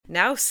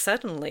now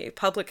suddenly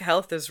public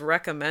health is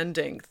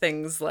recommending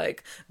things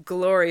like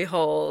glory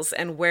holes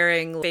and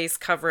wearing face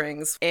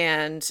coverings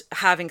and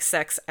having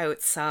sex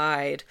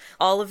outside.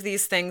 All of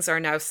these things are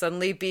now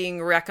suddenly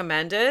being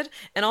recommended,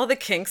 and all the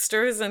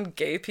kinksters and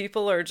gay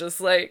people are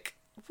just like,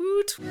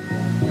 woot.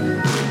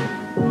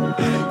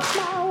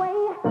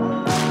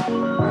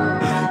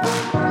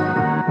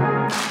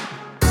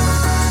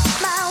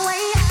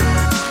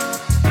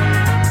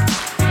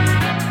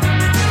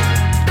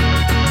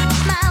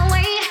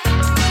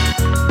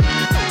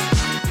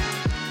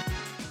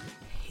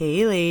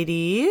 Hey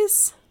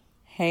ladies.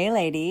 Hey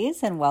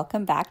ladies, and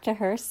welcome back to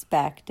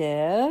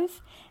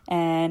Herspective.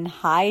 And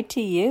hi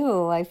to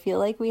you. I feel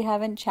like we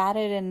haven't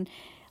chatted and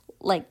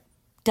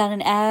done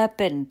an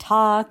ep and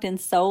talked in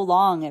so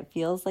long. It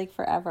feels like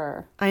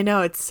forever. I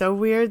know, it's so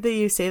weird that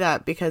you say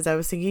that because I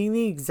was thinking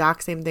the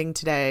exact same thing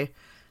today,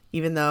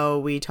 even though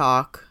we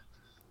talk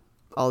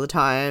all the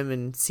time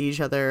and see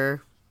each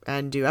other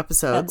and do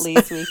episodes. At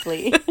least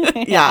weekly.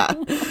 Yeah.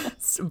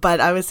 But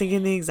I was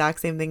thinking the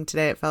exact same thing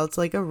today. It felt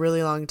like a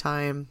really long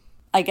time.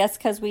 I guess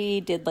because we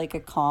did like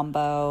a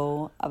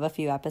combo of a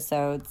few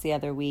episodes the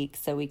other week,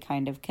 so we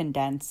kind of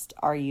condensed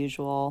our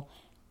usual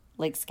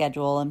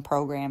schedule and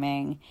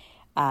programming.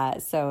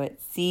 So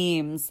it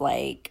seems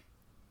like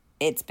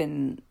it's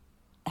been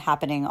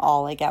happening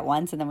all at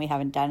once, and then we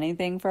haven't done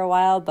anything for a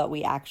while, but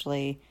we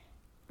actually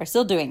are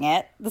still doing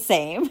it the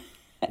same.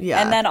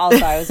 Yeah. And then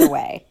also I was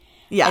away.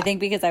 Yeah. I think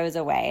because I was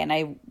away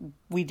and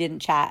we didn't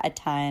chat a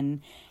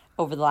ton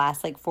over the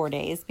last 4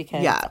 days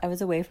because I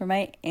was away for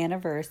my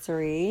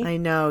anniversary. I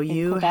know,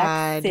 you Quebec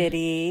had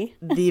City.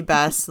 the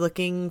best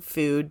looking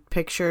food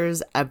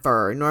pictures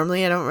ever.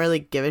 Normally I don't really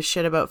give a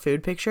shit about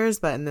food pictures,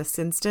 but in this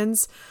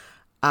instance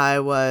I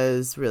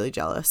was really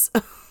jealous.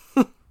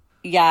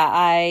 Yeah,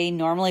 I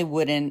normally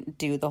wouldn't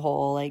do the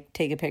whole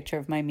take a picture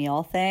of my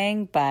meal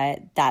thing, but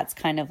that's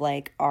kind of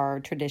our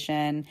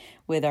tradition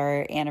with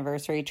our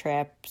anniversary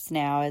trips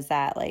now is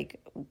that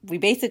we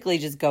basically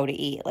just go to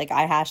eat.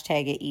 I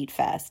hashtag it Eat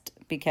Fest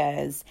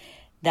because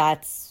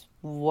that's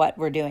what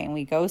we're doing.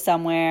 We go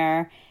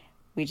somewhere,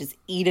 we just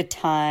eat a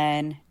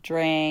ton,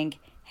 drink,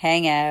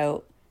 hang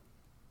out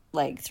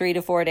 3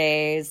 to 4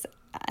 days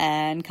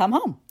and come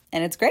home.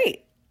 And it's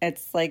great.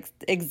 It's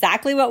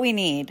exactly what we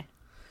need.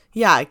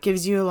 Yeah, it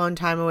gives you a long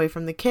time away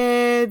from the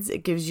kids.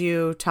 It gives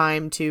you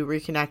time to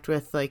reconnect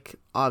with,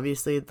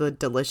 obviously the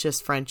delicious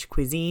French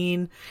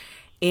cuisine.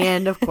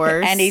 And, of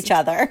course... and each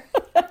other.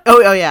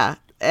 oh, yeah.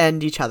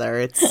 And each other.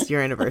 It's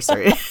your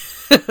anniversary.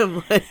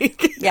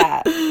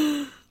 Yeah.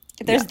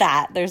 There's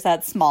that. There's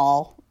that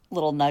small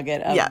little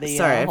nugget of the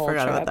sorry, whole I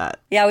forgot trip. about that.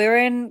 Yeah, we were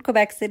in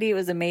Quebec City. It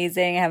was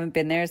amazing. I haven't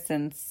been there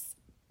since,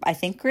 I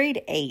think,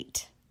 grade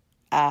 8.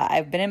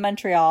 I've been in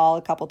Montreal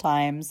a couple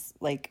times,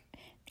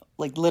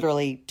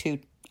 literally 2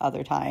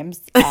 other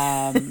times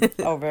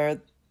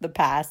over the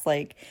past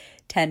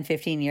 10,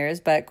 15 years.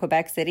 But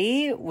Quebec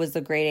City was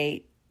the grade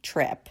 8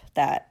 trip.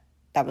 That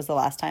was the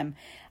last time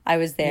I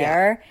was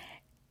there. Yeah.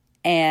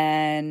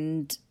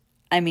 And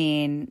I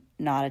mean,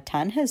 not a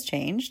ton has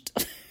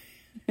changed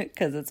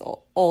because it's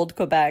old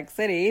Quebec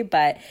City,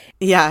 but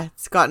yeah,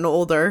 it's gotten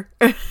older.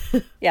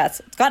 Yes,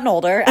 it's gotten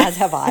older, as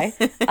have I.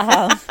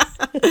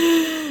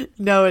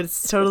 No,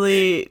 it's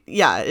totally,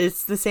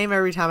 it's the same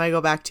every time I go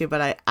back to,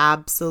 but I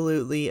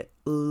absolutely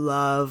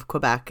love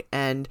Quebec.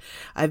 And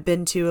I've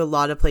been to a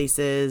lot of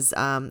places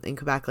in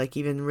Quebec,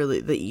 even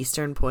really the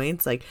eastern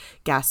points, like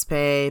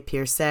Gaspé,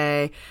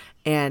 Pierce,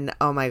 and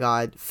oh my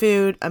God,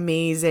 food,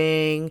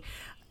 amazing.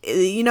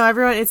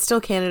 Everyone, it's still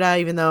Canada,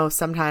 even though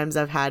sometimes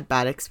I've had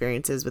bad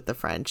experiences with the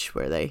French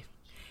where they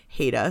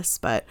hate us.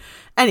 But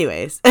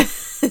anyways,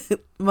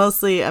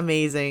 mostly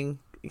amazing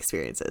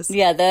experiences.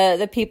 Yeah,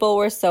 the people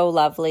were so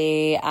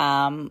lovely.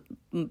 I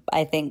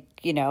think,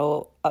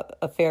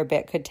 a fair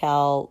bit could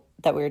tell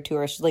that we were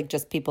tourists,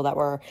 just people that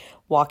were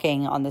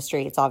walking on the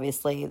streets.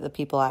 Obviously, the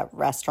people at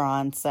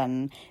restaurants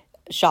and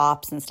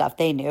shops and stuff,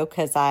 they knew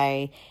because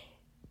I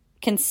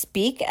can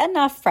speak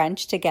enough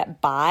French to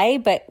get by,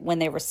 but when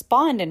they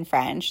respond in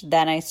French,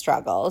 then I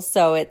struggle.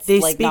 So it's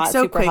they speak not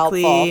so super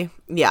quickly. Helpful.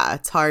 Yeah,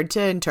 it's hard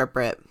to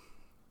interpret.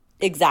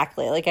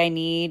 Exactly. I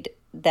need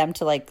them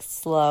to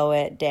slow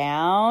it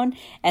down,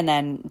 and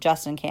then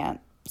Justin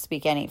can't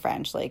speak any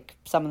French.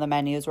 Some of the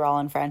menus were all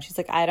in French. He's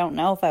I don't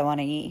know if I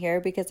want to eat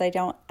here because I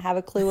don't have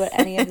a clue what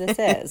any of this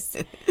is.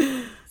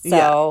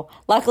 So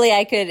luckily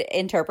I could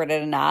interpret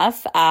it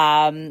enough.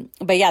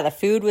 But yeah, the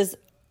food was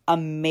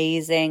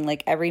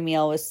amazing. Every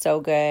meal was so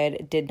good.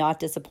 It did not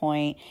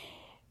disappoint.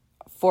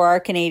 For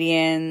our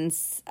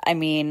Canadians, I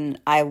mean,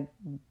 I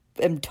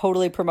am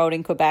totally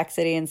promoting Quebec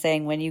City and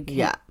saying when you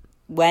can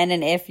when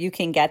and if you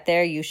can get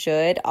there, you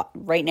should.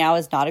 Right now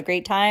is not a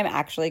great time,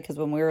 actually, because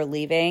when we were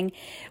leaving,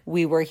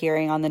 we were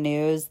hearing on the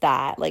news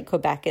that like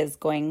Quebec is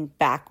going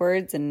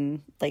backwards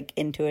and like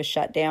into a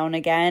shutdown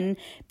again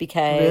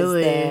because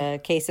the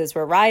cases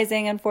were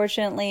rising,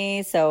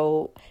 unfortunately.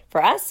 So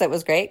for us, it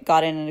was great.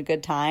 Got in at a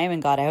good time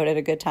and got out at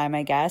a good time,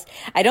 I guess.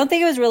 I don't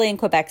think it was really in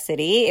Quebec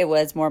City. It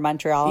was more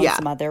Montreal and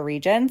some other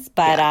regions.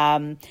 But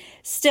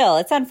still,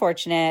 it's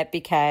unfortunate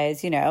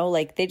because, you know,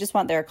 like they just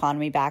want their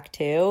economy back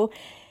too.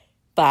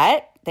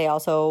 But they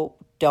also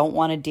don't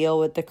want to deal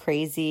with the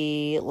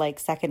crazy like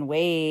second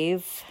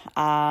wave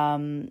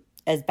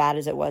as bad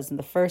as it was in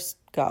the first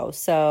go.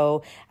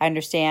 So I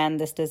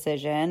understand this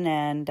decision,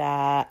 and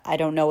I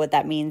don't know what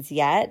that means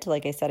yet.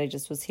 Like I said,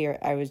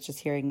 I was just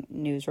hearing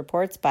news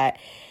reports, but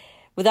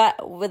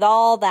with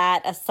all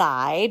that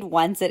aside,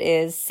 once it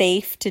is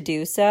safe to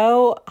do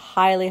so,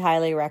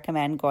 highly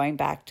recommend going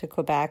back to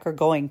Quebec or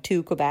going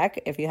to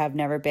Quebec if you have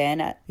never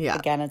been,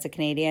 again, as a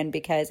Canadian,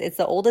 because it's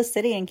the oldest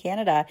city in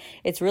Canada.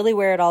 It's really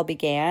where it all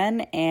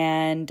began.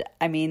 And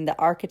I mean, the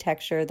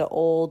architecture, the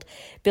old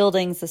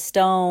buildings, the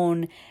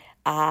stone,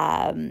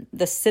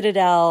 the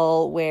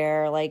citadel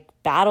where like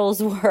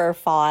battles were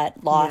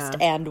fought, lost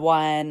and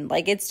won.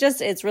 Like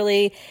it's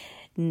really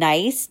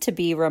nice to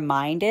be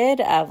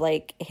reminded of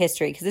like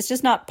history, because it's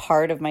just not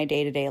part of my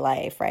day-to-day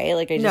life, right?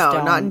 Like I just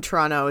don't. Not in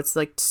Toronto. It's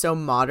like so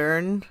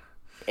modern.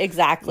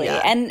 Exactly.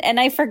 And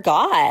I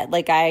forgot.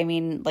 Like I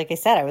mean, like I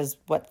said, I was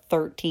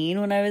 13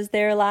 when I was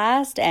there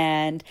last,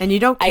 and you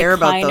don't care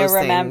about those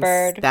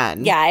remembered things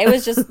then. Yeah, it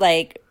was just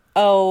like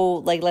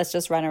oh, like let's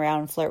just run around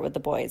and flirt with the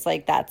boys.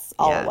 Like that's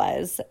all it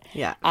was.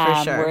 Yeah,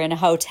 for sure. We're in a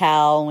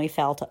hotel and we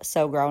felt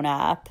so grown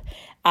up.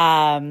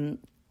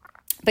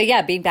 But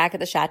yeah, being back at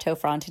the Chateau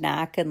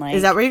Frontenac and like...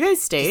 Is that where you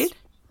guys stayed?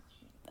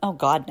 Oh,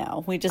 God,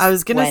 no. We just I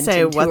was going to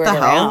say, what the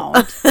hell?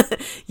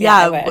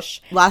 I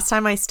wish. Last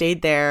time I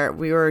stayed there,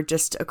 we were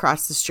just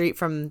across the street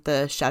from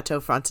the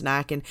Chateau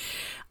Frontenac. And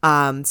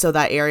so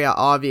that area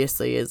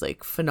obviously is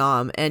like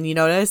phenom. And you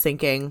know what I was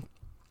thinking?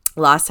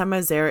 Last time I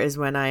was there is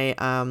when I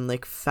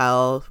like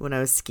fell when I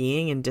was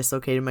skiing and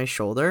dislocated my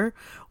shoulder,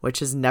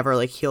 which has never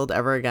like healed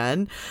ever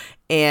again.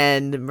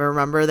 And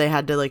remember they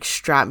had to like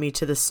strap me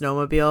to the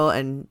snowmobile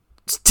and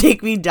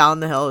take me down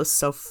the hill. It was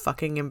so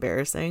fucking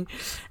embarrassing.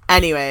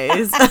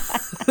 Anyways,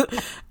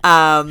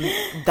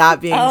 that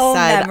being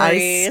said,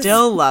 memories. I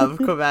still love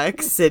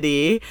Quebec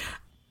City.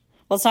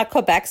 Well, it's not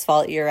Quebec's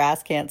fault your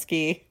ass can't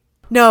ski.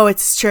 No,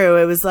 it's true.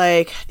 It was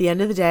like the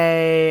end of the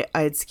day,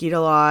 I had skied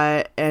a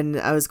lot and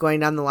I was going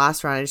down the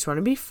last round. I just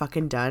wanted to be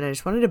fucking done. I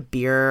just wanted a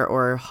beer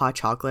or hot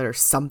chocolate or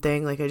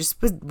something. Like I just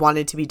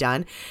wanted to be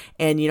done.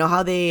 And you know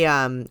how they,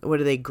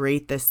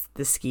 grate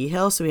the ski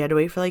hill? So we had to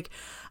wait for like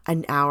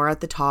an hour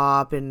at the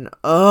top, and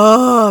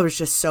I was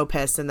just so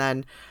pissed. And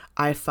then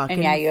I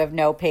fucking... And you have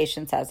no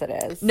patience as it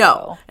is. No.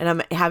 So. And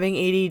I'm having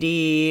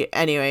ADD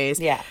anyways.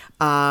 Yeah.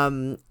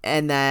 And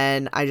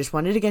then I just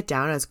wanted to get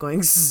down. I was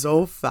going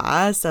so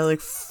fast. I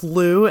like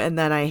flew, and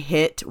then I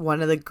hit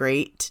one of the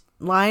grate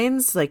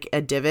lines, like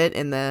a divot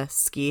in the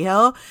ski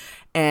hill,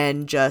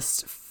 and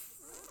just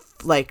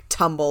like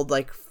tumbled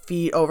like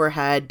feet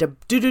overhead,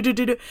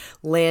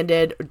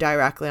 landed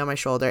directly on my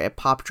shoulder. It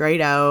popped right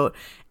out.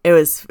 It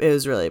was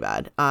really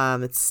bad.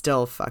 It's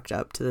still fucked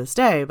up to this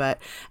day. But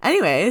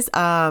anyways,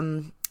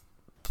 my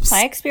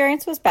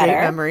experience was better.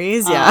 Great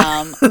memories,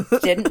 yeah.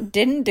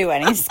 Didn't do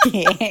any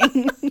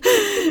skiing.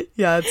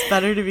 Yeah, it's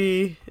better to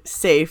be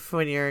safe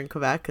when you're in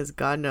Quebec because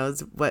God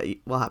knows what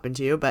will happen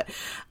to you. But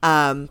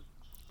no,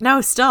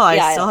 still,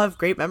 I still have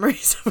great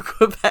memories of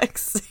Quebec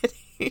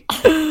City.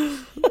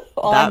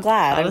 Well, I'm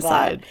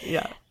glad.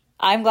 Yeah.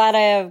 I'm glad I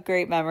have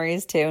great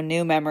memories too.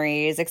 New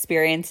memories,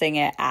 experiencing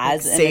it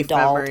as like an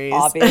adult, memories.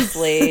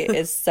 Obviously,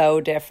 is so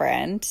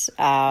different.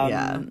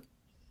 And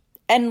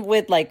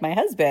with like my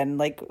husband,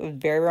 like a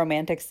very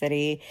romantic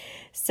city.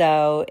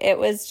 So it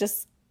was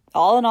just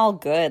all in all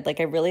good.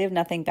 Like I really have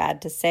nothing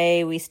bad to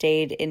say. We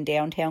stayed in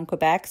downtown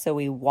Quebec, so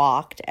we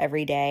walked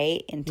every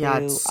day into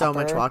it's so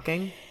much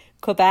walking.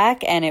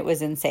 Quebec, and it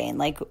was insane.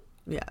 Like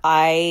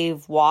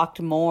I've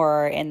walked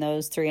more in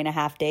those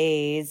 3.5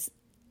 days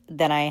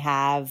than I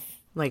have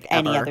like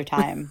any other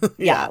time.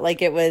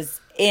 Like it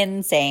was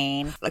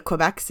insane. Like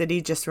Quebec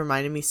City just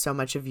reminded me so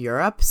much of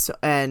Europe,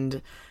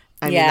 and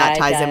I mean that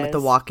ties in with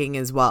the walking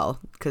as well,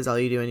 because all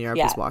you do in Europe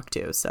is walk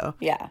too. So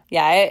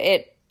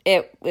it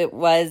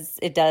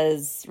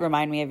does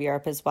remind me of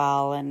Europe as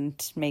well,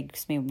 and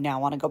makes me now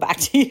want to go back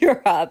to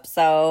Europe.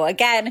 So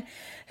again,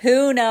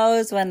 who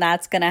knows when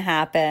that's gonna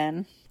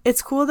happen.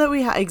 It's cool that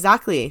we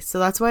exactly. So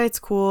that's why it's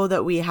cool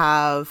that we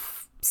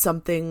have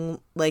something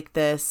like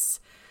this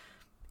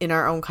in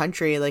our own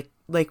country. Like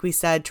we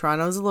said,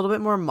 Toronto's a little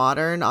bit more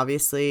modern.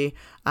 Obviously,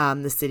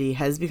 the city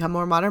has become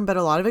more modern, but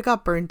a lot of it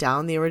got burnt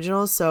down, the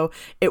originals. So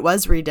it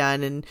was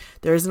redone, and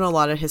there isn't a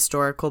lot of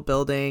historical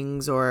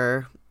buildings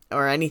or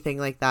or anything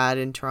like that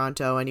in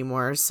Toronto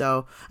anymore.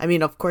 So, I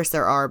mean, of course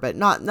there are, but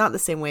not the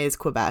same way as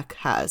Quebec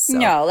has. So.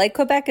 No, like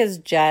Quebec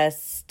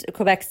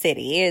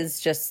City is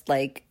just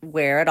like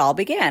where it all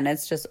began.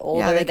 It's just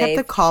older. Yeah, they kept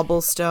the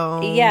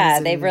cobblestones. Yeah,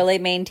 they've really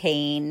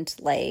maintained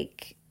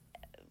like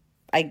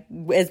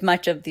as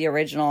much of the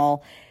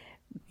original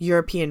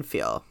European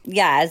feel.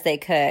 Yeah, as they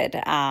could.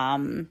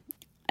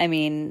 I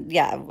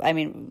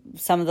mean,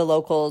 some of the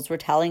locals were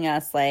telling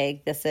us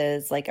like this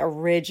is like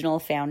original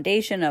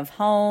foundation of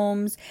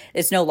homes.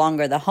 It's no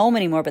longer the home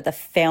anymore, but the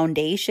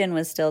foundation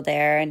was still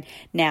there, and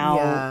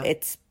now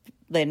it's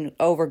been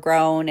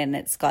overgrown and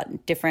it's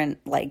got different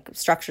like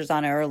structures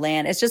on it or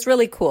land. It's just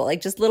really cool,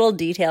 like just little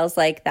details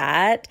like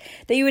that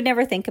you would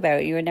never think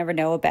about, you would never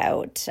know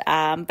about.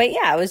 But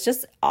yeah, it was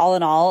just all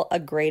in all a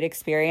great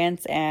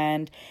experience,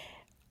 and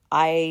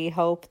I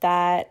hope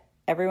that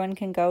everyone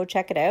can go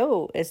check it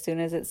out as soon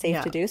as it's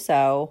safe to do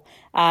so.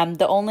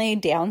 The only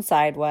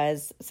downside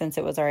was, since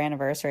it was our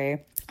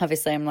anniversary,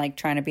 obviously I'm like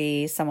trying to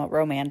be somewhat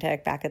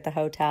romantic back at the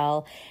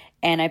hotel.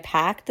 And I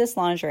packed this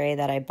lingerie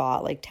that I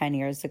bought like 10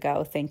 years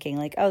ago thinking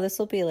like, oh, this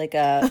will be like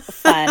a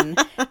fun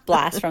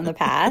blast from the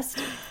past.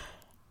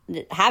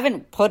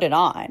 Haven't put it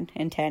on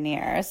in 10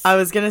 years. I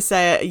was going to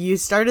say, you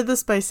started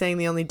this by saying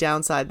the only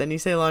downside, then you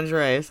say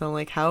lingerie. So I'm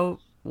like,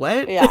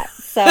 what? Yeah.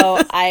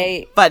 So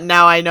but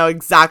now I know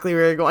exactly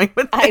where you're going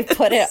with this. I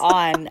put it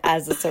on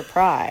as a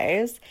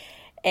surprise.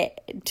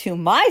 To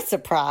my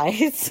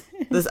surprise,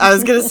 I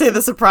was gonna say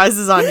the surprise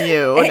is on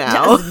you it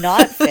now. Does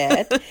not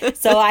fit.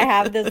 So I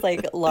have this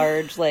like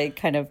large like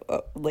kind of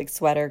like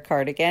sweater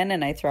cardigan,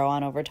 and I throw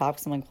on over top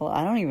because I'm like, well,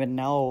 I don't even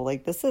know.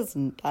 Like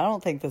I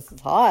don't think this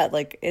is hot.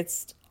 Like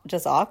it's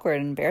just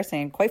awkward and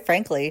embarrassing and quite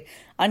frankly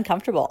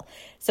uncomfortable.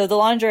 So the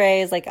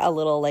lingerie is like a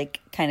little like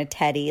kind of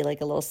teddy,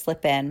 like a little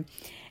slip in,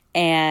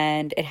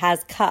 and it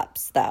has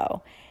cups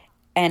though.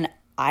 And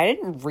I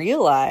didn't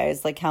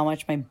realize like how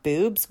much my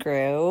boobs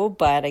grew,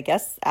 but I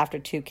guess after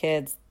 2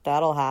 kids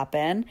that'll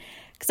happen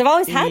because I've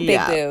always had big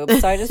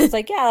boobs. So I just was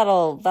like, yeah,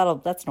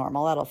 that's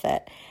normal, that'll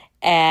fit.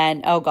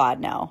 And oh god,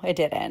 no, it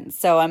didn't.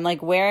 So I'm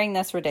like wearing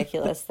this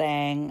ridiculous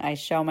thing. I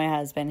show my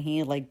husband,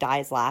 he like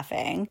dies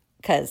laughing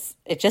because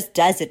it just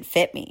doesn't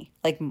fit me.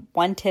 Like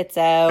one tit's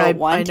out,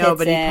 one tit's in. I know,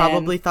 but he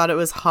probably thought it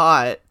was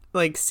hot,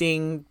 like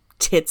seeing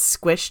tits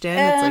squished in.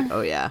 It's like,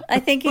 oh yeah. I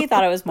think he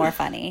thought it was more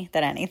funny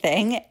than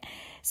anything.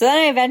 So then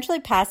I eventually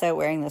pass out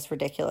wearing this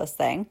ridiculous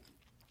thing.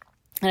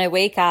 And I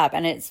wake up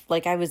and it's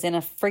like I was in a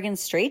friggin'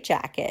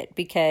 straitjacket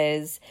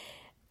because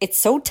it's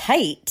so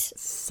tight.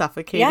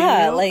 Suffocating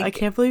you? Like, I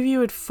can't believe you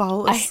would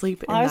fall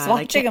asleep in that. I was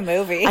watching a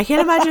movie. I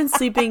can't imagine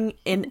sleeping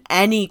in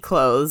any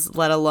clothes,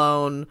 let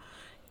alone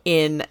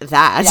in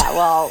that. Yeah,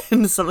 well.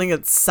 in something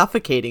that's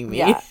suffocating me.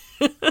 Yeah.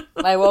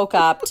 I woke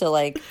up to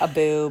like a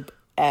boob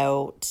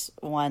out,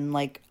 one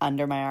like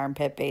under my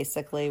armpit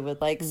basically with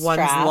like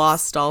straps. One's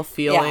lost all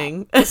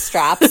feeling. Yeah, the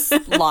straps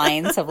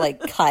lines have like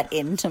cut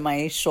into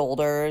my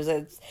shoulders.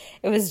 It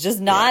was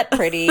just not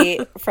pretty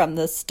from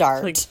the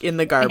start. Like in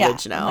the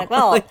garbage now. Like,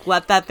 well, like,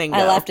 let that thing go.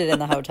 I left it in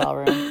the hotel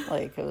room.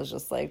 Like it was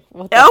just like,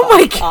 what the fuck?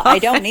 My god, I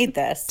don't need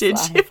this. Did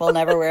you? We'll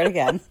never wear it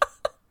again.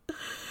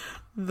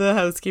 The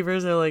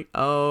housekeepers are like,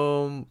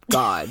 oh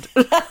god.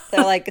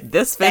 They're like,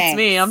 this fits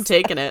me. I'm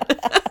taking it.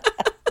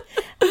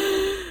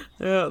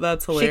 Oh,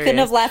 that's hilarious. She couldn't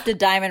have left a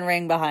diamond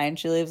ring behind.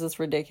 She leaves this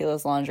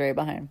ridiculous lingerie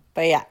behind.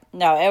 But yeah,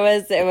 no, it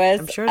was.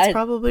 I'm sure it's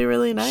probably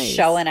really nice.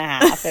 Show and a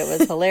half. It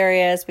was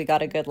hilarious. We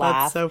got a good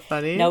laugh. That's so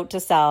funny. Note to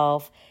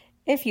self: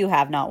 if you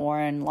have not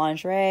worn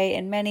lingerie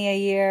in many a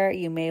year,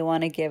 you may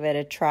want to give it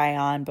a try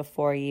on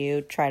before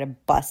you try to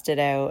bust it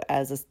out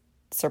as a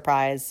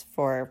surprise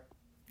for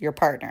your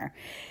partner.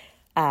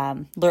 I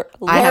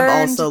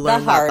have also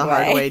learned that the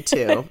hard way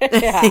too.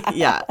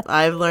 Yeah,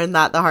 I've learned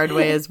that the hard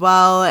way as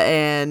well,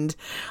 and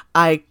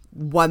I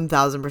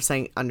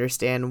 1000%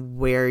 understand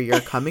where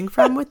you're coming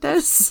from with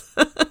this.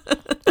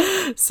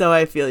 So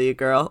I feel you,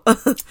 girl.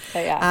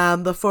 Yeah.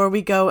 Before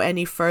we go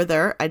any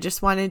further, I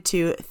just wanted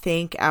to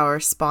thank our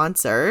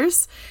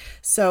sponsors.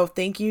 So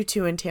thank you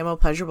to Intamo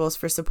Pleasurables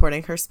for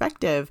supporting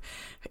Herspective.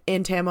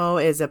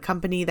 Intamo is a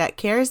company that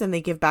cares, and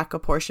they give back a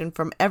portion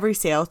from every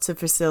sale to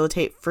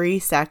facilitate free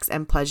sex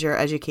and pleasure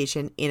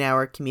education in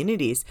our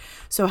communities.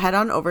 So head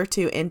on over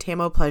to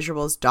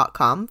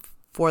intamopleasurables.com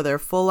for their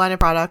full line of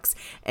products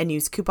and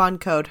use coupon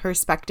code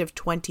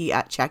Herspective20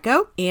 at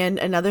checkout. And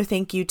another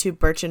thank you to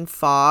Birch and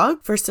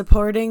Fog for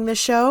supporting the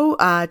show.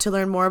 To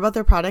learn more about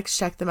their products,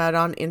 check them out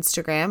on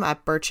Instagram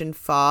at Birch and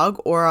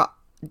Fog or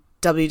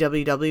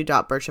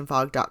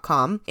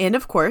www.birchandfog.com. And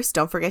of course,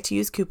 don't forget to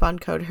use coupon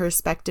code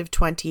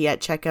Herspective20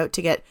 at checkout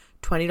to get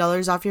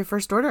 $20 off your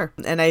first order.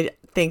 And I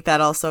think that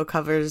also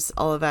covers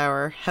all of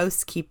our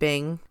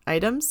housekeeping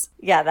items.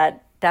 Yeah,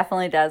 that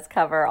definitely does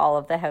cover all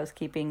of the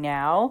housekeeping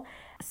now.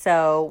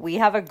 So we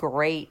have a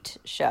great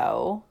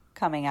show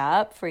coming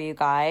up for you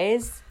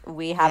guys.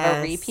 We have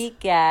a repeat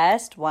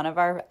guest, one of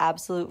our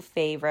absolute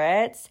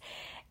favorites.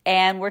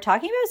 And we're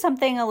talking about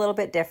something a little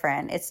bit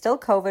different. It's still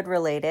COVID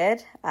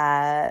related.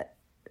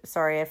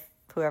 Sorry if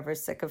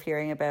whoever's sick of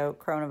hearing about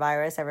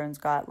coronavirus. Everyone's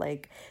got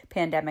like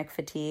pandemic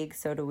fatigue.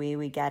 So do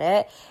we get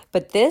it.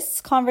 But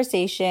this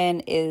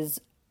conversation is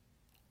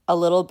a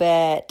little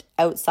bit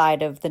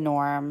outside of the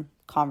norm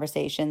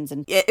conversations.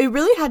 And it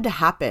really had to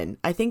happen.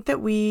 I think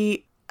that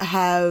we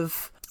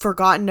have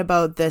forgotten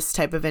about this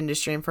type of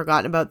industry and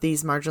forgotten about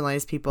these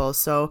marginalized people.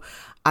 So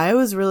I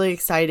was really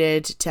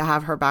excited to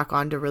have her back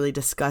on to really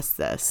discuss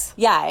this.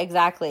 Yeah,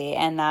 exactly.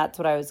 And that's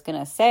what I was going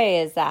to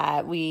say, is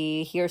that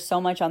we hear so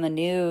much on the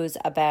news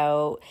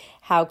about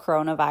how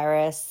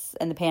coronavirus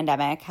and the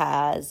pandemic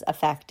has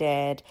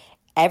affected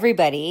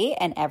everybody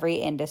and every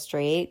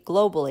industry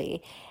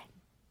globally.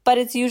 But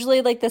it's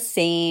usually like the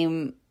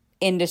same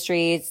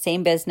industries,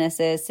 same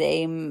businesses,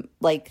 same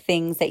like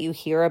things that you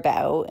hear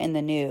about in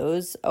the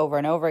news over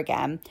and over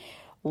again.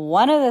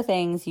 One of the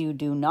things you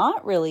do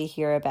not really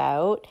hear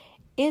about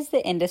is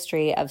the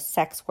industry of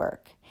sex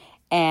work.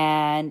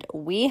 And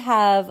we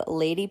have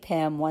Lady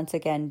Pim once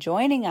again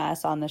joining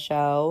us on the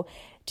show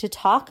to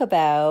talk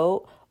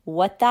about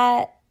what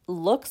that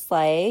looks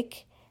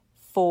like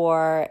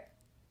for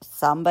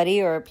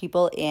somebody or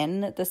people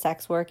in the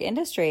sex work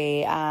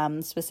industry,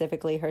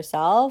 specifically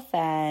herself,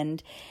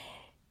 and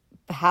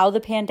how the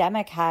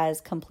pandemic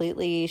has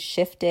completely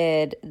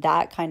shifted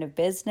that kind of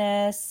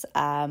business,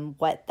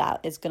 what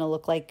that is going to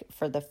look like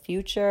for the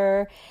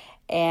future.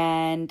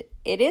 And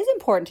it is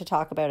important to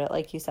talk about it,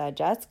 like you said,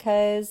 Jess,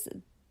 because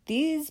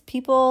these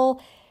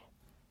people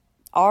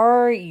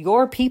are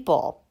your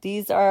people.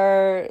 These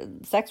are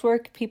sex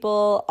work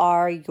people,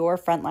 are your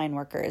frontline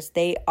workers.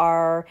 They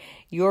are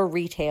your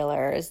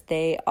retailers.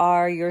 They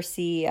are your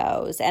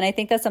CEOs. And I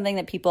think that's something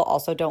that people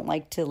also don't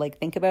like to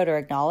think about or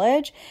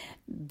acknowledge,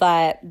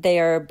 but they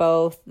are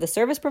both the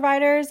service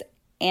providers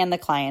and the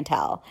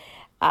clientele.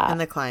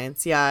 And the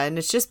clients, yeah. And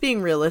it's just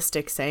being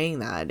realistic saying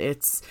that.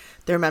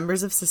 They're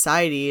members of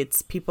society.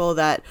 It's people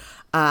that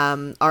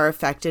are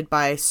affected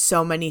by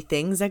so many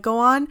things that go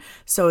on.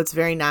 So it's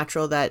very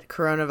natural that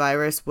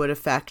coronavirus would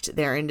affect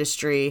their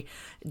industry,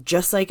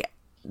 just like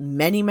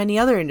many, many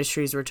other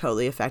industries were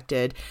totally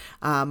affected.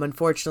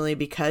 Unfortunately,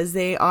 because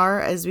they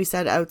are, as we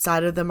said,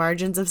 outside of the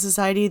margins of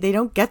society, they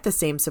don't get the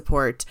same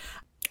support.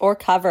 Or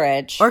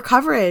coverage.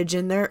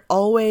 And they're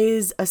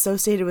always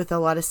associated with a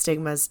lot of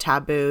stigmas,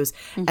 taboos,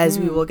 as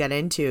we will get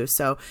into.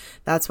 So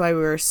that's why we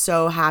were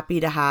so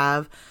happy to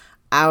have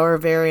our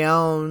very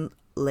own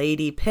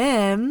Lady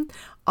Pim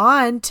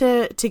on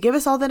to give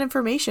us all that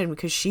information,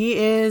 because she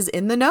is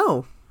in the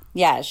know.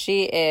 Yeah,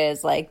 she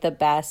is like the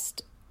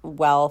best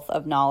wealth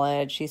of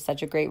knowledge. She's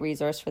such a great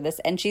resource for this.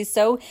 And she's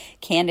so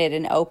candid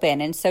and open.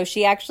 And so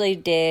she actually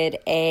did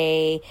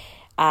a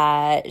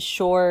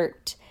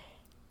short...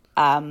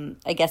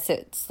 I guess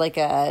it's like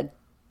a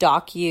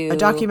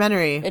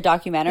documentary,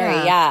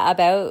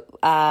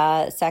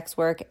 about sex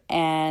work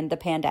and the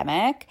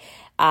pandemic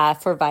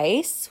for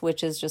Vice,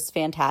 which is just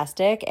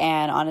fantastic.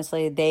 And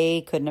honestly,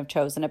 they couldn't have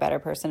chosen a better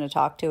person to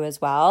talk to as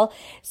well.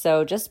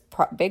 So just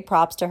big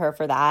props to her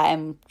for that.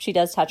 And she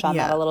does touch on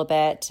that a little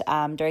bit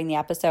during the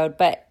episode.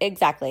 But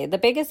exactly, the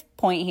biggest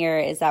point here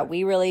is that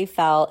we really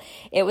felt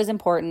it was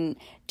important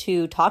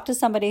to talk to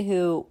somebody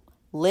who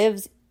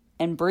lives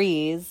and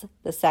breathes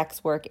the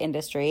sex work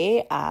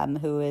industry,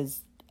 who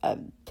is a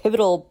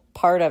pivotal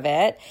part of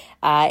it.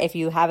 If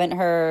you haven't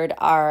heard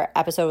our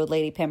episode with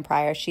Lady Pim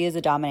prior, she is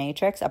a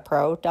dominatrix, a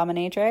pro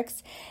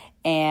dominatrix.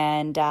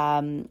 And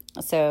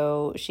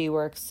so she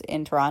works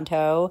in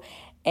Toronto,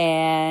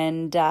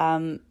 and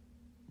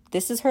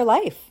this is her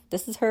life.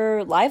 This is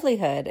her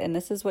livelihood, and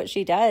this is what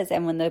she does.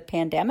 And when the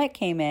pandemic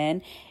came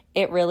in,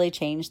 it really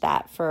changed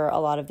that for a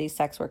lot of these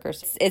sex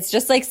workers. It's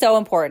just so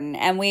important.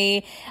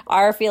 And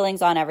our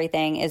feelings on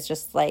everything is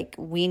just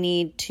we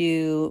need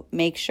to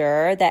make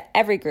sure that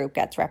every group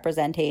gets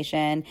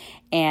representation.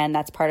 And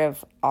that's part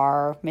of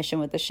our mission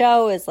with the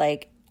show, is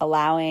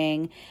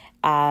allowing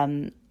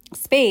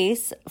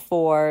space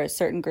for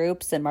certain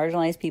groups and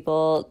marginalized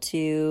people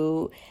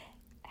to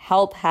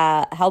help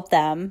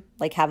them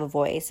have a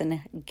voice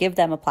and give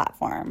them a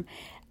platform,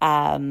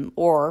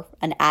 or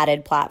an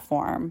added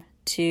platform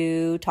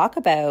to talk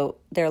about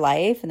their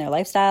life and their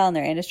lifestyle and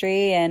their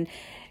industry, and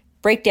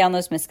break down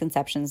those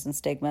misconceptions and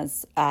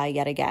stigmas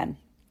yet again.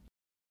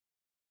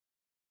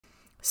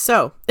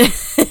 So,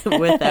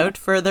 without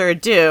further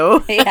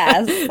ado,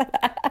 yes,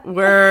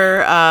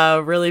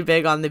 we're really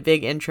big on the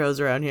big intros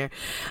around here.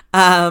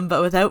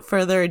 But without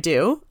further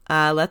ado,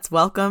 let's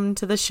welcome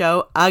to the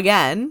show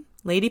again,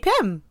 Lady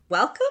Pim.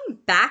 Welcome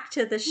back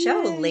to the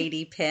show, Yay.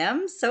 Lady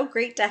Pim. So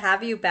great to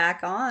have you back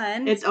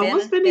on. It's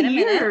almost been a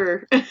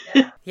year.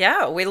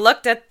 Yeah, we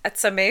looked at,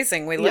 it's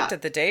amazing. We looked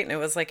at the date and it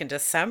was in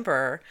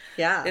December.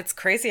 Yeah. It's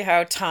crazy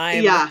how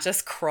time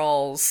just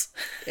crawls.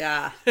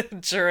 Yeah.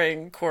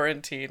 During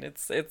quarantine.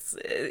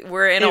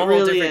 We're in a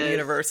whole different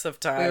universe of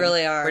time. We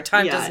really are. Where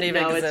time doesn't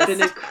even exist. It's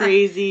been a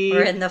crazy...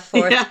 We're in the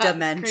fourth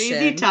dimension.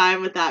 Crazy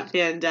time with that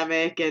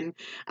pandemic. And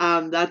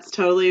that's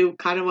totally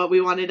kind of what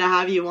we wanted to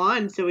have you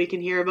on, so we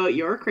can hear about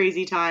your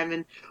crazy time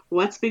and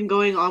what's been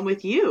going on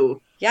with you.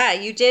 Yeah,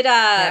 you did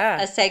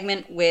a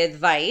segment with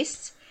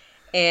Vice,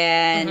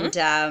 and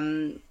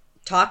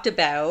talked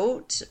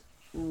about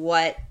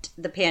what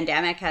the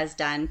pandemic has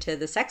done to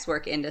the sex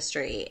work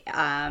industry.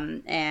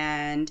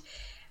 And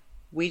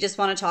we just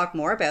want to talk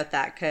more about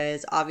that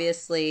because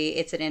obviously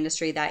it's an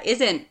industry that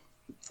isn't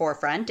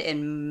forefront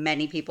in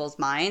many people's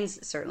minds,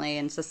 certainly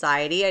in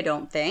society, I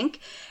don't think.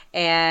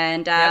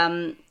 And,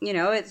 you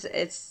know,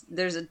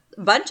 there's a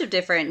bunch of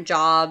different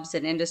jobs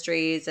and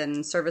industries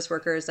and service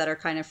workers that are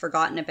kind of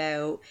forgotten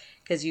about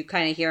because you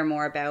kind of hear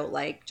more about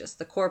like just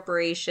the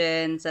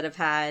corporations that have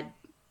had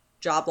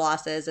job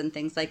losses and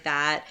things like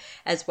that,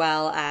 as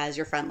well as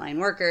your frontline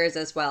workers,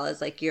 as well as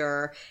like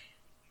your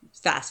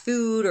fast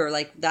food or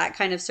like that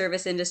kind of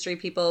service industry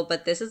people.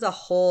 But this is a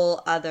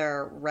whole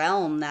other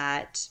realm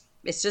that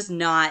it's just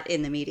not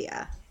in the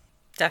media.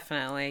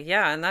 Definitely.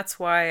 Yeah. And that's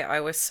why I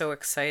was so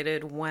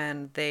excited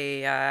when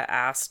they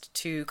asked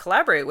to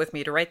collaborate with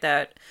me to write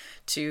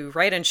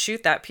and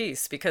shoot that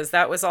piece, because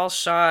that was all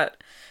shot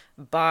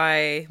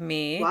by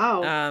me.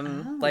 Wow.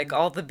 Like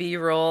all the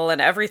B-roll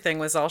and everything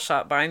was all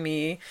shot by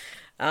me.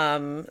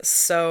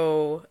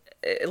 So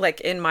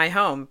like in my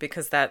home,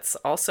 because that's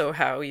also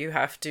how you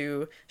have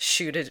to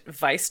shoot a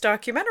Vice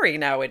documentary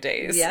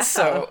nowadays. Yeah.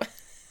 So,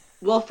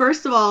 Well,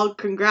 first of all,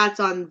 congrats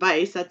on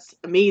Vice. That's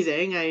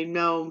amazing. I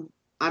know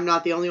I'm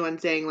not the only one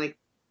saying like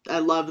I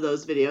love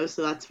those videos,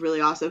 so that's really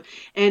awesome.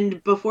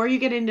 And before you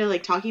get into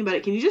like talking about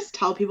it, can you just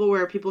tell people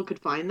where people could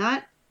find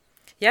that?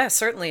 yeah,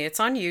 certainly. It's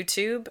on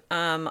YouTube.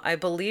 I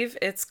believe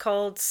it's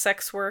called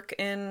Sex Work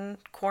in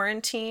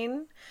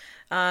Quarantine.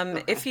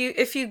 Okay.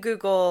 If you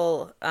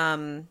Google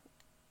on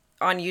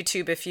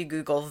YouTube, if you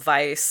Google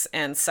Vice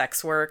and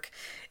sex work,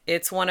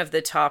 it's one of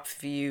the top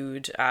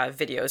viewed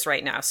videos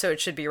right now. So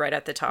it should be right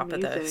at the top of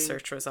the Amazing.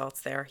 search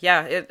results there.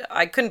 Yeah,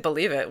 I couldn't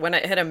believe it. When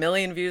it hit 1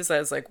 million views, I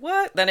was like,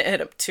 what? Then it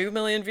hit 2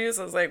 million views.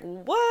 I was like,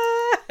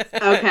 what?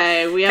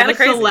 Okay, we have a Kinda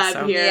crazy, celeb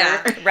so- here.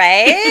 Yeah,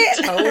 right?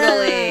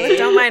 Totally.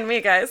 Don't mind me,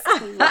 guys.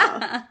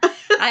 Wow.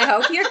 I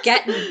hope you're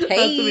getting amazing.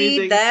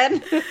 paid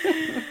then.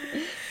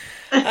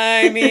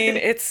 I mean,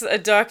 it's a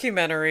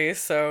documentary,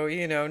 so,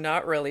 you know,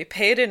 not really.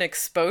 Paid in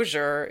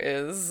exposure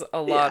is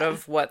a lot Yeah.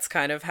 of what's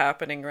kind of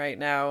happening right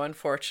now,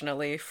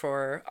 unfortunately,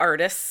 for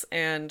artists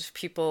and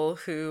people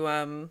who,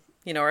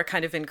 you know, are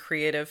kind of in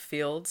creative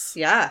fields.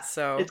 Yeah.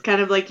 So, It's kind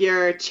of like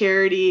your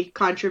charity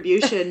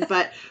contribution,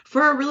 but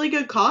for a really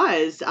good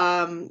cause. It's you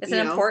an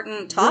know,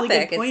 important really good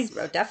topic. points.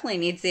 It definitely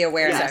needs the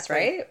awareness, Exactly.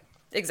 right?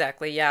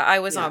 exactly. Yeah, I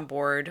was Yeah. on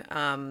board.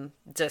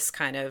 Just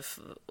kind of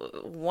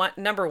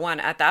number one,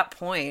 at that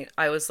point,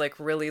 I was like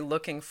really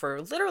looking for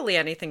literally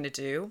anything to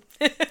do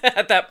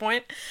at that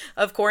point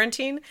of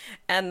quarantine.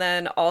 And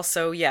then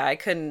also, yeah, I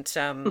couldn't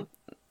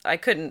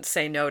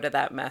say no to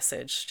that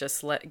message,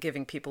 just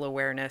giving people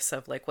awareness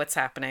of like what's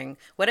happening,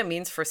 what it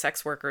means for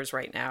sex workers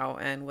right now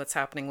and what's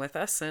happening with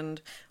us,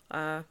 and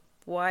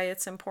why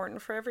it's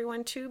important for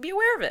everyone to be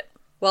aware of it.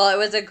 Well, it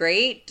was a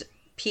great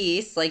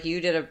piece. Like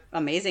you did an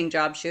amazing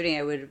job shooting.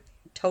 I would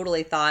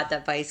totally thought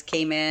that Vice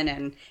came in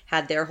and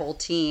had their whole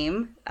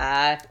team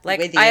Like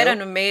with you. I had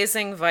an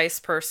amazing Vice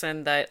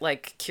person that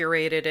like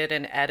curated it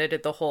and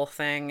edited the whole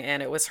thing,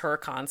 and it was her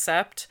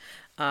concept.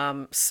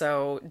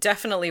 So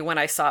definitely when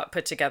I saw it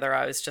put together,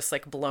 I was just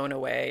like blown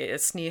away.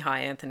 It's Neha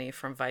Anthony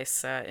from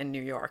Vice in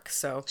New York.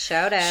 So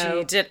Shout out.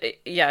 she did,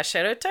 yeah,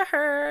 shout out to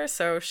her.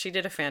 So she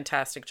did a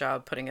fantastic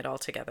job putting it all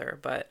together.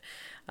 But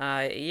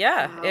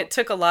yeah, Wow. it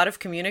took a lot of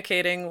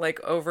communicating like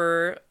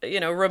over, you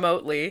know,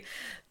 remotely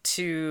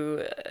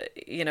to,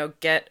 you know,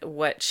 get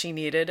what she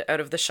needed out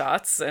of the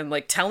shots, and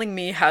like telling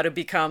me how to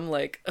become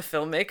like a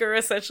filmmaker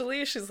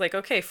essentially. She's like,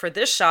 okay, for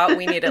this shot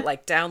we need it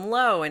like down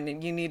low,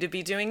 and you need to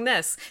be doing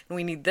this, and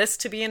we need this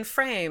to be in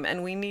frame,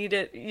 and we need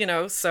it, you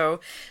know.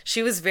 So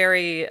she was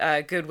very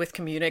good with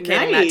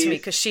communicating that to me, Nice.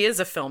 because she is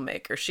a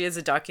filmmaker, she is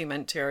a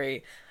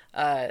documentary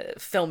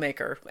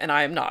filmmaker, and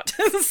I am not.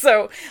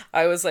 So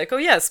I was like, oh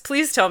yes,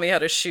 please tell me how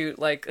to shoot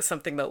like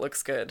something that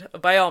looks good,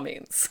 by all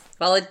means.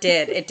 Well, it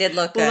did. It did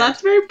look Well, good.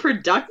 that's very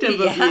productive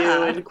of Yeah.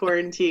 you in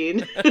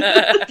quarantine. Props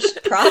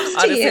to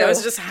Honestly, you. I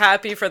was just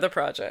happy for the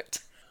project.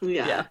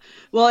 Yeah. Yeah.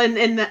 Well,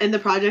 and the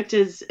project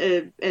is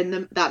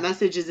that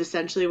message is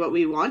essentially what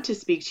we want to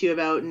speak to you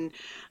about, and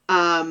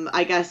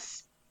I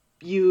guess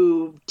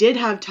you did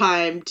have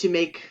time to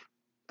make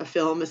a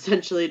film,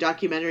 essentially a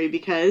documentary,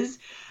 because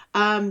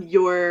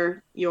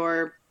your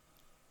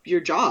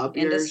job,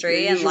 Industry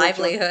your and usual job-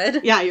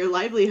 livelihood. yeah, your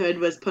livelihood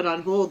was put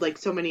on hold like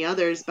so many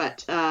others.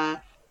 But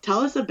tell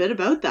us a bit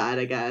about that,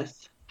 I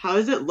guess. How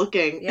is it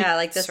looking? Yeah,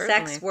 like the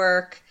Certainly. sex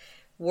work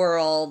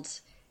world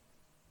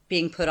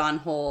being put on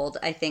hold,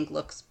 I think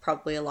looks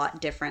probably a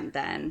lot different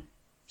than,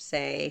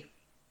 say,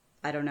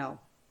 I don't know,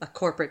 a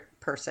corporate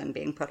person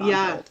being put on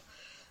Yeah. hold.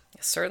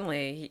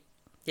 Certainly.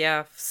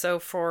 Yeah. So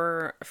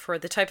for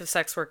the type of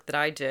sex work that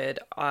I did,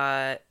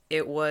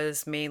 it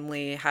was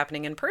mainly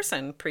happening in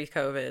person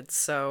pre-COVID.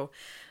 So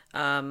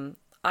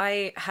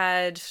I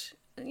had,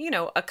 you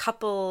know, a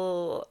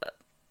couple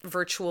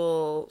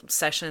virtual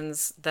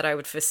sessions that I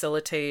would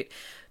facilitate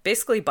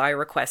basically by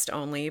request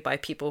only, by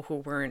people who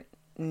weren't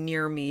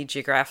near me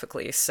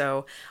geographically.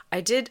 So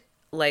I did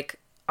like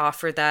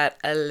offer that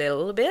a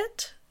little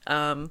bit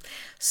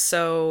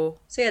So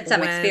you had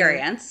some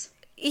experience.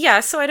 Yeah,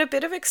 so I had a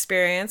bit of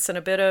experience and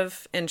a bit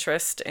of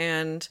interest,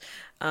 and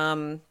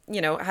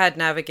had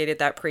navigated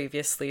that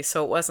previously,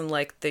 so it wasn't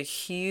like the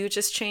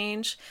hugest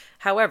change.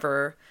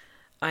 However,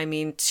 I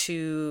mean,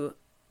 to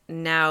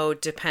now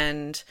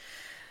depend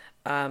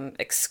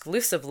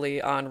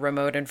exclusively on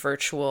remote and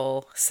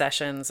virtual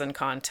sessions and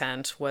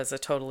content was a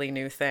totally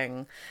new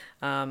thing.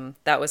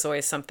 That was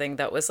always something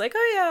that was like,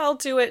 oh yeah, I'll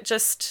do it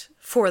just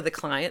for the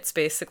clients,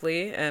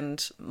 basically.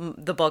 And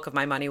the bulk of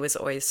my money was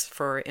always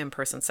for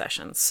in-person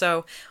sessions.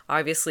 So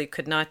obviously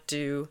could not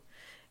do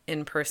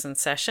in-person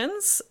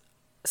sessions.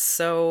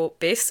 So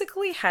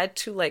basically had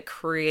to like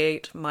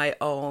create my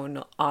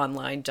own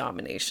online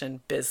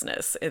domination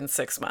business in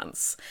 6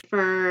 months.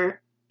 For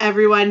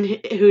everyone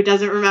who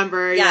doesn't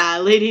remember,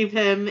 Lady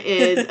Pim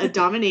is a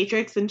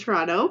dominatrix in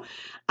Toronto.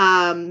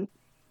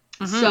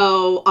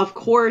 So of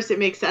course it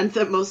makes sense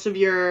that most of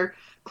your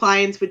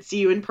clients would see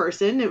you in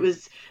person.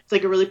 It's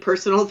like a really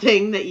personal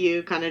thing that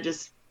you kind of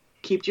just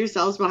keep to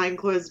yourselves behind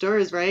closed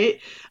doors, right?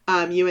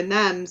 You and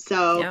them.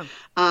 So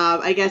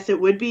I guess it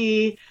would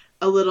be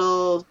a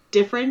little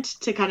different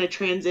to kind of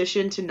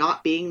transition to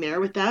not being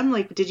there with them.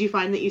 Like, did you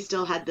find that you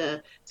still had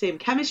the same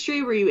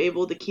chemistry? Were you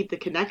able to keep the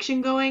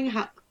connection going?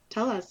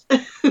 Tell us.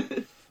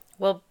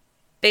 Well,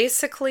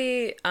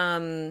 basically,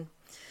 I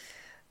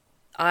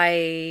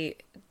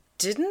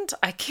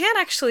can't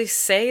actually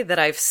say that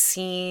I've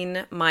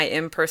seen my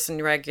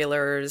in-person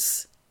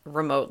regulars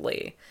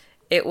remotely.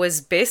 It was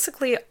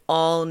basically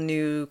all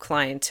new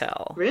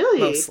clientele. Really?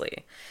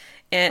 Mostly.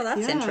 And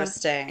that's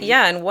interesting.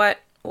 Yeah, and why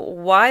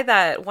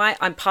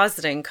I'm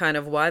positing kind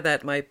of why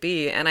that might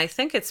be. And I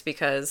think it's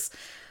because,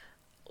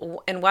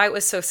 and why it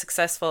was so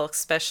successful,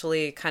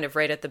 especially kind of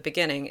right at the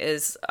beginning,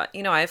 is,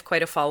 I have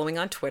quite a following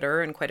on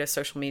Twitter and quite a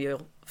social media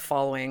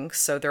following.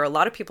 So there are a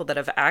lot of people that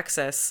have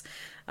access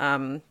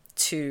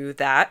to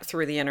that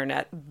through the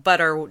internet,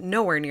 but are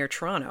nowhere near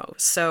Toronto.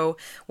 So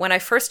when I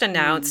first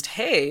announced,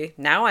 hey,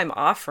 now I'm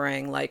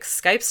offering like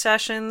Skype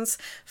sessions,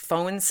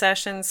 phone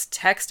sessions,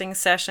 texting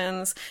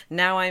sessions,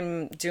 now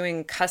I'm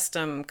doing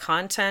custom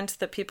content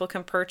that people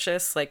can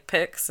purchase, like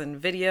pics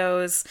and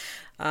videos.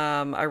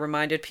 I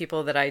reminded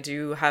people that I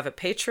do have a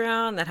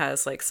Patreon that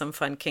has like some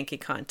fun kinky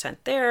content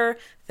there.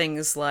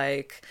 Things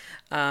like,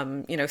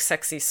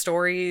 sexy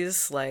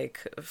stories,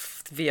 like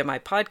via my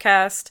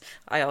podcast.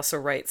 I also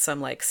write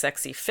some like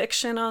sexy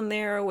fiction on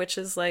there, which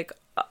is like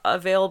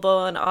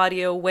available in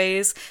audio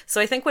ways. So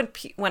I think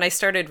when I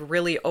started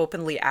really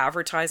openly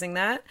advertising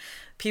that,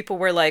 people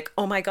were like,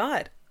 oh my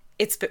God,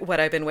 it's what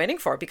I've been waiting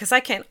for, because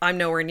I'm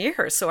nowhere near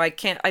her. So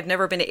I've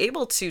never been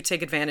able to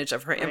take advantage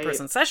of her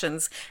in-person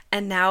sessions.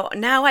 And now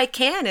I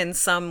can in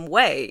some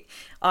way.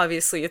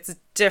 Obviously it's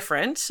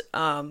different,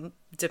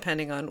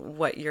 depending on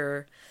what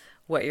you're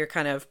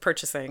kind of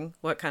purchasing,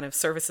 what kind of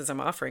services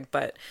I'm offering.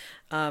 But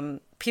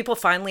people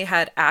finally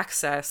had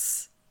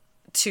access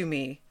to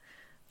me.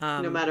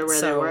 No matter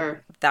where they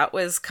were. That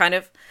was kind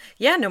of,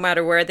 no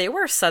matter where they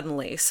were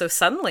suddenly. So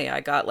suddenly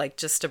I got like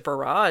just a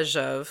barrage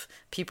of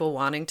people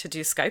wanting to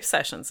do Skype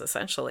sessions,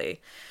 essentially.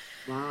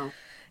 Wow.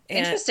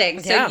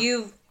 Interesting. So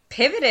you've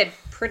pivoted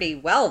pretty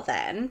well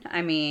then.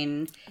 I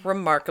mean,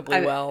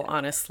 remarkably well,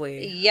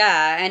 honestly.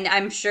 Yeah, and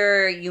I'm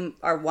sure you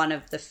are one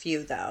of the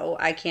few, though.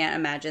 I can't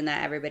imagine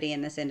that everybody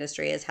in this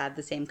industry has had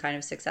the same kind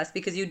of success,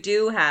 because you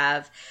do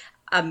have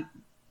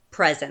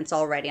presence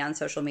already on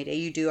social media.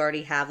 You do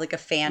already have like a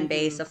fan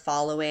base, a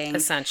following.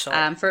 Essential.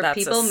 For That's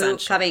people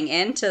essential. coming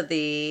into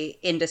the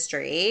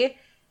industry,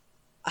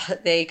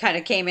 they kind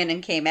of came in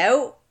and came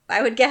out,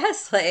 I would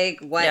guess. Like,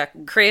 what? Yeah,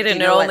 created an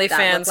know what that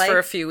OnlyFans looked like? for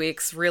a few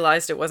weeks,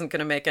 realized it wasn't going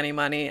to make any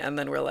money, and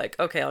then we're like,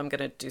 okay, I'm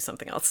going to do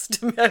something else.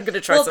 I'm going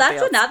to try something else. Well,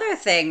 that's another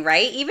thing,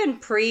 right? Even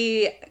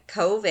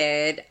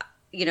pre-COVID,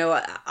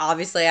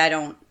 obviously I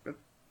don't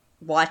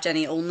watch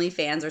any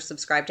OnlyFans or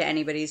subscribe to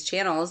anybody's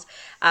channels.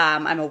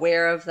 I'm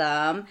aware of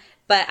them,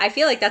 but I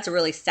feel like that's a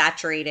really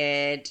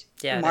saturated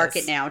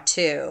market now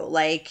too.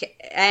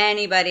 Like,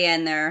 anybody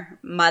and their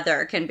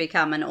mother can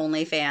become an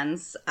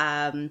OnlyFans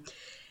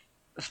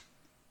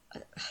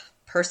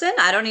person.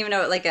 I don't even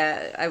know, like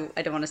I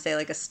don't want to say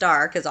like a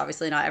star, because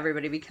obviously not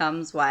everybody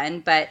becomes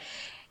one, but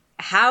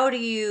how do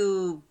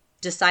you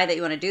decide that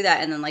you want to do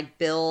that and then like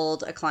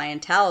build a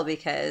clientele?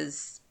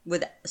 Because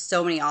with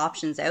so many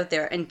options out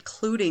there,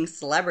 including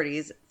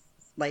celebrities,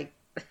 like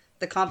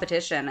the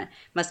competition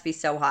must be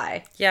so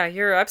high. Yeah,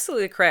 you're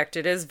absolutely correct.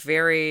 It is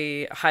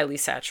very highly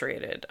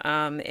saturated.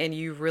 And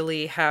you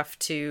really have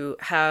to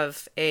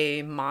have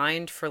a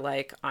mind for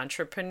like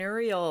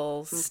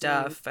entrepreneurial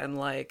stuff and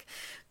like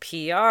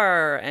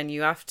PR, and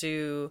you have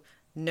to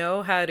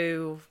know how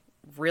to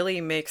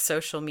really make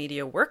social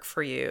media work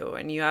for you,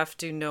 and you have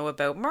to know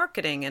about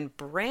marketing and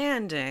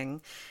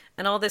branding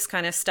and all this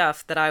kind of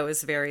stuff that I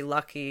was very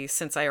lucky,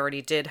 since I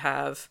already did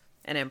have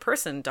an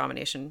in-person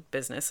domination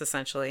business,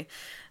 essentially.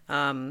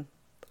 And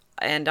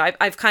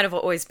I've kind of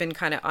always been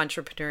kind of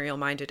entrepreneurial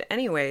minded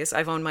anyways.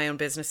 I've owned my own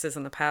businesses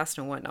in the past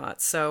and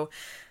whatnot. So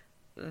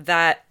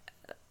that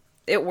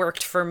it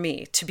worked for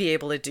me to be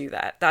able to do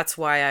that. That's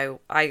why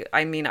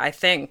I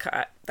think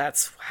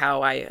that's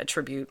how I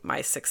attribute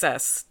my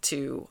success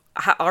to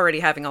already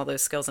having all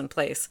those skills in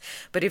place.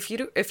 But if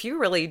you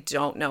really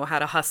don't know how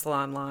to hustle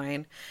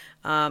online,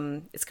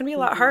 it's going to be a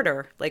lot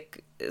harder.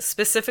 Like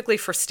specifically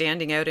for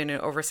standing out in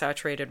an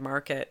oversaturated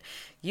market,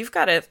 you've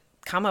got to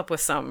come up with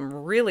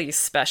something really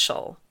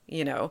special,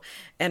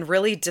 and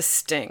really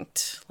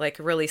distinct, like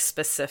really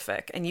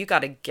specific. And you got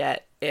to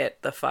get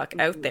it the fuck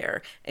out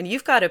there. And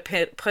you've got to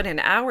put in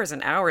hours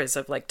and hours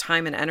of like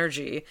time and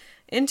energy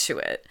into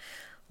it.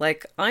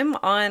 Like I'm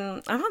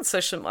on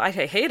social, I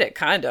hate it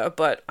kind of,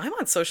 but I'm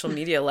on social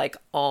media like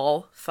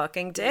all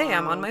fucking day. Wow.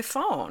 I'm on my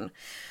phone.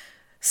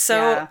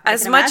 So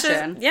as much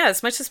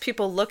as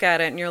people look at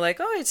it and you're like,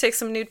 oh, you take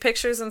some nude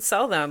pictures and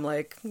sell them,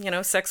 like,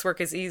 sex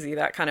work is easy,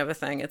 that kind of a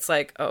thing. It's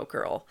like, oh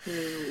girl.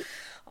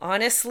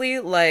 Honestly,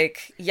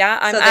 like,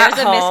 I'm so at home.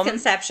 So there's a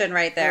misconception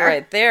right there.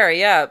 Right there,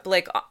 yeah.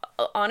 Like,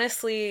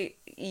 honestly,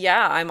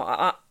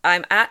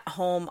 I'm at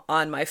home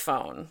on my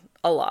phone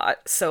a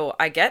lot. So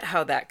I get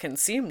how that can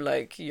seem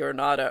like you're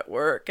not at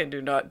work and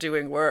you're not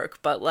doing work.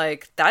 But,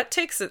 like, that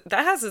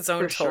has its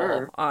own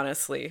toll,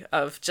 honestly,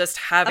 of just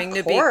having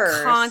to be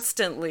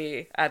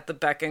constantly at the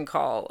beck and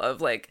call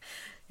of, like,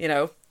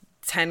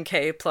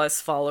 10K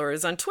plus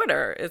followers on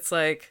Twitter. It's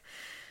like...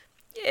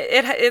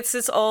 It's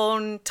its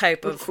own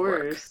type of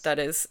work that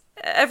is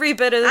every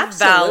bit as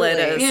valid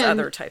as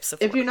other types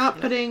of work. If you're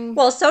not putting...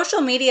 Well, social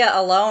media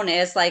alone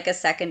is like a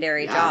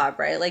secondary job,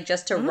 right? Like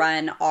just to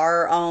run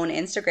our own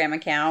Instagram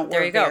account.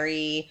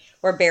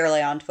 We're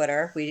barely on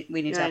Twitter. We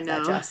need to have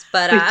that just.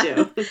 But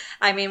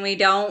I mean, we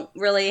don't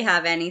really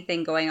have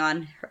anything going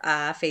on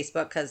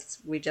Facebook because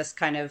we just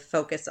kind of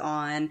focus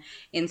on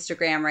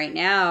Instagram right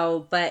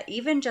now. But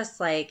even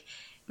just like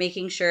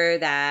making sure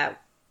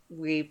that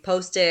we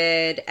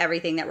posted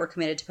everything that we're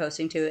committed to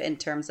posting to in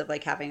terms of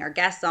like having our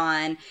guests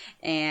on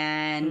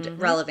and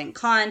relevant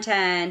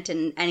content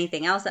and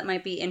anything else that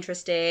might be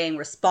interesting,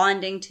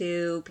 responding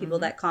to people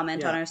that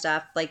comment on our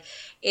stuff. Like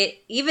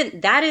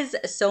that is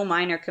so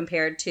minor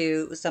compared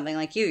to something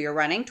like you're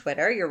running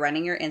Twitter, you're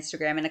running your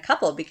Instagram in a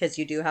couple because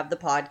you do have the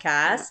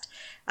podcast.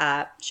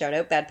 Shout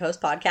out Bad Post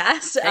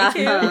Podcast.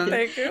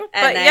 Thank you.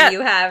 And then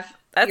you have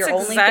your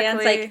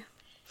OnlyFans, like,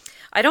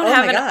 I don't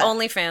have an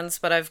OnlyFans,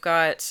 but I've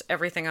got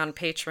everything on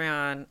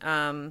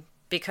Patreon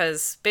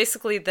because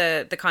basically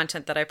the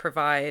content that I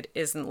provide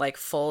isn't like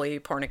fully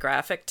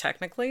pornographic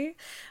technically.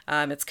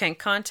 It's kink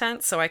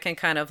content, so I can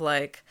kind of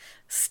like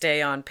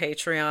stay on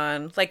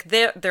Patreon. Like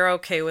they're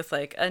okay with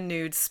like a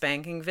nude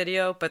spanking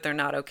video, but they're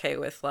not okay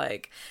with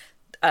like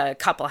a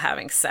couple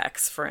having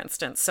sex, for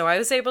instance. So I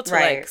was able to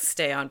like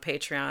stay on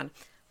Patreon.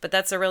 But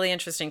that's a really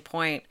interesting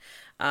point.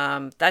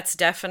 That's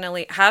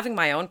definitely having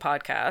my own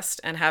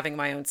podcast and having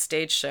my own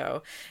stage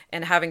show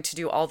and having to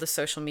do all the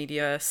social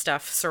media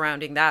stuff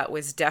surrounding that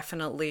was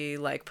definitely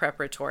like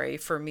preparatory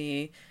for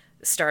me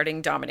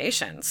starting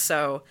Domination.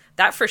 So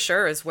that for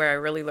sure is where I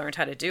really learned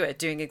how to do it,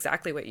 doing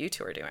exactly what you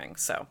two are doing.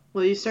 So,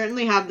 well, you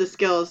certainly have the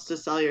skills to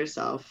sell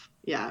yourself.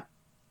 Yeah.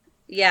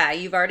 Yeah,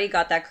 you've already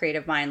got that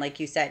creative mind. Like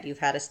you said, you've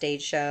had a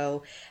stage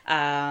show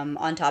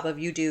on top of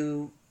you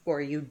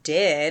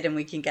did, and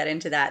we can get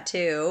into that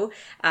too.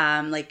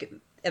 Like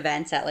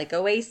events at like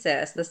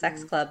Oasis, the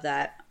sex club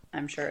that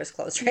I'm sure is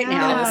closed right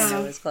now. I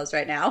know is closed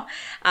right now.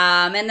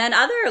 And then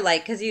other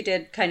like, because you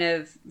did kind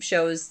of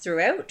shows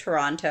throughout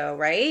Toronto,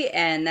 right?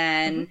 And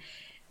then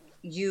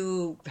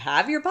you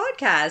have your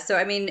podcast. So,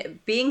 I mean,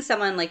 being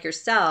someone like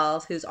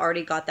yourself who's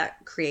already got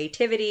that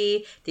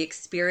creativity, the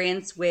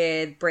experience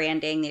with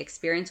branding, the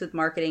experience with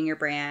marketing your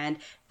brand,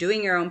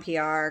 doing your own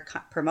PR,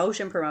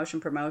 promotion,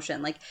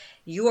 like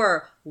you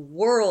are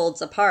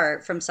worlds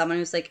apart from someone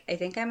who's like, I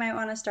think I might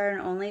want to start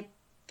an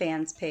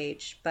OnlyFans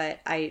page,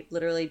 but I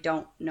literally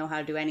don't know how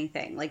to do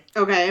anything. Like,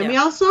 okay, and we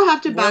also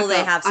have to back will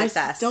they up. have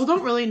success? I still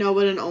don't really know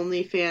what an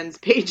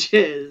OnlyFans page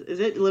is. Is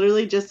it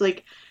literally just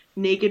like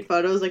naked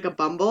photos, like a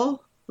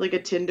Bumble, like a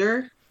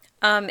Tinder?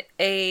 An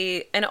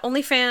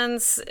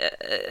OnlyFans,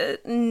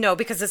 no,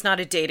 because it's not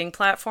a dating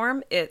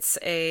platform. It's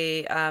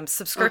a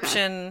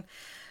subscription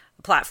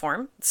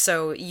platform.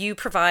 So you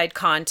provide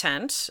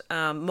content.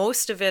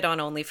 Most of it on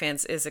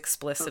OnlyFans is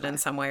explicit in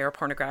some way or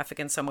pornographic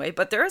in some way,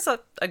 but there is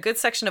a good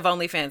section of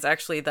OnlyFans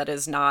actually that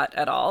is not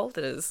at all.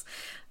 That is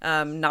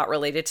not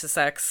related to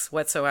sex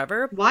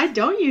whatsoever. Why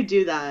don't you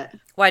do that?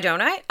 Why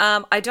don't I?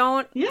 I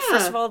don't. Yeah.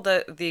 First of all,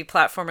 the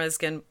platform has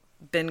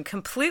been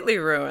completely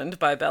ruined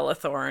by Bella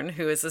Thorne,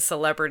 who is a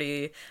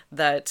celebrity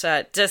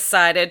that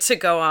decided to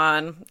go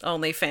on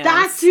OnlyFans.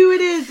 That's who it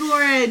is,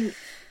 Lauren.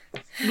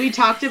 We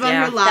talked about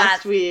her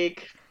last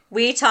week.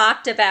 We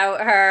talked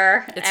about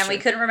her, we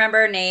couldn't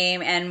remember her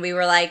name, and we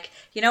were like,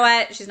 you know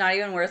what? She's not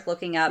even worth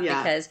looking up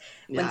because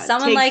when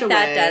someone like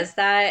that does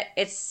that,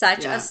 it's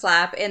such a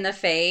slap in the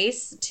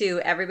face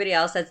to everybody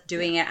else that's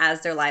doing it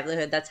as their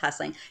livelihood, that's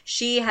hustling.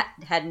 She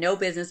had no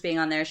business being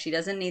on there. She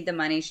doesn't need the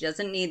money. She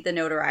doesn't need the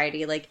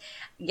notoriety. Like,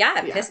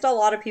 it pissed a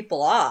lot of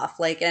people off.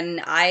 Like,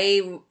 and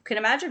I can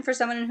imagine for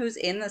someone who's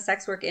in the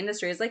sex work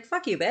industry, it's like,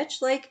 fuck you,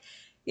 bitch. Like,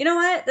 You know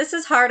what? This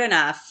is hard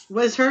enough.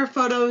 Was her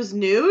photos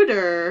nude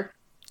or?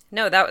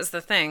 No, that was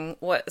the thing.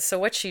 What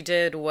she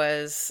did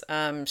was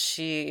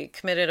she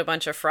committed a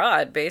bunch of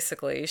fraud,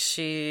 basically.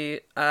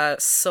 She said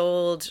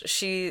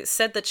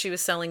that she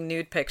was selling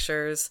nude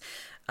pictures.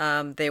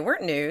 They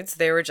weren't nudes.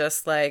 They were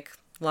just like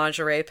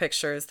lingerie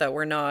pictures that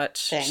were not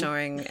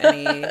showing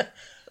anything,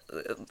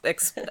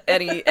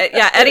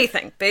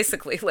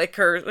 basically, like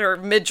her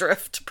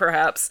midriff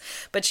perhaps,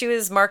 but she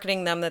was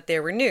marketing them that they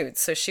were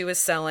nudes. So she was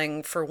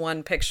selling, for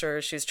one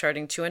picture she was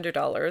charging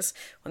 $200.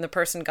 When the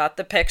person got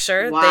the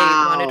picture, Wow.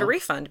 they wanted a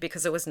refund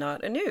because it was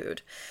not a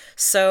nude.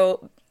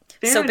 So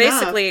Fair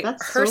basically enough.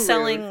 That's her so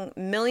selling rude.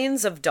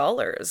 millions of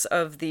dollars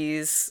of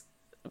these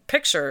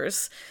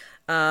pictures,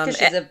 Because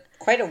she's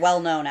quite a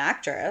well-known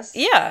actress.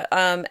 yeah,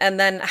 and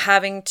then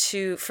having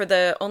to, for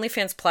the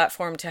OnlyFans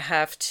platform to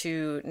have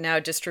to now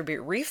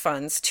distribute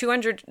refunds,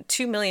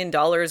 $2 million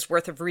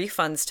worth of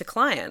refunds to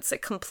clients.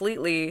 It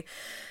completely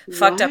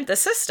fucked up the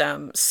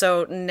system.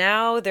 So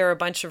now there are a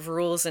bunch of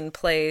rules in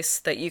place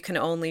that you can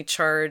only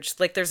charge,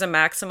 like there's a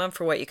maximum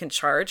for what you can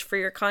charge for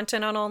your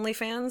content on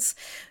OnlyFans,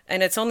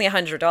 and it's only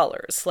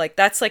 $100. Like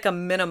that's like a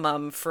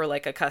minimum for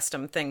like a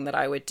custom thing that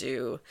I would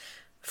do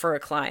for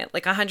a client.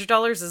 Like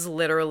 $100 is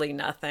literally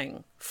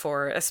nothing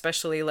for,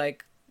 especially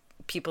like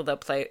people that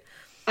play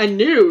A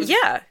nude.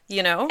 Yeah,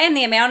 you know? And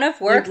the amount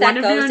of work Like, one that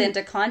of goes your-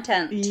 into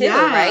content too,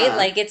 Yeah. right?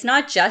 Like it's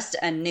not just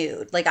a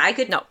nude. Like I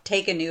could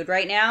take a nude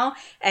right now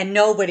and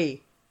nobody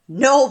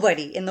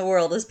in the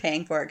world is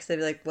paying for it because they'd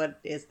be like, what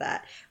is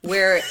that?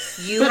 Where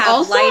you But have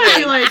also, I lighting,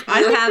 feel like- I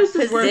you think have this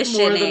is worth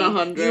more than positioning,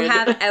 100. you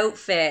have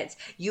outfits,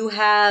 you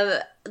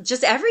have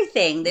just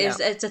everything. There's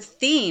Yeah. It's a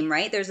theme,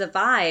 right? There's a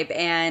vibe,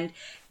 and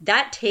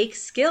that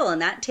takes skill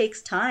and that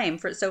takes time.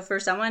 For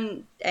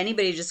someone,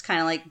 anybody just kind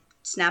of like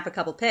snap a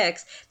couple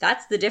pics,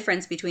 that's the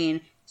difference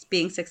between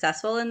being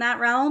successful in that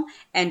realm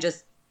and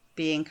just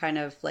being kind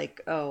of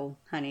like, oh,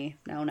 honey,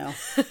 no,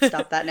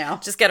 stop that now.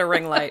 Just get a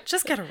ring light.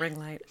 Just get a ring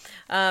light.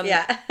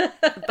 Yeah.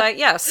 But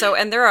yeah, so,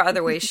 and there are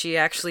other ways she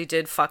actually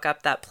did fuck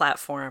up that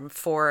platform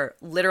for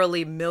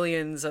literally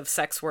millions of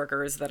sex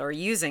workers that are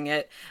using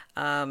it,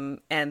 and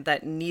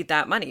that need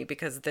that money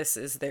because this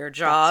is their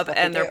job what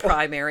they and their do.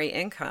 primary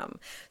income.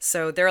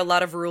 So there are a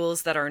lot of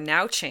rules that are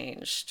now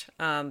changed,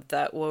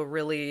 that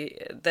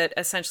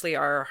essentially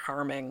are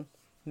harming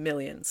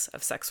millions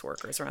of sex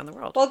workers around the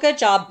world. Well, good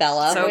job,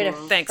 Bella. So, Way to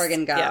thanks.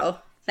 friggin' go. Yeah.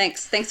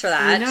 Thanks for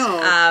that. I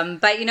know.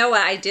 But you know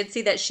what? I did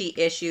see that she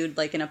issued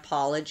like an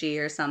apology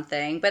or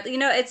something. But you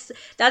know,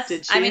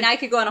 Did she? I mean, I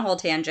could go on a whole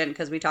tangent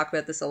because we talk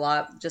about this a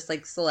lot. Just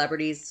like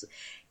celebrities,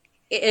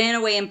 in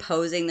a way,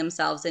 imposing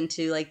themselves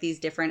into like these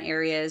different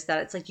areas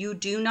that it's like you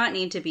do not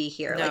need to be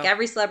here. No. Like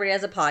every celebrity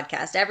has a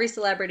podcast. Every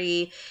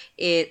celebrity,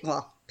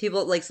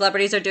 people like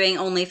celebrities are doing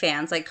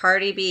OnlyFans. Like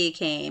Cardi B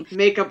came.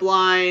 Makeup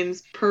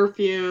lines,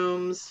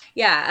 perfumes.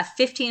 Yeah, a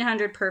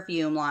 1,500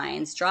 perfume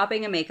lines,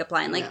 dropping a makeup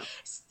line. Like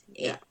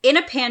Yeah. in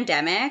a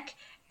pandemic,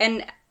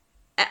 and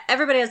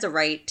everybody has a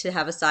right to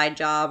have a side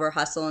job or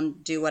hustle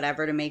and do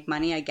whatever to make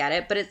money. I get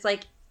it. But it's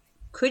like,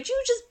 could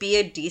you just be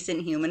a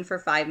decent human for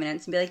 5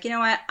 minutes and be like, you know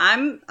what?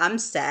 I'm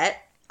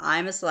set.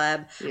 I'm a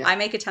celeb. Yeah. I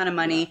make a ton of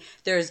money.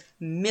 There's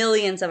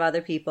millions of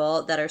other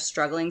people that are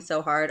struggling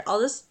so hard. I'll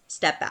just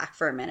step back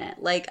for a minute.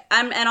 Like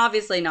and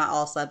obviously not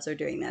all celebs are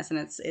doing this, and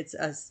it's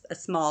a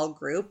small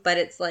group, but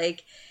it's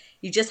like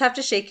you just have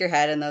to shake your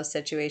head in those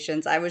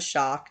situations. I was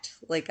shocked.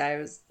 Like I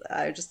was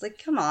just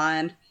like, come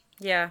on.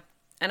 Yeah.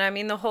 And I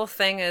mean, the whole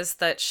thing is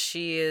that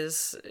she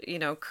is,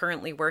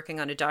 currently working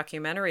on a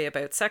documentary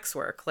about sex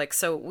work. Like,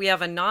 so we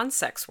have a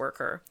non-sex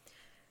worker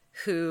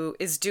who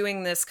is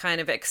doing this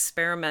kind of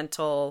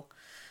experimental,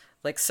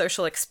 like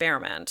social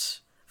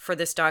experiment for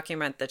this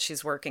document that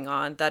she's working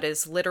on that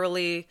is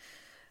literally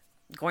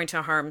going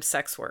to harm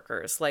sex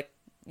workers. Like,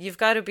 you've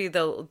got to be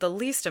the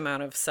least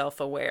amount of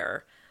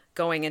self-aware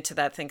going into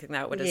that thinking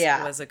that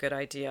was a good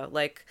idea.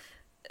 Like,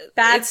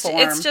 Bad it's form.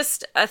 it's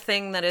just a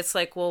thing that it's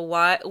like, well,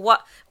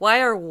 why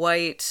are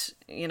white,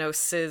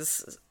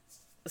 cis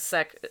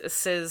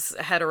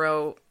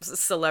hetero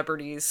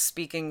celebrities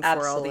speaking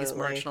for all these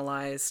Absolutely.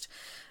 marginalized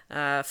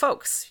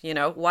folks?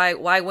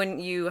 Why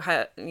wouldn't you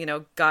have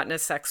gotten a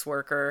sex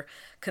worker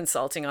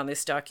consulting on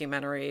this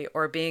documentary,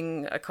 or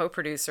being a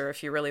co-producer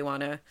if you really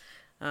want to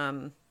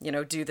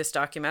do this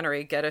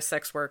documentary, get a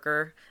sex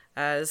worker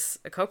as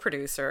a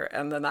co-producer,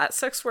 and then that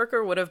sex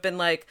worker would have been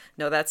like,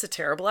 no, that's a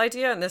terrible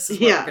idea, and this is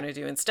what Yeah. we're going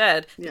to do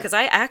instead, because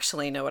I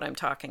actually know what I'm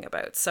talking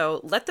about.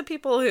 So let the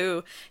people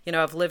who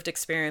have lived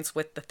experience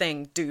with the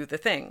thing do the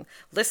thing.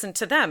 Listen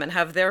to them and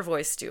have their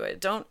voice do it.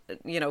 Don't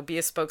be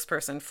a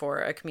spokesperson for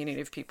a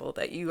community of people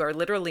that you are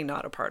literally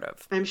not a part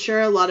of. I'm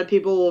sure a lot of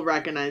people will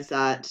recognize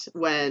that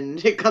when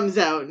it comes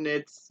out, and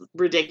it's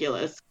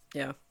ridiculous.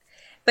 Yeah.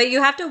 But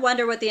you have to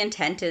wonder what the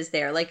intent is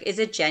there. Like, is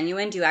it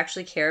genuine? Do you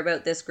actually care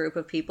about this group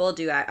of people?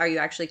 Are you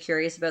actually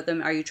curious about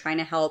them? Are you trying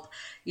to help,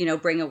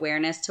 bring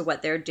awareness to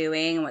what they're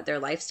doing and what their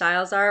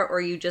lifestyles are? Or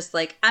are you just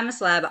like, I'm a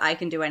celeb, I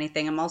can do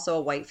anything. I'm also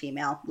a white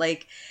female.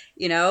 Like,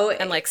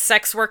 and like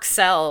sex work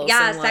sells.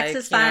 Yeah, and sex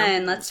is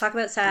fun. Let's talk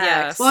about sex.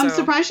 Yeah, well, I'm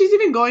surprised she's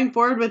even going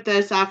forward with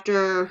this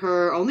after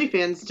her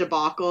OnlyFans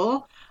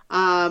debacle.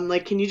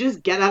 Like, can you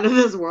just get out of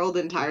this world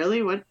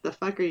entirely? What the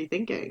fuck are you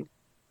thinking?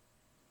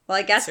 Well,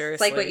 I guess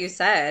Seriously. like what you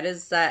said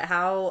is that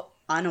how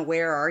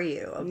unaware are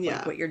you of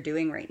like what you're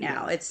doing right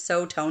now? It's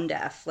so tone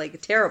deaf, like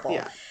terrible.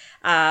 Yeah.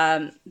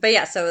 But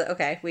yeah, so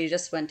okay, we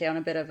just went down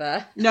a bit of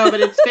a No,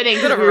 but it's fitting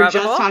because we were rabbit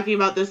just hole. talking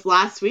about this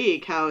last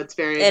week, how it's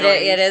very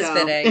annoying. It is so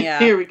fitting, yeah.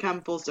 Here we come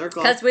full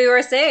circle. Because we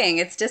were saying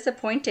it's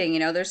disappointing.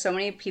 There's so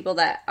many people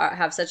that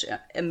have such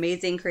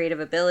amazing creative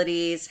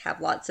abilities, have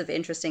lots of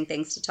interesting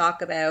things to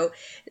talk about,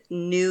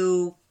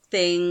 new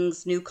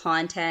things, new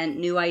content,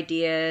 new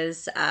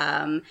ideas,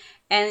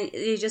 and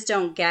you just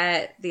don't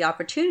get the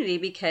opportunity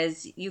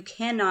because you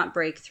cannot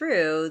break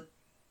through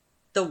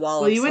the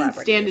wall. Well, of you wouldn't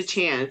stand a celebrities.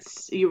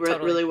 chance. You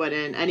really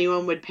wouldn't.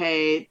 Anyone would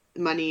pay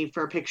money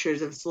for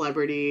pictures of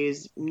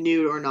celebrities,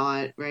 nude or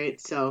not, right?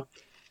 So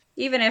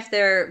Even if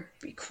they're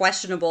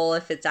questionable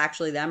if it's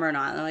actually them or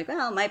not, they're like,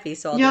 well, it might be,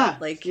 so I'll do yeah,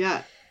 it. Like,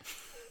 Yeah.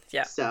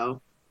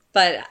 So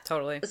but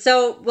Totally.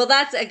 so, well,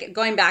 that's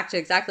going back to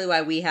exactly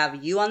why we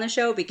have you on the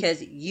show,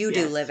 because you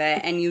do Yes. live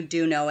it and you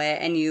do know it,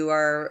 and you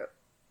are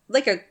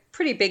like a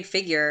pretty big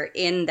figure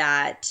in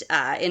that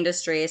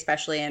industry,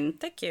 especially in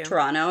Thank you.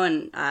 Toronto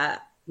and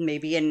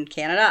maybe in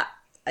Canada.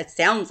 It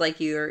sounds like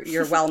you're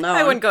well known.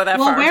 I wouldn't go that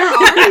well, far. where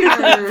are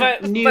your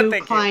But new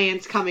thank you.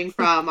 clients coming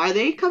from? Are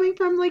they coming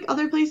from like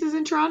other places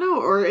in Toronto,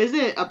 or is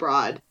it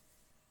abroad?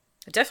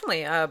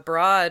 Definitely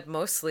abroad,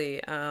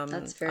 mostly.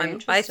 That's very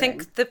I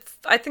think interesting.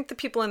 I think the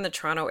people in the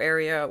Toronto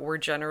area were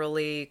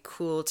generally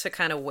cool to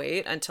kind of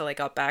wait until I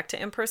got back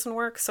to in-person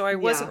work. So I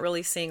wasn't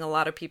really seeing a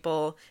lot of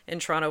people in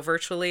Toronto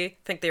virtually. I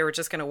think they were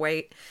just going to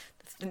wait,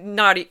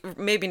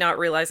 maybe not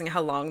realizing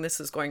how long this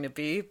is going to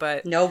be.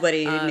 But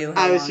Nobody knew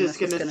how I was long just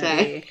this was gonna gonna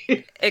say.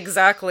 be.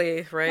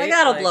 exactly right. Like,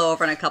 that'll Like, blow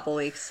over in a couple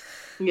weeks.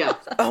 Yeah.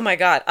 Oh my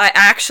God. I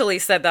actually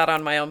said that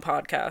on my own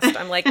podcast.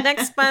 I'm like,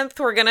 next month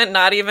we're going to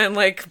not even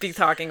like be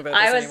talking about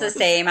this I was anymore. the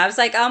same. I was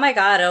like, oh my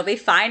God, it'll be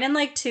fine in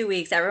like 2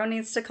 weeks. Everyone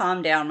needs to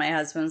calm down. My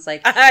husband's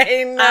like,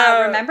 I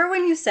know. remember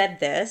when you said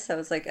this? I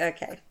was like,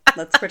 okay,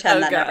 let's pretend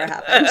Oh, that God. never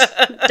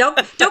happened.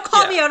 Don't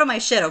call me out on my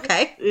shit,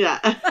 okay? Yeah.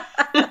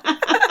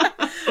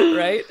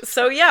 Right?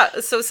 So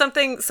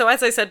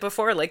as I said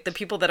before, like the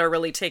people that are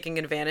really taking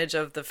advantage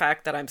of the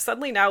fact that I'm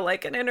suddenly now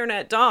like an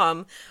internet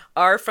dom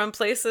are from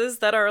places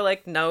that are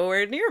like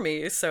nowhere near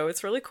me. So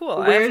it's really cool.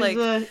 Where's I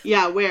have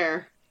like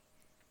where?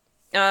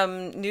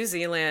 New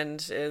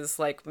Zealand is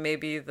like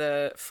maybe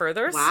the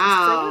furthest.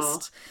 Wow.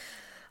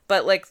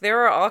 But like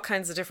there are all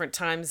kinds of different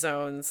time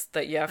zones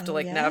that you have to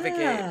like yeah.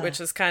 navigate, which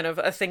is kind of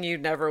a thing you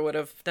never would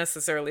have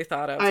necessarily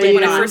thought of. Are Like you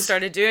when I not? first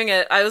started doing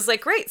it, I was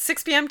like, great,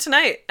 6 p.m.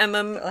 tonight. And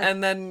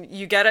then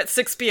you get at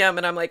 6 p.m.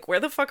 and I'm like, where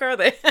the fuck are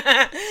they?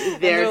 And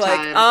Their they're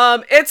time.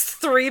 like, it's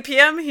 3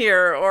 p.m.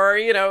 here, or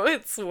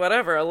it's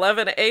whatever,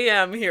 11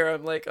 a.m. here.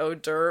 I'm like, oh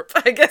derp.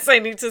 I guess I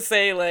need to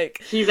say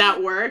like He's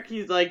at work.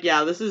 He's like,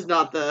 yeah, this is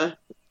not the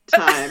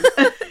time.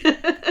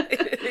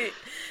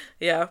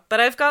 Yeah, but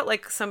I've got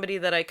like somebody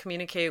that I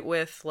communicate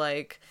with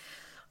like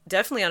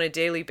definitely on a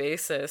daily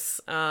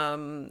basis,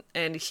 and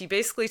he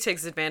basically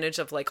takes advantage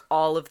of like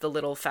all of the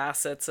little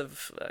facets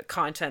of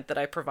content that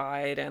I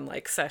provide and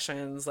like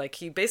sessions. Like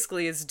he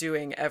basically is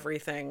doing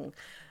everything,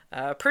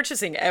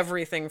 purchasing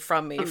everything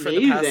from me for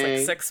the past like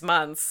Amazing. 6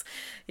 months.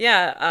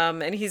 Yeah,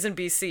 and he's in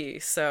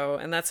BC,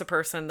 and that's a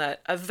person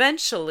that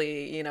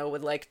eventually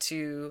would like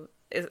to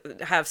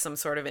have some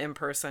sort of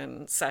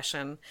in-person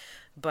session,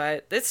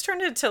 but it's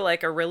turned into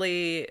like a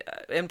really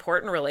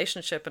important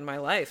relationship in my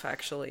life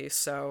actually,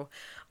 so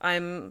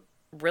I'm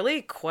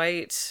really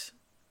quite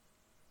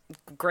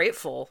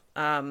grateful.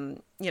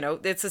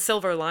 It's a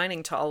silver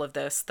lining to all of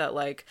this that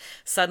like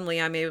suddenly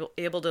I'm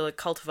able to like,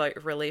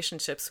 cultivate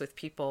relationships with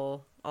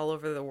people all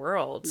over the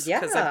world, because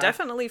Yeah. I've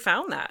definitely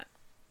found that.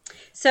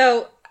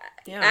 So,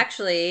 Yeah.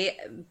 actually,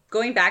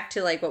 going back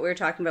to like what we were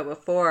talking about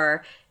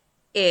before,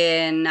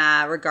 in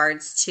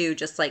regards to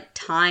just like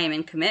time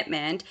and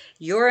commitment,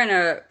 you're in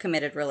a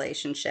committed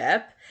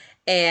relationship,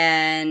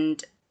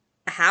 and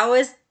how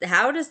does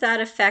that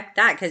affect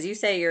that? Because you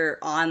say you're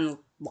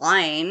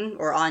online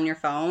or on your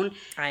phone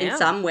I in am.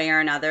 some way or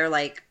another,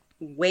 like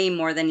way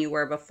more than you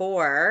were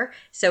before.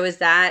 So is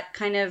that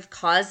kind of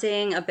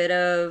causing a bit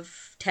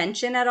of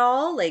tension at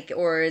all? Like,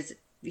 or is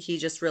he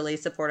just really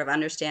supportive,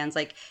 understands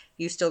like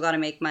you still got to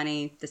make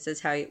money, this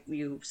is how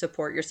you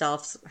support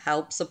yourself,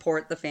 help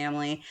support the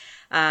family,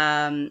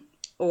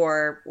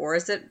 or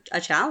is it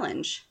a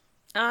challenge?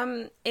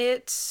 I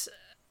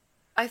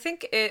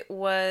think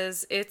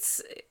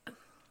it's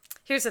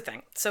here's the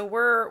thing. So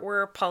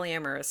we're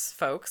polyamorous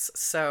folks.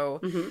 So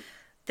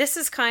this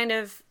is kind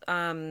of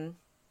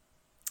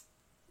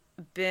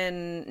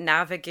been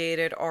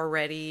navigated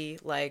already,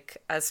 like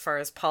as far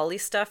as poly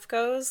stuff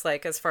goes,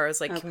 like as far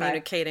as like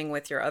communicating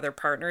with your other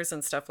partners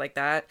and stuff like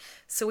that.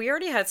 So we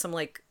already had some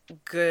like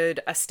good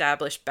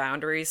established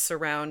boundaries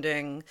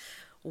surrounding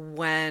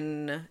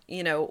when,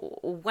 you know,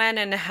 when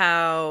and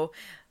how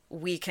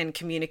we can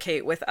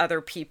communicate with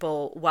other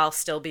people while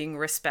still being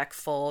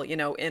respectful, you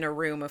know, in a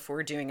room if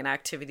we're doing an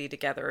activity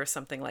together or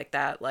something like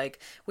that. Like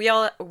we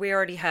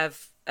already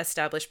have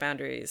established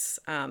boundaries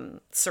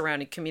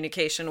surrounding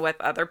communication with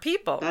other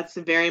people. That's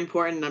very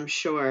important, I'm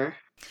sure.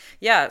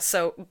 Yeah,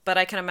 so, but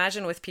I can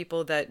imagine with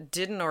people that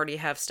didn't already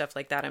have stuff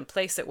like that in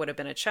place, it would have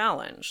been a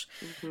challenge.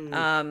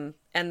 And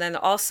then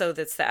also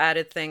that's the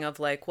added thing of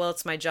like, well,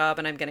 it's my job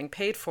and I'm getting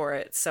paid for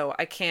it. So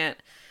I can't,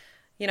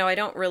 you know, I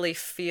don't really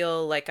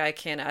feel like I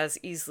can as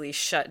easily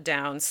shut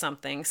down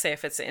something. Say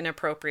if it's an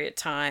inappropriate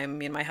time,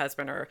 me and my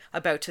husband are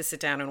about to sit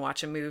down and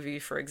watch a movie,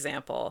 for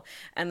example,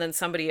 and then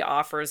somebody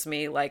offers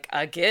me like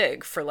a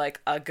gig for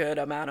like a good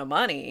amount of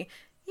money,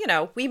 you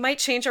know, we might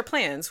change our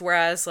plans.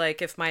 Whereas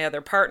like if my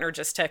other partner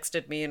just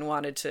texted me and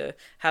wanted to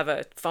have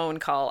a phone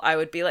call, I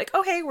would be like,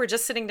 oh, hey, we're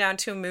just sitting down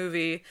to a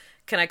movie.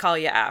 Can I call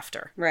you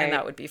after? Right. And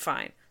that would be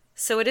fine.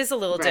 So it is a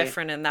little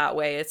different in that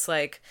way. It's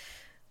like,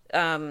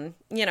 you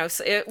know,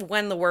 so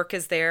when the work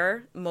is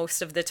there,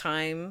 most of the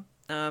time,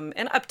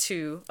 and up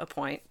to a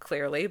point,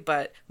 clearly,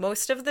 but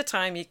most of the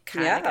time you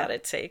kind of gotta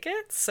take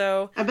it.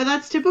 So, but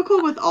that's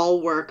typical with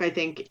all work, I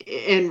think,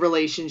 in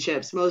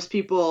relationships. Most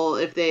people,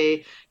 if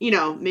they, you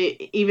know,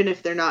 even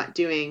if they're not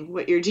doing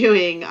what you're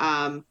doing,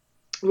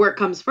 work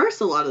comes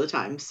first a lot of the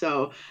time.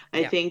 So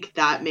I think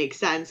that makes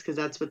sense because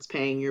that's what's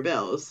paying your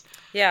bills.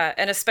 Yeah.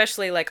 And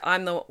especially like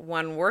I'm the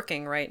one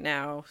working right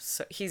now.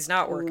 So he's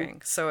not working.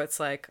 So it's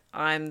like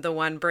I'm the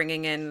one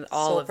bringing in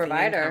all of the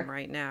income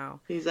right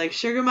now. He's like,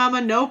 sugar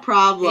mama, no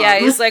problem. Yeah.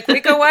 He's like,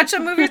 we go watch a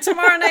movie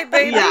tomorrow night,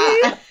 baby.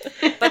 Yeah.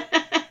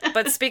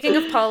 But speaking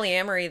of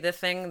polyamory, the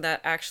thing that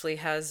actually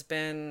has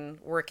been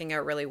working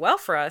out really well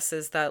for us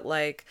is that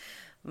like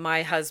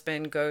my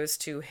husband goes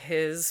to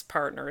his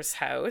partner's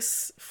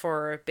house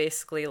for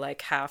basically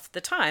like half the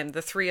time.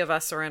 The three of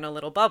us are in a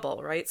little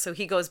bubble, right? So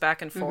he goes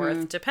back and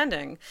forth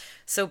depending.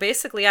 So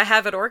basically I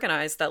have it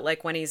organized that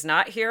like when he's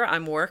not here,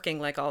 I'm working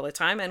like all the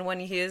time. And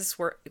when he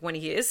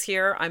is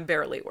here, I'm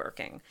barely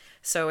working.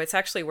 So it's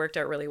actually worked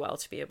out really well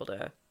to be able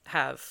to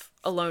have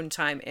alone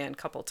time and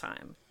couple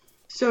time.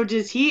 So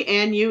does he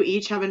and you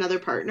each have another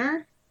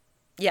partner?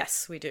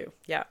 Yes, we do.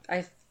 Yeah.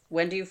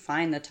 When do you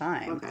find the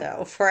time,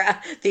 though, for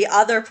the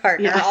other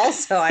partner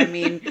also? I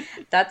mean,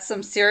 that's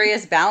some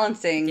serious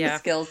balancing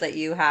skills that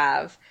you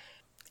have.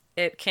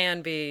 It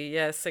can be,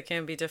 yes, it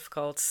can be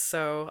difficult.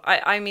 So,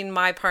 I mean,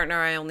 my partner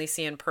I only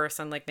see in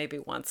person like maybe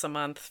once a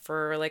month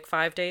for like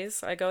 5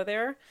 days I go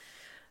there.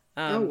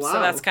 So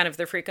that's kind of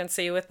the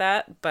frequency with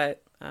that.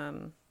 But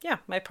yeah,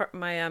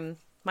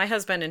 my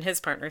husband and his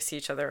partner see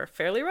each other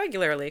fairly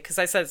regularly because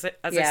I said,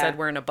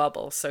 we're in a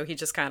bubble. So he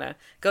just kind of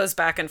goes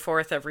back and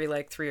forth every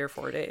like 3 or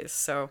 4 days.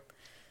 So,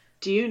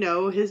 do you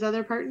know his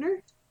other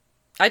partner?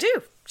 I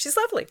do. She's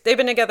lovely. They've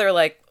been together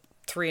like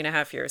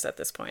 3.5 years at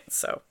this point.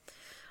 So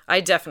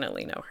I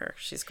definitely know her.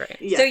 She's great.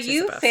 Yeah, so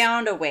you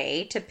found a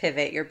way to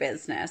pivot your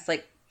business,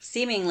 like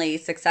seemingly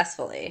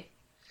successfully.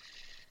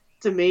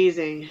 It's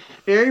amazing.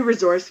 Very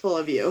resourceful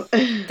of you.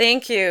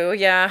 Thank you.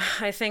 Yeah,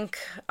 I think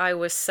I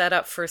was set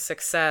up for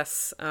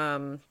success,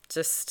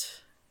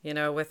 just, you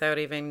know, without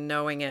even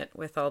knowing it,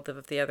 with all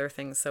the other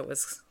things that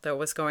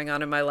was going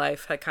on in my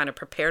life. Had kind of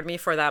prepared me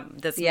for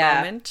this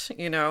moment,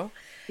 you know?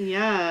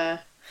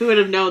 Yeah. Who would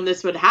have known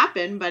this would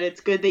happen, but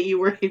it's good that you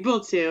were able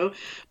to.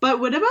 But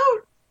what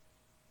about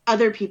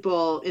other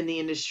people in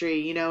the industry,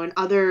 you know, and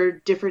other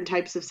different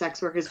types of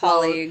sex work as well?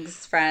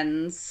 Colleagues,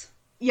 friends.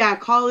 Yeah,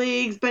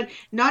 colleagues, but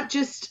not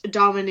just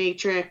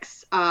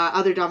dominatrix,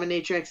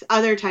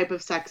 other type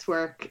of sex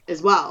work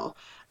as well.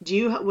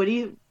 What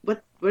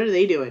are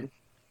they doing?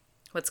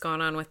 What's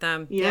going on with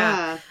them?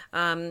 Yeah.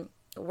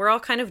 We're all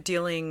kind of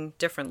dealing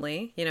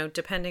differently, you know,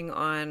 depending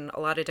on a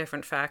lot of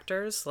different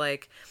factors,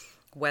 like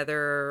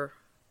whether,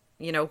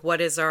 you know,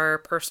 what is our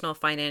personal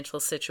financial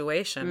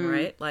situation,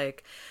 right?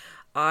 Like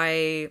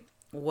I'm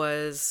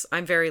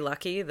very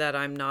lucky that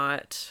I'm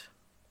not,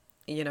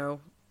 you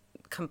know,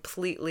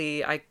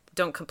 I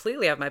don't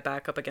completely have my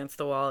back up against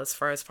the wall as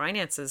far as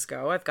finances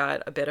go. I've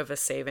got a bit of a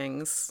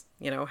savings,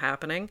 you know,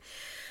 happening.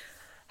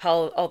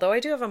 Although I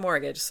do have a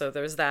mortgage, so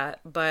there's that.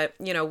 But,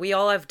 you know, we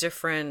all have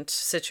different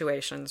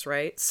situations,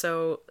 right?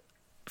 So,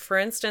 for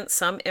instance,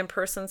 some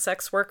in-person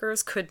sex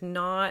workers could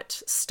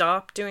not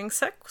stop doing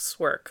sex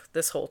work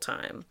this whole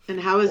time. And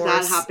how is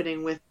that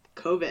happening with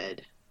COVID?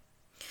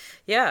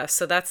 Yeah,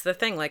 so that's the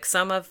thing. Like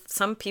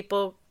some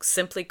people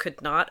simply could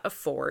not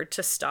afford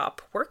to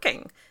stop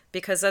working.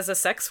 Because as a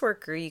sex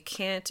worker, you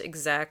can't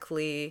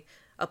exactly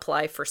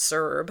apply for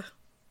CERB,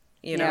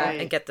 you know,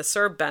 and get the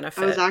CERB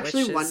benefit. I was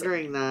actually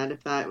wondering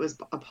if that was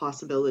a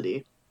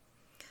possibility.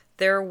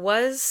 There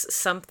was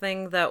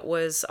something that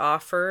was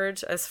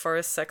offered as far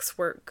as sex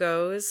work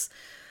goes.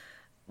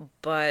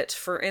 But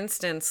for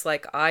instance,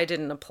 like I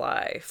didn't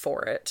apply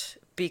for it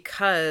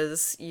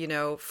because,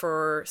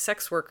 for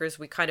sex workers,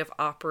 we kind of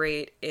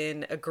operate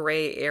in a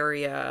gray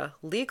area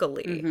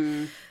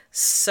legally.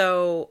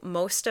 So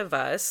most of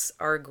us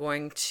are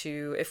going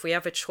to, if we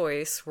have a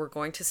choice, we're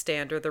going to stay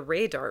under the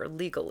radar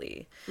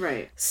legally.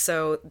 Right.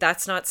 So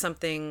that's not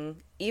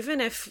something,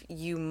 even if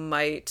you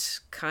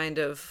might kind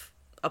of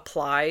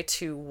apply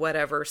to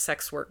whatever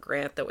sex work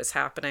grant that was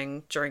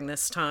happening during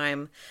this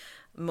time,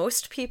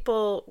 most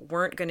people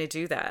weren't going to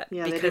do that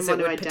because it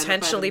would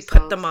potentially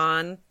put them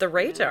on the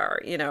radar,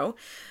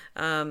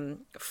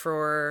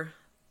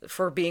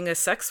 for being a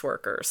sex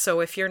worker. So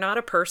if you're not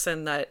a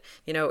person that,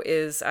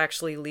 is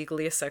actually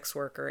legally a sex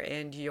worker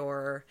and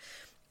you're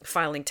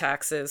filing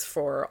taxes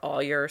for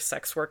all your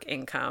sex work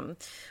income,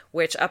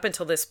 which up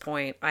until this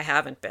point I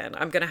haven't been.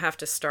 I'm going to have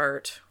to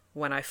start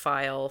when I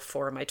file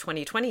for my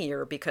 2020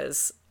 year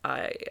because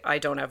I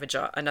don't have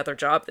another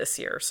job this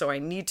year. So I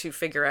need to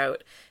figure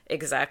out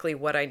exactly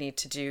what I need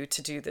to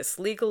do this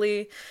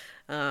legally.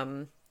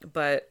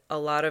 But a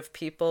lot of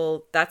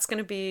people, that's going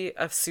to be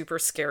a super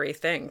scary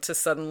thing to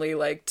suddenly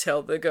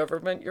tell the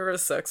government you're a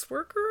sex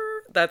worker.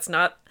 That's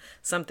not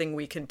something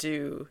we can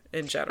do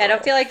in general. I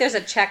don't feel like there's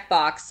a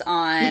checkbox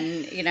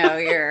on,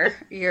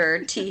 your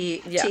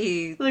T.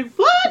 Yeah. Like,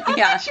 what? I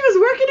thought she was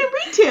working in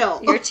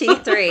retail. Your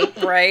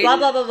T3. Right. Blah,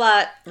 blah, blah,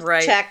 blah.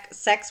 Right. Check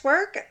sex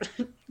work.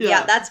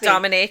 Yeah, that's me.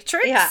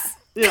 Dominatrix.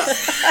 Yeah.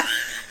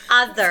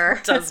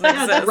 Other. Doesn't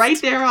Yeah, it's exist.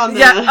 right there on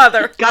the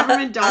other.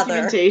 government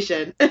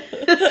documentation.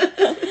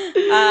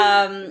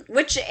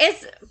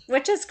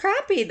 Which is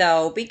crappy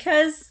though,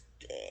 because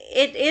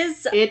it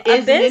is a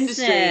is business. an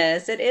industry.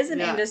 It is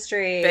an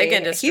industry. Big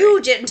industry.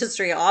 Huge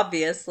industry,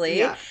 obviously.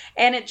 Yeah.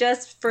 And it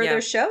just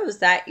further shows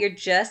that you're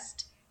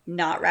just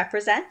not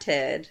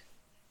represented.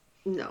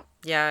 No.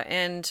 Yeah,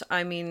 and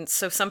I mean,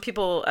 so some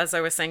people, as I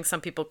was saying,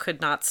 some people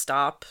could not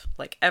stop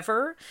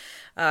ever.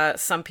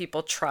 Some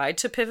people tried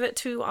to pivot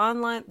to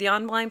the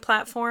online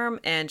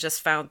platform and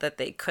just found that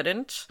they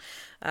couldn't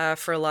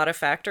for a lot of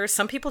factors.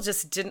 Some people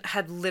just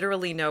had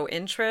literally no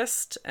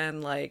interest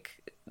and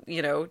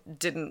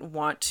didn't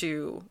want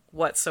to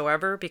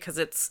whatsoever because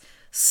it's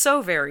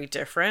so very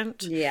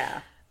different.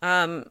 Yeah.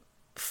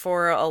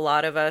 For a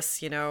lot of us,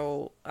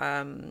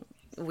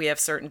 we have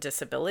certain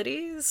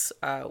disabilities,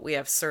 we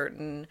have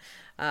certain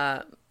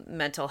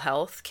mental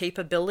health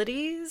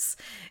capabilities,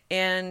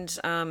 and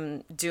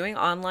doing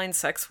online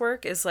sex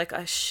work is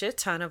a shit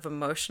ton of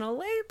emotional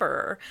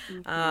labor,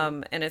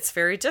 and it's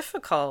very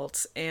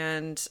difficult.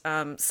 And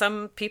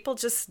some people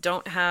just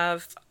don't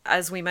have,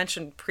 as we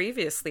mentioned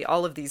previously,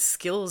 all of these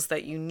skills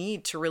that you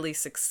need to really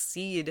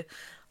succeed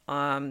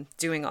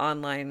doing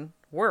online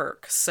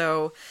work.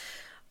 So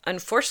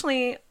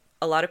unfortunately,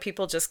 a lot of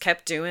people just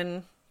kept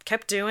doing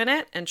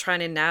it and trying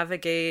to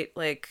navigate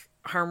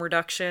harm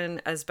reduction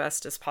as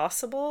best as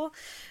possible.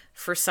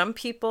 For some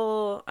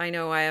people, I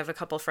know I have a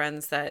couple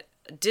friends that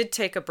did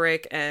take a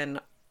break and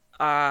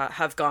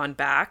have gone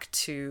back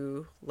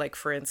to,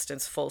 for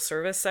instance, full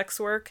service sex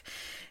work.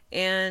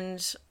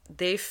 And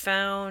they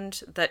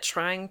found that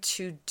trying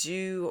to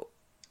do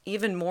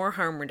even more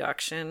harm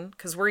reduction,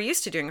 because we're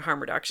used to doing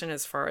harm reduction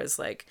as far as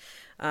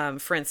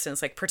for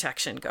instance,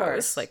 protection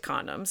goes,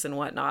 condoms and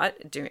whatnot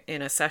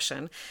in a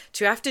session,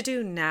 to have to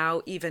do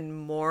now even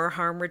more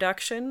harm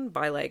reduction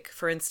by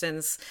for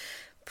instance,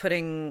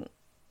 putting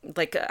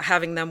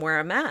having them wear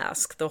a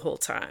mask the whole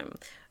time.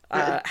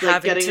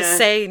 Having to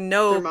say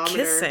no thermometer.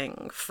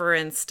 Kissing, for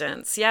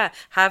instance. Yeah,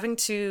 having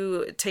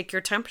to take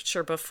your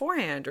temperature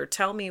beforehand or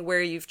tell me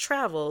where you've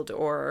traveled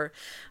or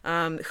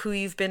who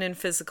you've been in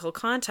physical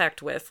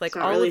contact with.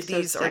 All really of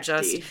these are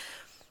just...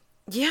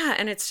 Yeah,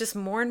 and it's just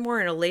more and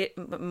more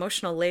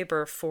emotional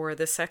labor for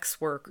the sex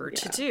worker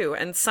to do.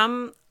 And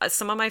some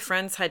of my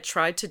friends had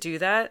tried to do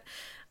that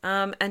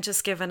and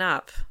just given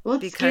up.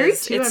 Well, it's scary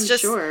too, I'm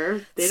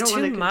sure. They don't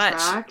want to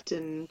contract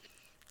and...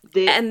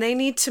 they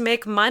need to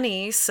make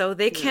money, so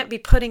they can't be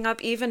putting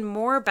up even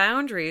more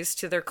boundaries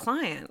to their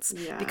clients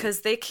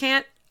because they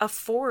can't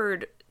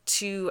afford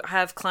to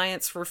have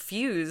clients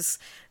refuse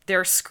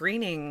their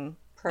screening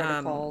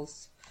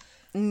protocols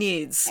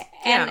needs.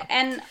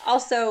 And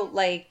also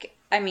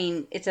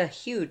it's a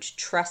huge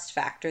trust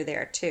factor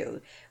there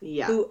too.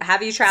 Yeah. Who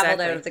have you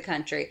traveled out of the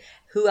country?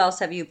 Who else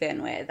have you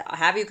been with?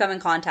 Have you come in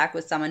contact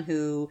with someone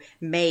who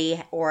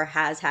may or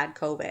has had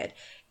COVID?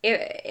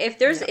 If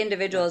there's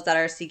individuals that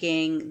are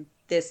seeking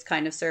this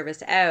kind of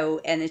service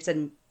out, and it's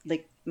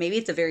maybe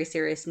it's a very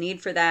serious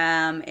need for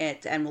them,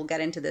 and we'll get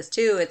into this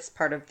too. It's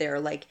part of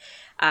their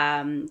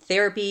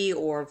therapy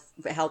or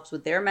helps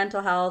with their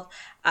mental health.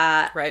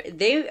 Right.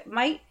 They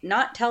might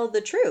not tell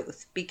the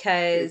truth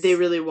because they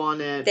really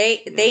want it.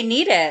 They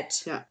need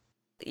it. Yeah.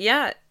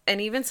 Yeah.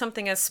 And even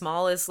something as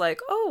small as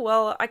oh,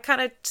 well, I kind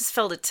of just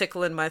felt a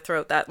tickle in my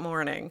throat that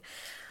morning.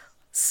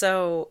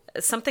 So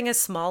something as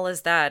small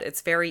as that,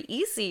 it's very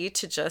easy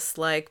to just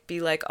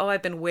be oh,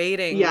 I've been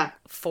waiting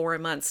 4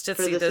 months to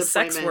see this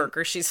sex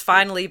worker. She's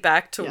finally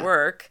back to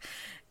work.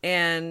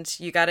 And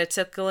you got a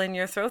tickle in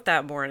your throat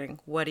that morning.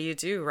 What do you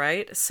do,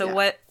 right? So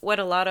what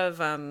a lot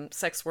of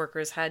sex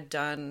workers had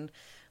done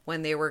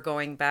when they were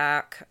going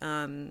back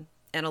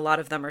and a lot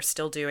of them are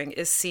still doing,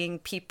 is seeing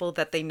people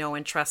that they know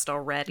and trust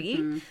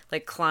already,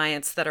 like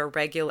clients that are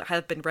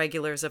have been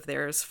regulars of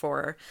theirs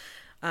for,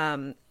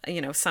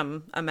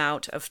 some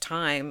amount of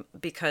time,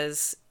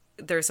 because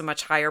there's a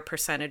much higher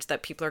percentage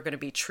that people are going to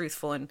be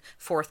truthful and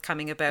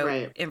forthcoming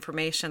about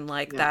information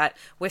like that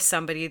with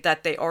somebody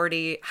that they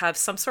already have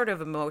some sort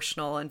of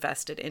emotional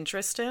invested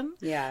interest in.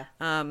 Yeah.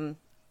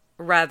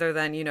 Rather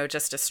than,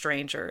 just a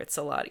stranger. It's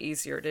a lot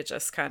easier to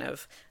just kind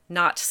of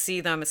not see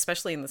them,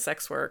 especially in the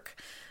sex work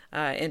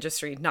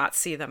industry, not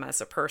see them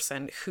as a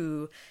person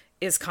who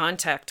is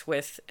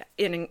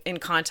in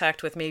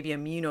contact with maybe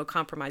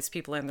immunocompromised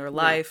people in their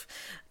life,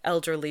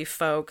 elderly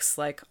folks,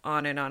 like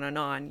on and on and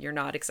on. You're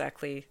not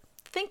exactly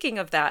thinking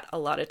of that a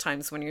lot of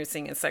times when you're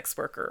seeing a sex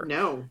worker.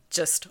 No.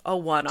 Just a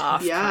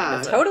one-off.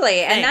 Yeah.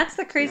 Totally. And that's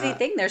the crazy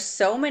thing. There's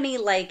so many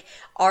like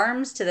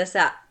arms to this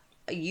that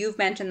you've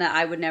mentioned that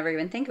I would never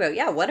even think about.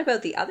 Yeah, what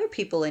about the other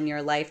people in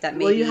your life that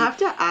maybe... Well, you have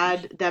to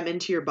add them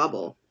into your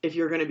bubble if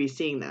you're going to be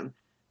seeing them.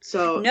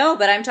 So no,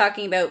 but I'm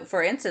talking about,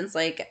 for instance,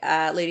 like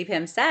Lady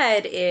Pim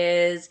said,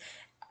 is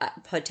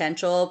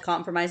potential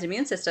compromised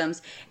immune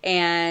systems.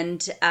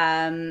 And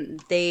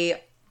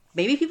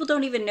maybe people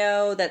don't even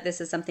know that this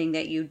is something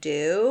that you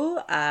do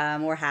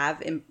or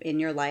have in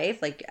your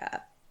life, like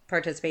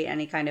participate in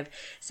any kind of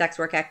sex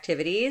work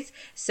activities.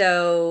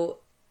 So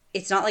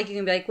it's not like you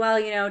can be like,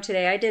 well,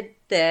 today I did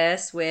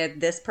this with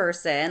this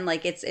person.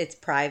 Like it's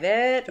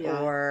private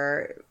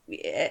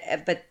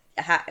but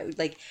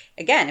like,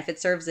 again, if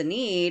it serves a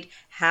need,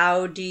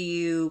 how do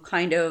you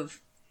kind of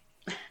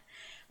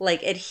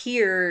like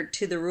adhere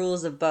to the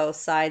rules of both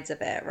sides of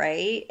it,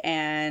 right?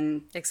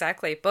 And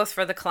exactly, both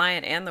for the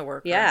client and the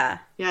worker. Yeah,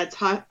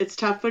 it's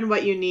tough when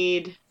what you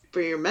need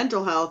for your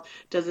mental health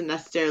doesn't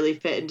necessarily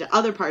fit into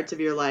other parts of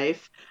your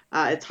life.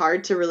 It's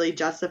hard to really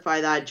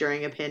justify that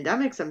during a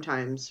pandemic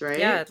sometimes, right?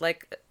 Yeah,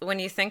 like when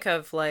you think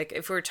of like,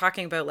 if we're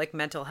talking about like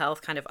mental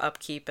health kind of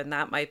upkeep, and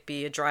that might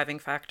be a driving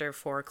factor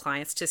for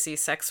clients to see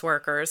sex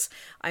workers.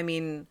 I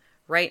mean,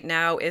 right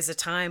now is a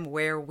time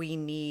where we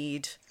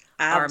need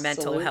our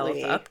mental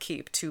health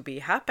upkeep to be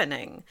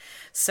happening.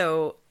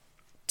 So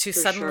to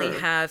suddenly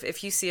have,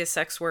 if you see a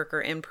sex worker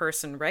in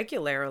person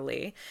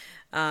regularly,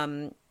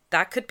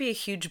 that could be a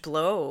huge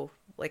blow,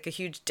 like a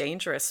huge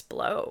dangerous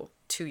blow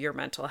to your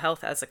mental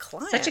health as a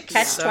client. Such a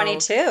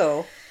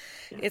catch-22.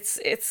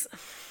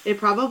 It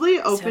probably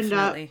opened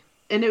up,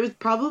 and it was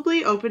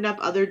probably opened up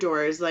other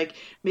doors. Like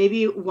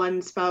maybe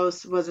one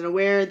spouse wasn't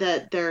aware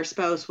that their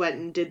spouse went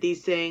and did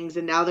these things,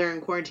 and now they're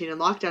in quarantine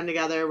and lockdown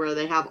together where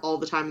they have all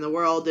the time in the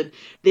world, and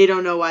they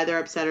don't know why they're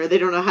upset, or they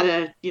don't know how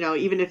to,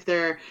 even if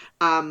their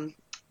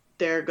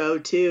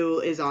go-to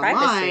is online,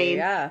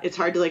 privacy, it's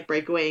hard to like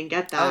break away and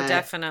get that. Oh,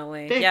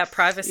 definitely. fixed. Yeah,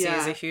 privacy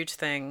is a huge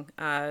thing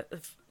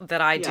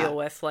that I deal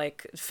with,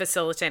 like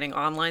facilitating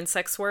online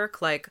sex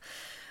work. Like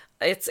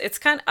it's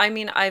kind of, I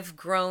mean, I've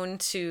grown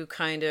to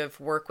kind of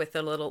work with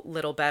it a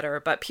little better,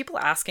 but people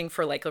asking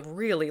for like a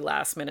really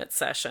last minute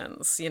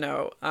sessions,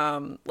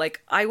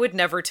 like I would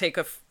never take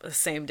a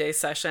same day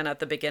session at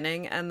the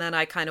beginning. And then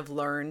I kind of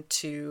learned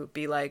to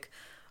be like,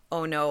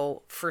 oh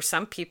no, for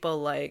some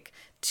people, like,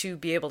 to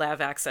be able to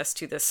have access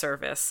to this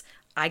service,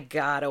 I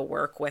gotta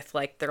work with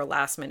like their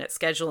last minute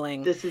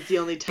scheduling. This is the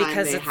only time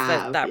because they it's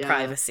have that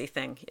privacy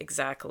thing.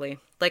 Exactly.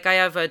 Like I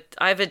have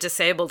a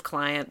disabled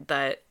client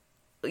that,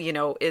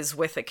 is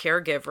with a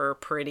caregiver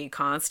pretty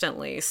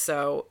constantly.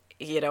 So,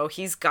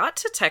 he's got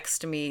to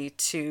text me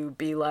to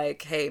be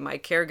like, hey, my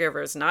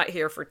caregiver is not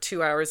here for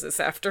 2 hours this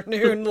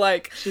afternoon.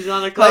 Like, she's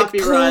on a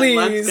coffee run.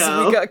 Let's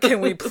go.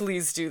 Can we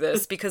please do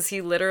this? Because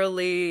he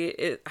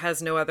literally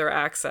has no other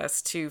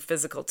access to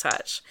physical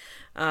touch,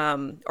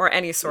 or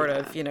any sort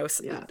of,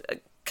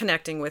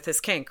 connecting with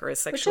his kink or his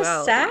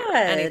sexuality, or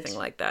anything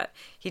like that.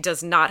 He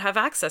does not have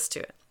access to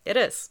it. It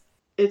is.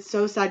 It's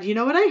so sad. You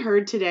know what I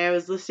heard today? I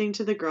was listening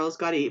to the Girls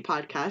Gotta Eat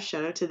podcast.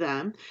 Shout out to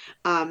them.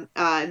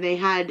 And they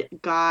had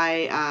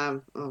Guy,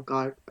 oh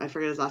God, I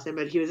forget his last name,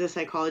 but he was a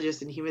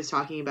psychologist, and he was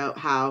talking about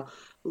how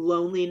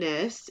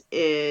loneliness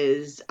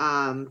is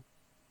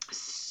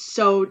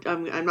so,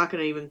 I'm not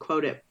going to even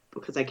quote it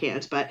because I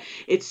can't, but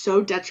it's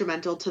so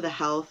detrimental to the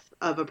health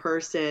of a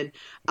person.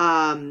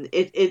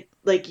 It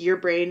like your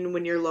brain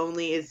when you're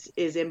lonely is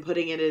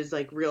inputting it as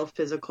like real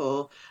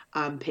physical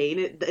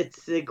pain.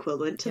 It's the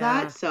equivalent to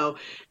that. So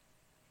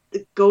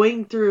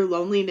going through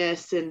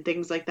loneliness and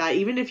things like that,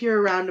 even if you're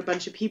around a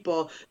bunch of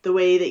people, the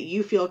way that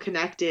you feel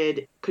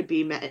connected could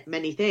be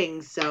many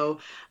things. So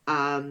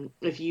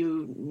if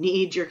you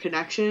need your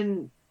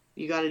connection,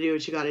 you got to do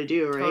what you got to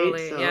do, right?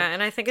 Totally. So yeah,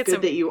 and I think it's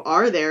good that you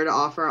are there to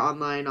offer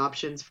online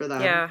options for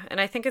them. Yeah,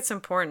 and I think it's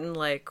important,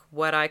 like,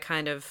 what I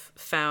kind of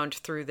found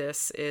through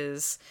this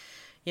is,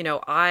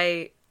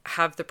 I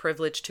have the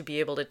privilege to be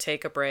able to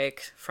take a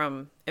break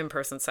from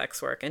in-person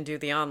sex work and do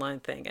the online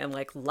thing. And,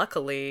 like,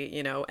 luckily,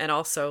 and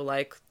also,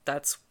 like,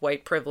 that's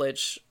white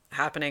privilege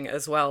happening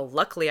as well.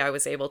 Luckily, I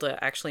was able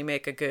to actually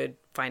make a good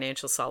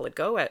financial solid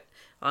go at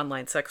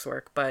online sex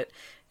work, but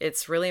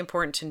it's really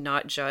important to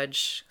not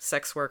judge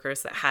sex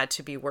workers that had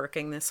to be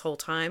working this whole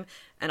time.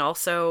 And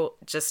also,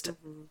 just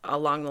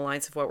along the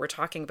lines of what we're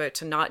talking about,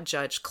 to not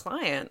judge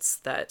clients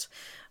that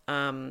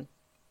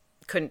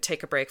couldn't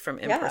take a break from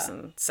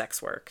in-person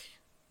sex work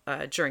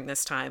during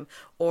this time,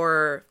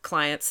 or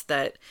clients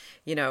that,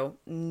 you know,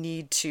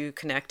 need to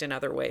connect in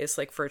other ways,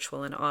 like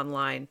virtual and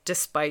online,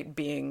 despite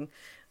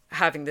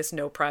having this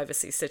no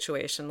privacy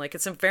situation. Like,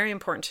 it's very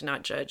important to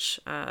not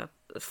judge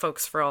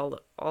folks for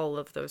all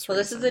of those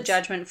reasons. This is a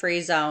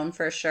judgment-free zone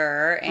for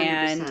sure.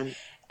 100%.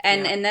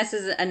 And this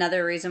is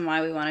another reason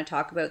why we want to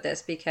talk about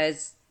this,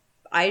 because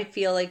I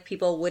feel like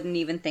people wouldn't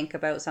even think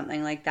about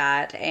something like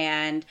that.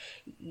 And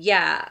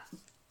yeah,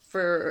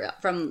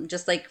 from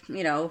just like,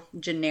 you know,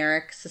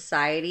 generic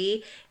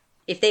society,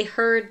 if they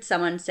heard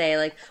someone say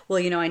like, well,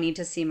 you know, I need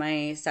to see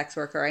my sex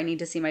worker, I need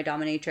to see my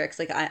dominatrix,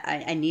 like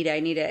I need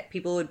it,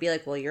 people would be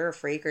like, well, you're a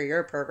freak, or you're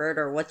a pervert,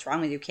 or what's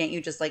wrong with you? Can't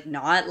you just like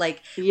not,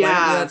 like, why don't you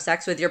have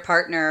sex with your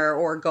partner,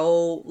 or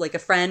go like a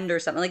friend or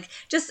something? Like,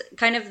 just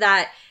kind of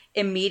that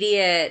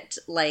immediate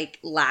like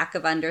lack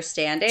of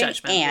understanding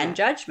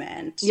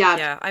judgment.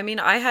 Yeah. I mean,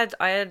 I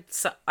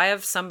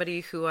have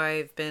somebody who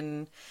I've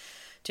been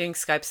doing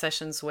Skype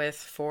sessions with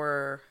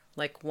for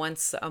like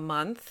once a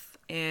month,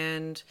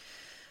 and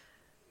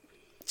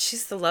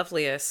she's the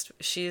loveliest.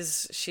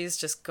 She's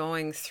just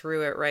going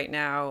through it right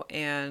now,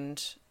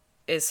 and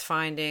is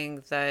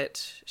finding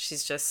that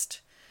she's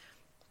just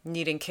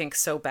needing kink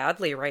so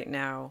badly right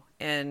now.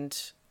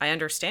 And I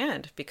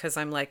understand, because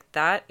I'm like,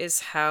 that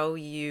is how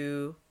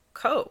you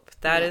cope.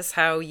 That is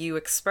how you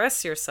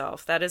express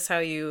yourself. That is how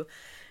you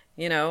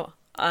know,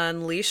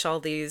 unleash all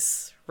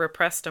these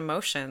repressed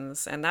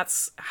emotions, and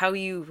that's how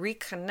you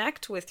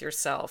reconnect with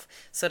yourself.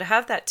 So to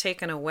have that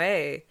taken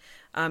away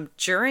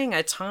during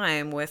a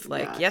time with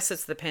like, yes,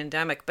 it's the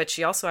pandemic, but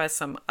she also has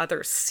some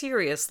other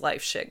serious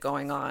life shit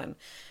going on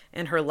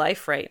in her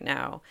life right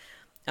now,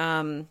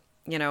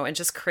 you know, and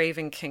just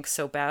craving kink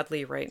so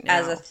badly right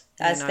now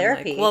as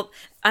therapy.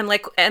 I'm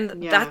like,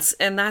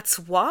 that's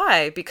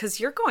why, because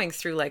you're going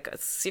through like a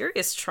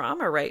serious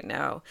trauma right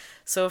now.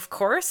 So of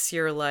course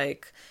you're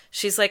like,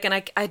 she's like, and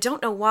I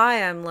don't know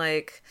why I'm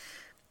like,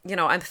 you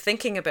know, I'm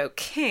thinking about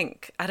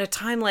kink at a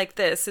time like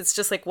this. It's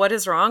just like, what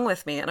is wrong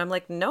with me? And I'm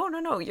like, no.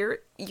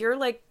 You're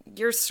like,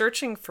 you're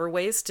searching for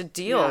ways to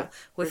deal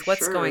with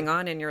what's going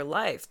on in your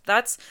life.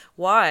 That's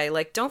why,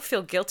 like, don't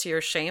feel guilty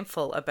or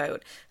shameful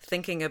about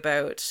thinking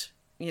about,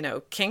 you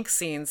know, kink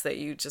scenes that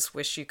you just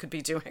wish you could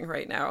be doing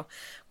right now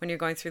when you're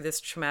going through this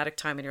traumatic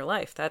time in your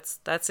life.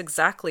 That's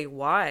exactly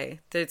why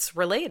it's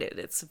related.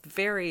 It's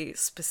very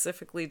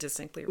specifically,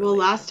 distinctly related. Well,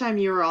 last time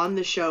you were on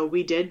the show,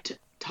 we did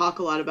talk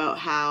a lot about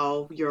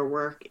how your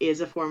work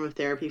is a form of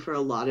therapy for a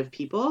lot of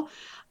people.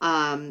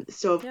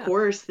 So of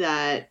course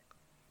that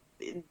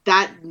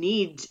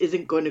need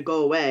isn't going to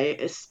go away,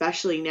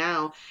 especially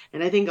now.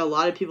 And I think a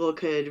lot of people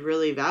could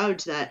really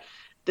vouch that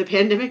the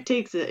pandemic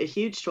takes a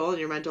huge toll on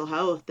your mental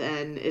health,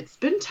 and it's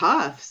been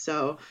tough.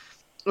 So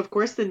of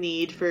course the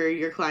need for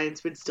your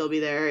clients would still be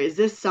there. Is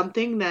this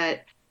something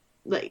that,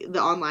 like,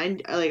 the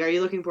online, like, are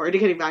you looking forward to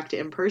getting back to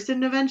in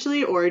person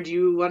eventually, or do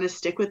you want to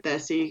stick with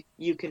this so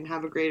you can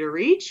have a greater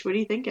reach? What are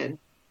you thinking?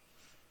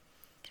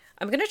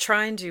 I'm going to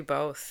try and do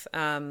both,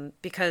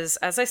 because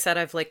as I said,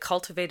 I've like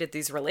cultivated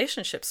these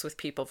relationships with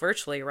people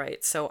virtually,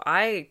 right? So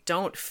I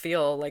don't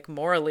feel like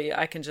morally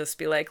I can just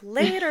be like,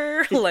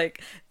 later,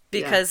 like,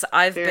 because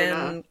I've been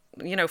enough.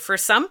 You know, for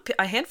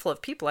a handful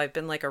of people, I've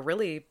been like a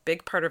really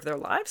big part of their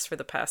lives for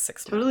the past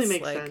 6 months. Totally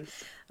makes like,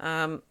 sense.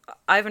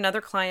 I have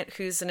another client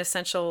who's an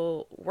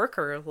essential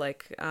worker,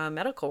 like a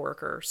medical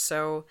worker.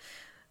 So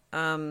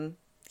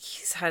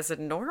he has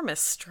enormous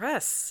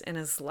stress in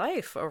his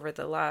life over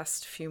the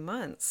last few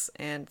months.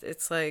 And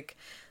it's like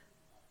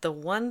the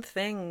one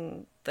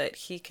thing that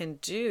he can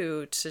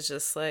do to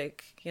just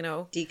like, you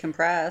know,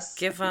 decompress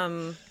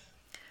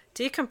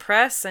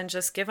and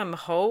just give him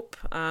hope,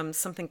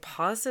 something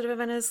positive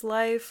in his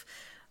life,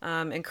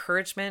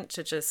 encouragement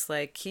to just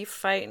like keep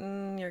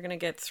fighting. You're going to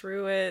get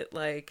through it.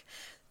 Like,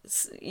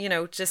 you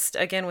know, just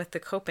again with the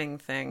coping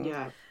thing.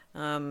 Yeah.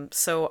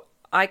 So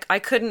I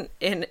couldn't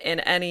in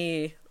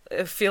any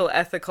feel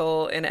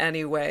ethical in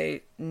any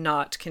way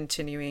not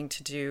continuing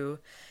to do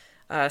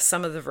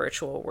some of the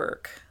virtual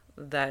work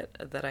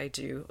that I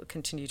do,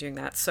 continue doing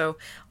that. So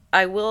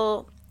I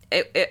will,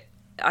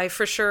 I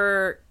for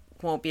sure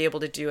won't be able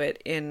to do it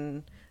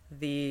in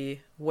the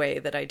way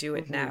that I do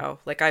it now.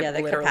 Like I'm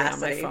literally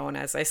capacity. On my phone,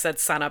 as I said,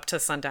 sun up to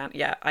sundown.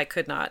 Yeah, I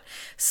could not.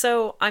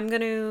 So I'm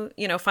going to,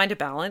 you know, find a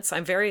balance.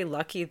 I'm very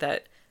lucky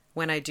that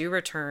when I do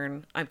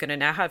return, I'm going to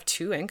now have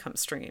 2 income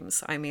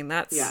streams. I mean,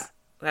 that's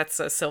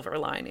a silver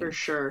lining for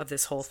sure of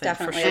this whole thing.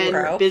 Definitely for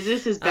sure. And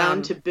business is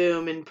bound to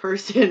boom in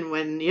person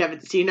when you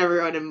haven't seen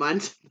everyone in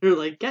months. They're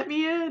like, get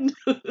me in.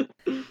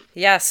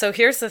 Yeah. So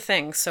here's the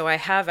thing. So I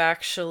have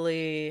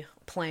actually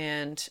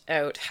planned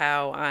out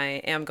how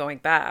I am going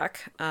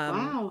back.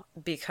 Wow.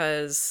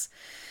 Because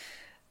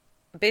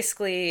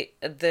basically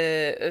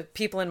the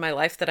people in my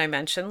life that I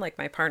mentioned, like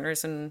my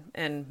partners and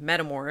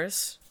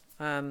metamors,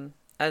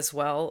 as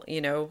well,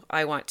 you know,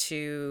 I want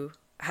to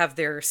have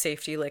their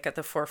safety like at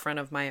the forefront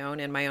of my own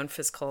and my own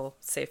physical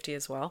safety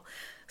as well.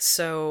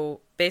 So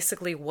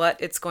basically what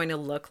it's going to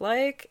look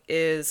like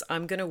is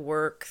I'm going to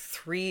work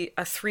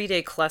a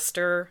 3-day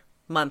cluster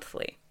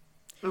monthly.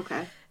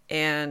 Okay.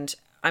 And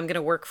I'm going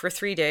to work for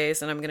 3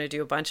 days, and I'm going to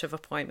do a bunch of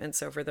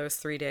appointments over those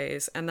 3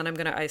 days. And then I'm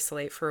going to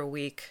isolate for a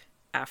week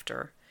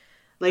after.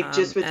 Like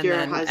just with your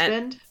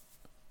husband?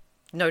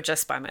 No,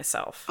 just by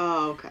myself.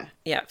 Oh, okay.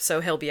 Yeah.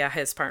 So he'll be at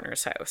his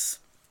partner's house.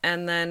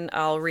 And then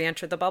I'll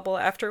re-enter the bubble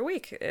after a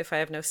week if I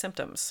have no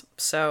symptoms.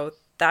 So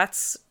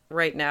that's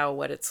right now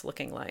what it's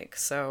looking like.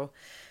 So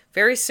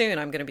very soon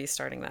I'm going to be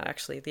starting that,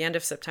 actually. The end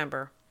of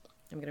September.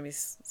 I'm going to be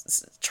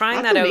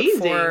trying That's that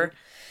amazing. out for...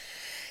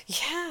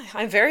 Yeah,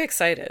 I'm very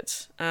excited.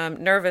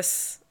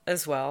 Nervous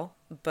as well,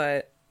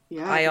 but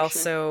Yeah,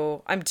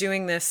 I'm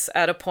doing this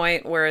at a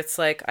point where it's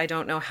like, I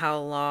don't know how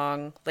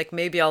long, like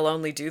maybe I'll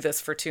only do this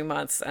for 2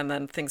 months and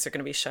then things are going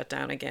to be shut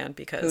down again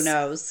because Who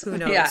knows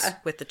yeah.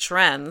 With the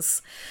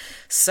trends.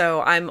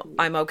 So I'm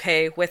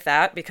okay with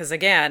that because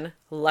again,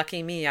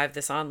 lucky me, I have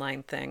this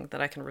online thing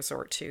that I can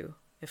resort to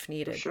if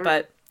needed. sure.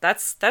 But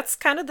that's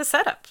kind of the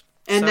setup.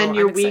 And so then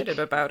your I'm week, excited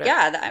about it.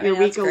 Yeah, I mean, your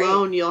week that's great.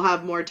 alone, you'll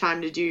have more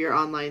time to do your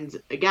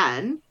onlines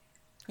again.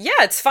 Yeah,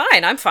 it's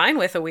fine. I'm fine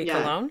with a week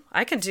Yeah. alone.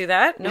 I can do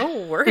that. No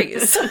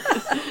worries.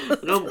 I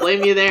don't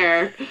blame you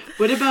there.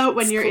 What about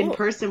when It's you're in cool.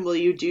 person? Will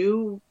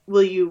you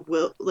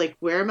like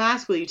wear a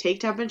mask? Will you take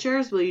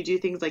temperatures? Will you do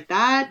things like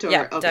that? Or,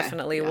 Yeah, okay.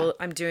 definitely. Yeah. Well,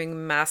 I'm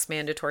doing mask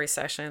mandatory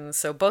sessions.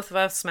 So both of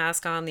us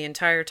mask on the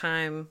entire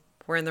time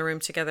we're in the room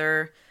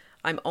together.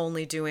 I'm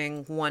only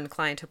doing one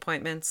client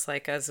appointments.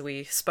 Like as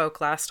we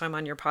spoke last time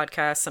on your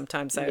podcast,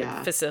 sometimes I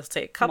Yeah.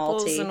 facilitate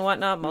couples Multi. and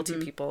whatnot,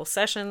 multi-people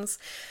sessions,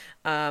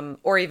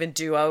 or even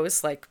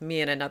duos, like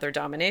me and another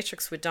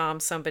dominatrix would dom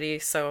somebody.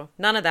 So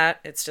none of that.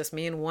 It's just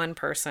me and one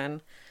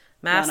person.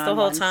 Mask the whole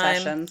One-on-one time.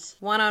 sessions.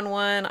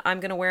 One-on-one. I'm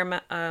gonna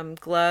wear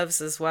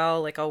gloves as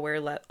well. Like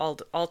I'll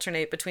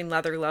alternate between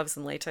leather gloves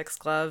and latex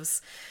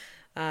gloves.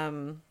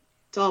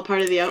 It's all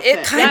part of the outfit.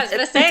 It kind Yeah, I was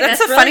gonna say that's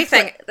this a funny really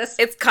thing. this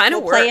It's kind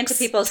of will play works. into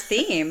people's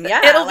theme.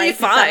 Yeah, It'll be like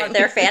some fine. of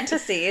their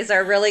fantasies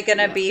are really going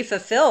to be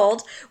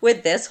fulfilled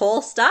with this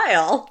whole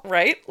style.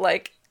 Right?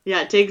 Like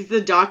Yeah, it takes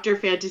the doctor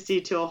fantasy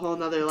to a whole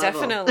nother level.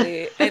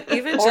 definitely, and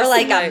even Or just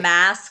like a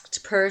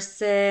masked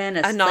person,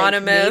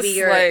 anonymous, Like maybe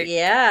you're,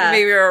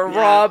 maybe you're a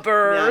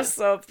robber Yeah. or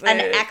something. an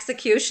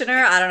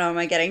executioner. I don't know. Am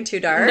I getting too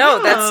dark?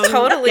 No, that's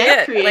totally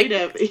Get it. Like,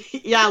 creative.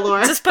 Yeah,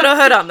 Laura. just put a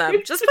hood on them.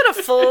 Just put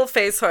a full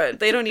face hood.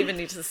 They don't even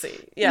need to see.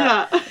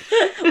 Yeah,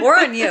 yeah. Or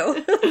on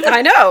you.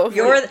 I know.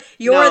 You're No,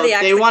 the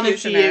executioner. they want to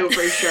see you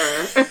for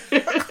sure.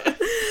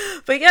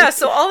 But yeah,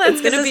 so all that's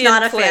This going to is be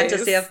not in a place.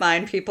 fantasy of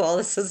mine, people.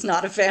 This is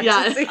not a fantasy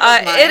of It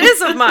mine.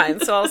 is of mine,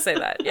 so I'll say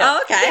that. Yeah.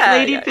 Oh, okay. Yeah,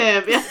 Lady yeah.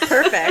 Pim. Yeah.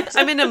 Perfect.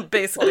 I'm in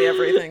basically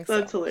everything. So.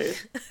 That's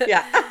hilarious.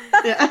 Yeah.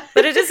 Yeah.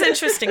 But it is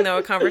interesting, though,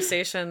 a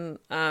conversation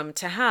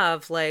to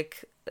have,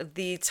 like,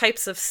 the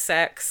types of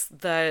sex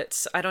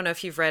that, I don't know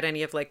if you've read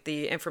any of, like,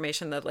 the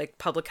information that, like,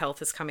 public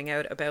health is coming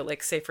out about,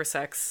 like, safer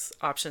sex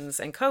options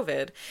and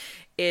COVID.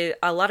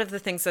 A lot of the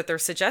things that they're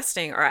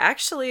suggesting are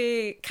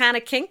actually kind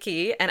of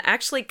kinky and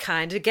actually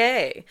kind of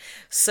gay.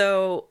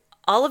 So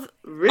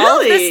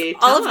Really?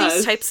 all of Tell these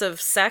us. types of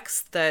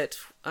sex that,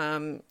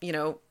 you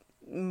know,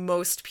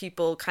 most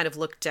people kind of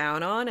look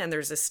down on and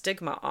there's a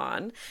stigma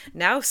on.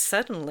 Now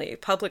suddenly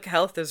public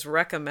health is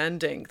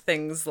recommending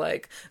things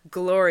like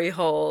glory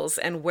holes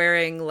and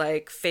wearing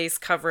like face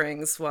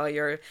coverings while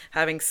you're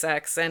having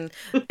sex and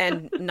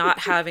not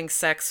having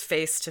sex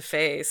face to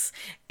face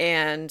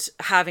and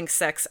having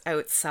sex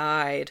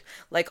outside.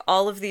 Like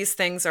all of these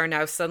things are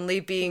now suddenly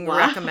being Wow.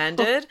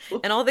 recommended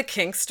and all the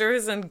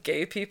kinksters and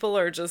gay people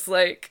are just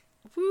like,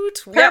 woot.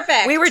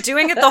 Perfect. We were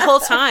doing it the whole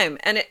time.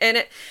 And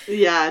it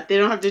Yeah, they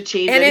don't have to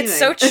change and anything. it's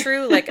so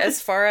true, like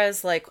as far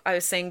as like I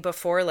was saying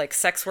before, like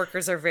sex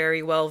workers are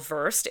very well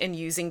versed in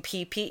using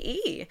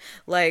PPE.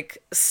 Like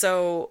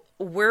so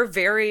we're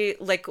very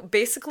like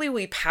basically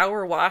we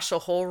power wash a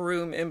whole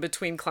room in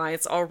between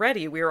clients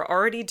already. We are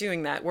already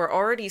doing that. We're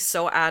already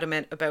so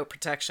adamant about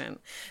protection.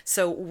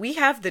 So we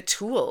have the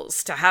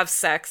tools to have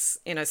sex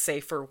in a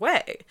safer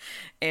way.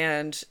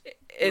 And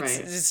it's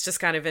Right. it's just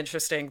kind of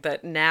interesting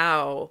that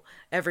now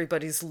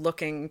everybody's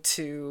looking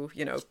to,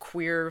 you know,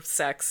 queer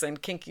sex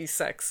and kinky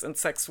sex and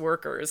sex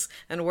workers.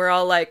 And we're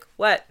all like,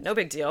 what? No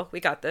big deal. We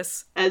got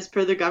this. As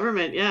per the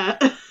government, yeah.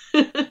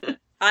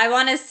 I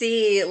want to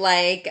see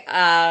like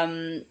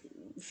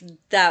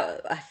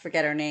that I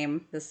forget her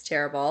name. This is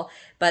terrible.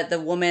 But the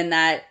woman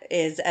that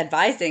is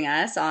advising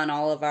us on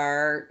all of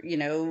our, you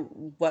know,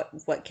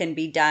 what can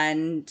be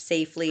done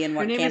safely and Her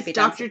what name can't is be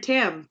done. Dr.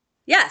 Tam.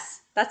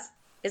 Yes,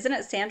 isn't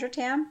it Sandra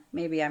Tam?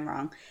 Maybe I'm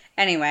wrong.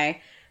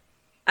 Anyway,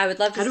 I would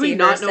love to How do see we her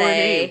not know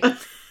say her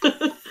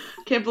name?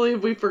 Can't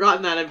believe we've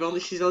forgotten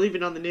that. She's only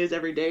been on the news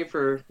every day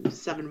for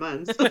 7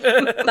 months. But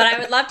I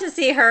would love to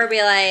see her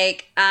be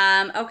like,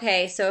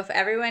 okay, so if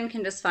everyone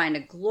can just find a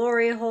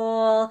glory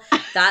hole,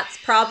 that's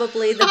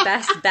probably the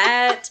best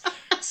bet.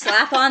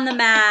 Slap on the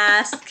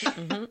mask.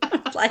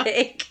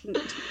 Like,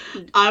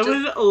 I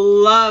would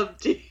love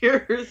to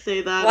hear her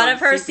say that. One of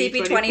her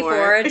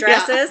CP24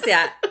 addresses.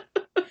 Yeah.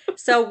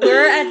 So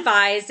we're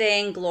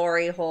advising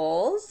glory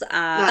holes.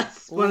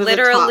 That's one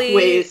literally of the top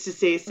ways to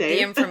stay safe.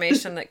 The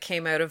information that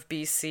came out of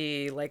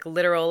BC, like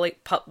literally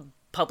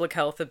Public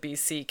Health of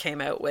BC came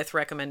out with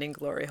recommending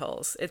glory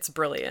holes. It's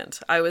brilliant.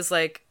 I was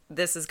like,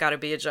 this has got to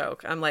be a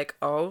joke. I'm like,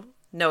 oh.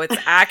 No, it's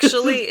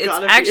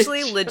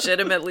actually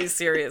legitimately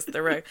serious.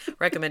 They're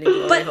recommending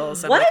glory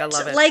holes. I'm what? Like, I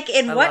love it. Like,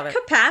 in what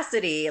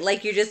capacity?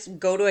 Like, you just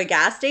go to a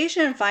gas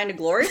station and find a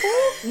glory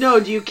hole? No,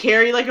 do you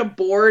carry like a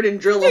board and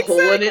drill a hole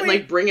in it and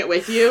like bring it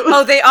with you?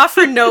 Oh, they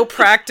offer no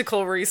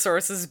practical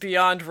resources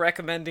beyond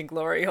recommending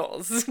glory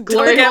holes.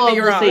 Glory Don't holes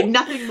get me wrong. say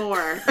nothing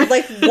more.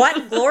 Like,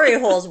 what glory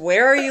holes?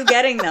 Where are you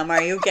getting them?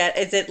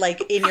 Is it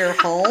like in your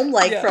home?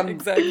 Like from,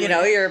 exactly.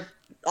 Your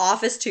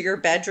office to your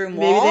bedroom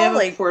wall? Maybe they have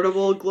a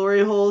portable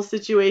glory hole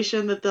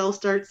situation that they'll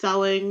start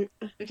selling.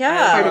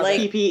 Yeah, part of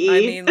PPE. I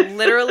mean,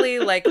 literally,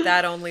 like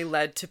that only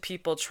led to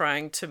people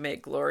trying to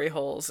make glory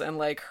holes and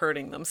like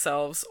hurting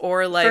themselves,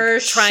 or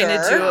like trying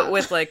to do it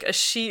with like a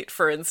sheet,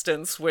 for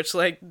instance, which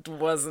like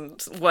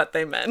wasn't what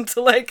they meant.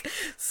 Like,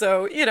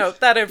 so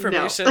that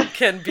information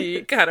can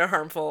be kind of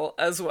harmful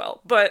as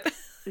well, but.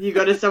 You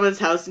go to someone's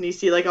house and you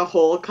see like a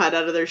hole cut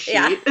out of their sheet.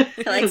 Yeah.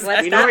 Like,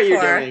 what's we know what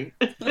you're doing.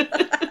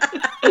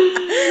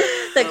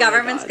 The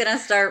government's gonna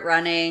start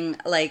running,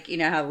 like,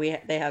 how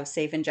they have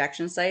safe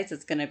injection sites.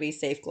 It's gonna be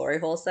safe glory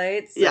hole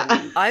sites. Yeah,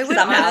 I would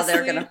somehow honestly,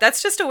 they're gonna.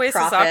 That's just Oasis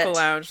profit. Aqua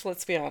Lounge.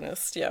 Let's be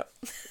honest. Yeah.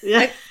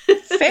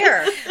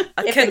 Fair.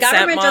 If the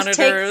government just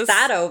takes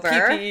that over,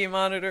 PPE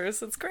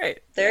monitors, it's great.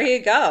 There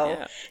you go.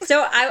 Yeah.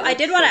 So I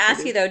did want to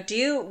ask you though: do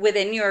you,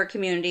 within your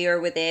community or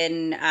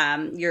within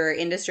your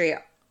industry,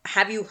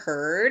 have you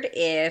heard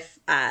if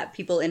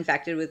people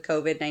infected with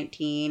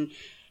COVID-19,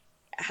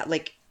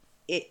 like,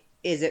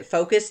 is it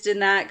focused in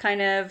that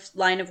kind of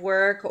line of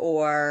work,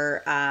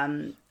 or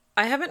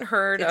I haven't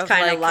heard it's of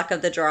kind like, of luck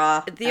of the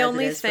draw? The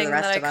only thing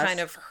that I kind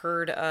of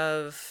heard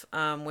of,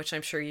 which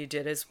I'm sure you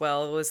did as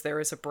well, was there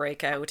was a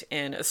breakout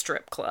in a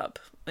strip club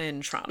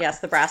in Toronto. Yes,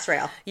 the Brass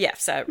Rail.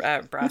 Yes,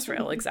 at Brass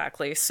Rail,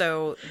 exactly.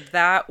 So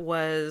that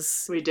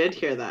was... We did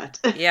hear that.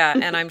 Yeah,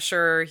 and I'm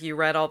sure you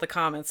read all the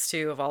comments,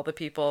 too, of all the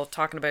people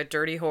talking about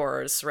dirty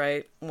whores,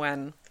 right?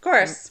 Of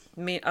course.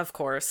 Of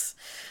course.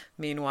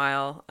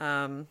 Meanwhile,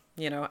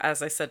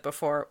 as I said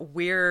before,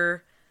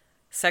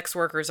 sex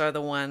workers are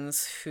the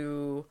ones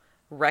who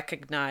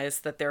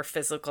recognize that their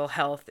physical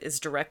health is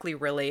directly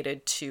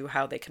related to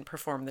how they can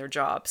perform their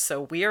job.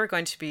 So we are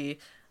going to be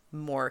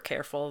more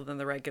careful than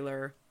the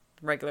regular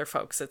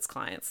folks. It's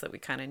clients that we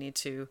kind of need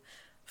to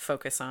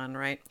focus on,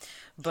 right?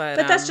 But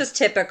that's just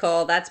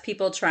typical. That's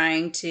people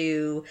trying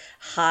to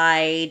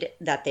hide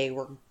that they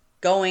were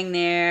going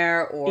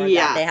there, or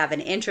that they have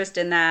an interest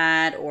in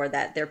that, or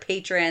that they're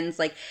patrons.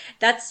 Like,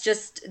 that's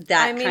just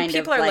that kind of like...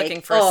 people are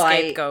looking for a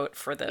scapegoat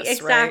for this,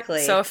 exactly.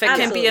 Right? So if it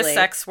can be a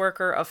sex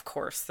worker, of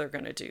course they're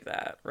going to do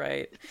that,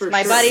 right?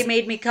 My buddy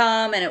made me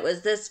come, and it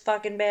was this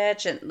fucking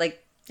bitch, and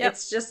like... Yep.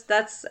 It's just,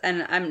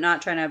 and I'm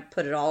not trying to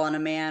put it all on a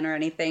man or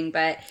anything,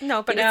 but...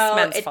 No, but it's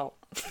men's fault.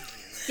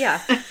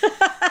 Yeah.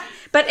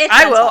 But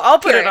I'll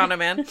put it on a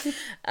man.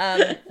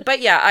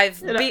 But yeah,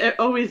 it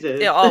always is.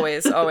 Yeah,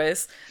 always.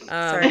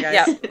 Sorry, guys.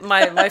 Yeah,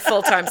 my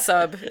full-time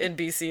sub in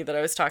BC that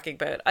I was talking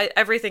about,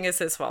 everything is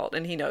his fault,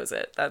 and he knows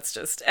it. That's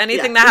just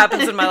anything that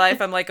happens in my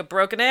life. I'm like a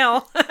broken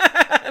nail.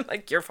 I'm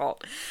like, your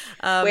fault.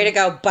 Way to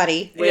go,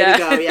 buddy. Way to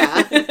go,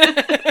 yeah.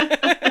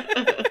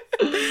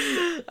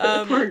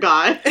 Poor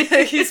guy.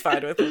 He's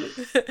fine with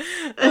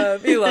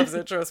it. He loves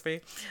it, trust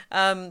me.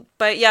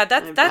 But yeah,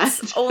 that's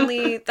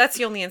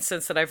the only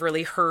instance that I've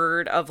really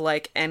heard of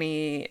like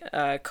any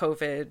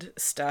COVID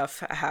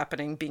stuff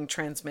happening, being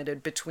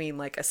transmitted between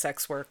like a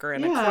sex worker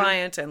and a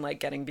client, and like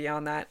getting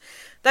beyond that.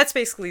 That's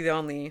basically the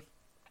only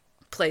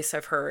place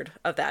I've heard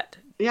of that.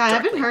 Yeah, directly.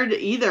 I haven't heard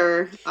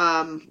either.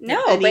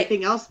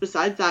 Anything else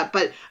besides that.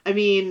 But I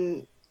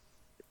mean,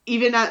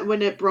 even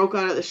when it broke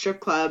out at the strip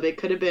club, it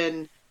could have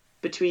been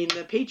between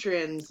the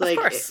patrons, like,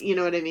 you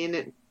know what I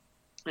mean?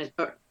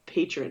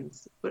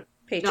 Patrons. What?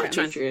 Not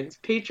patrons.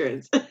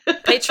 Patrons.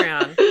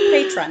 Patreon.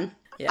 Patron.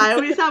 Yeah. I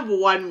always have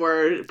one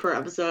word per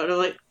episode. I'm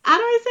like, how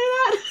do I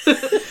say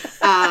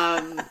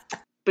that?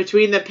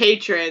 Between the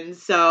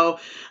patrons. So,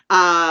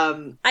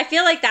 I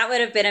feel like that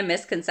would have been a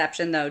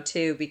misconception though,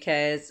 too,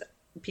 because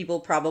people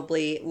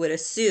probably would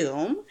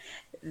assume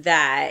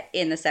that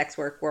in the sex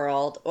work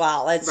world,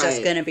 well, it's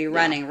just going to be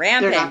running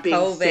rampant,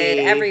 COVID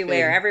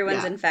everywhere,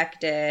 everyone's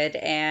infected,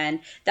 and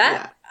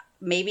that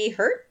maybe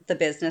hurt the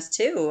business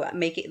too.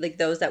 Make it like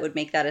those that would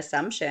make that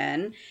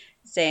assumption,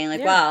 saying like,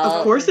 well,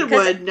 of course it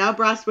would. Now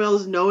Brass Rail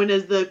is known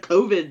as the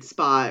COVID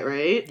spot,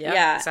 right?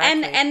 Yeah,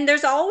 exactly. And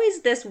there's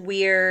always this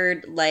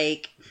weird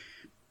like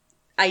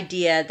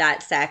idea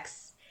that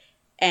sex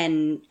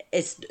and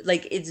it's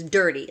like it's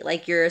dirty.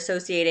 Like you're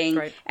associating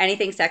Right.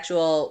 anything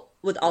sexual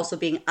with also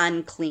being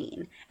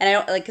unclean. And I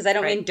don't like, because I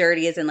don't Right. mean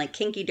dirty as in like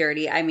kinky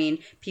dirty. I mean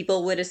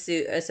people would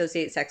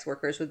associate sex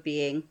workers with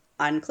being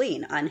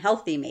unclean,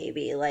 unhealthy,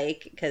 maybe,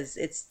 like because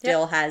it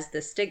still has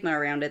the stigma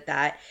around it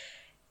that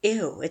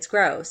ew, it's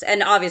gross.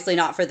 And obviously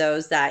not for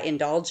those that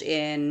indulge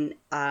in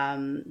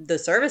the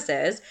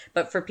services,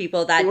 but for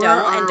people that Or don't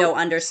are and don't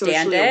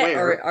understand socially it,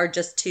 aware. or are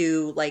just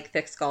too like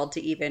thick-skulled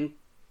to even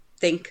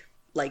think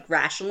like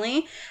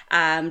rationally,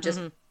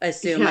 just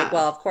assume like, Yeah.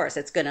 well, of course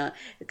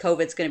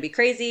COVID's gonna be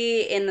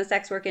crazy in the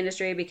sex work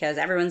industry because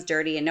everyone's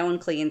dirty and no one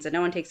cleans and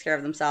no one takes care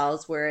of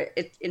themselves, where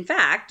it in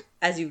fact,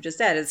 as you've just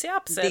said, is the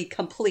opposite. the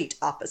complete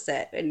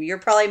opposite. And you're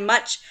probably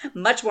much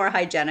more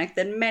hygienic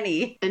than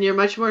many. And you're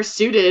much more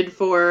suited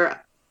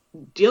for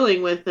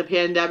dealing with the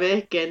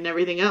pandemic and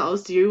everything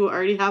else. You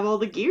already have all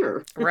the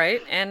gear.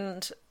 Right.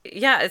 And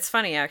yeah, it's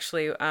funny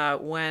actually,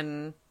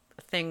 when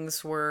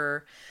things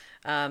were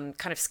kind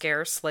of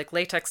scarce, like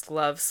latex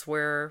gloves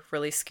were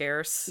really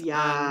scarce.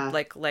 Yeah.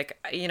 Like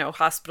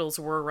hospitals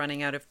were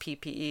running out of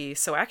PPE.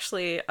 So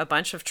actually a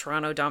bunch of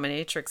Toronto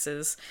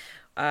dominatrixes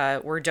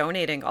were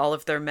donating all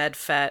of their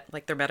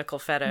like their medical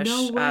fetish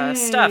No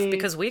stuff, way.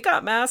 because we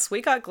got masks,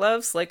 we got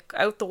gloves, like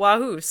out the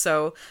wahoo.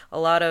 So a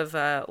lot of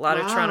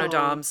Toronto Wow.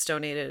 doms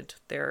donated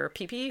their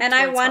PPE. And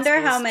I towards wonder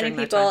how hospitals many during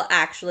that people time.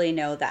 actually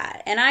know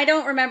that. And I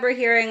don't remember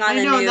hearing on I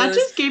the know, news that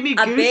just gave me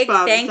a big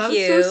goosebumps. thank That was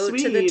you so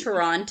to the sweet.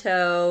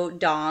 Toronto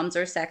doms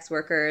or sex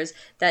workers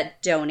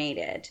that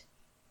donated.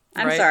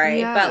 I'm Right. sorry,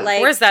 Yeah. but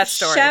like, Where's that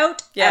story?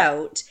 shout Yeah.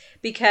 out,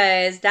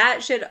 because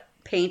that should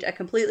paint a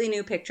completely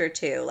new picture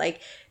too. Like,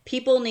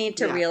 people need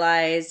to Yeah.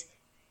 realize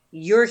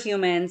you're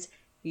humans.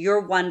 You're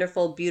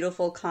wonderful,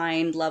 beautiful,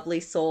 kind, lovely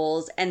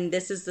souls. And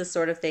this is the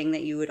sort of thing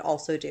that you would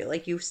also do.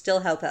 Like, you still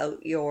help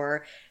out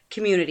your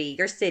community,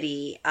 your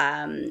city.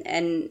 And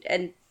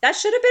that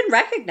should have been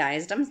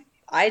recognized.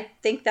 I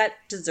think that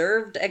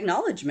deserved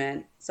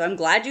acknowledgement. So I'm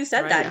glad you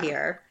said Right. that Yeah.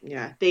 here.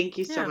 Yeah. Thank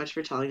you so Yeah. much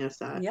for telling us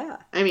that. Yeah.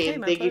 I mean, Hey,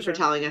 my thank you pleasure. for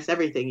telling us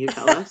everything you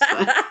tell us.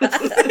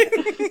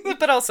 But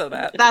But also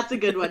that. that's a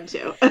good one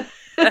too.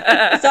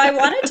 So I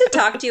wanted to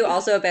talk to you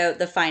also about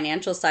the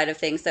financial side of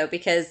things, though,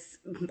 because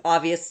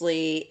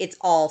obviously it's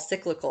all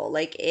cyclical.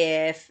 Like,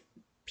 if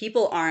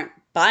people aren't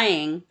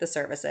buying the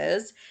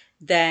services,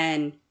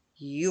 then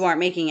you aren't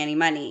making any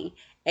money.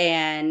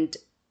 And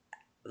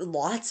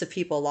lots of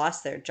people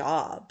lost their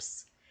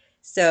jobs.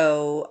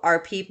 So are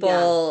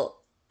people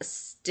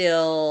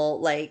still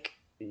like,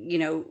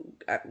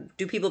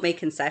 do people make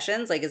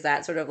concessions? Like, is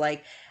that sort of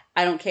like,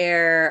 I don't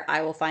care,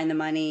 I will find the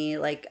money,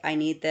 like I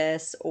need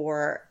this?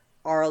 Or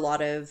are a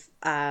lot of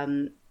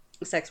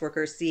sex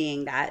workers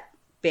seeing that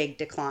big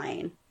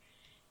decline?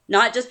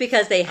 Not just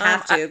because they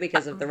have to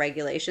because of the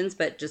regulations,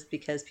 but just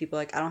because people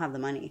are like, I don't have the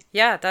money.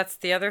 Yeah, that's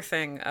the other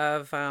thing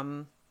of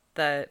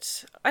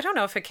that I don't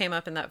know if it came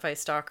up in that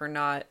Vice doc or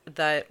not,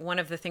 that one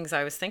of the things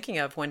I was thinking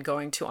of when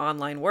going to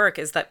online work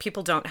is that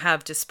people don't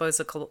have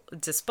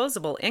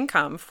disposable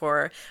income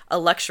for a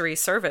luxury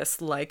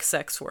service like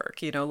sex work,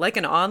 like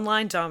an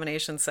online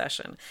domination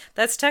session.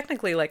 That's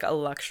technically like a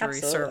luxury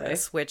Absolutely.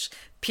 service, which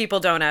people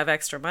don't have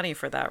extra money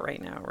for that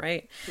right now,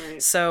 right?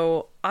 Right.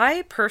 So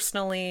I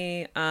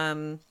personally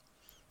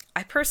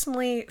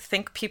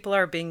think people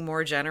are being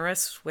more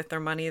generous with their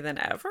money than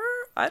ever.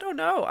 I don't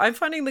know. I'm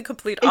finding the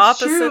complete It's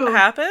opposite true.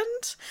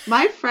 happened.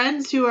 My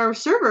friends who are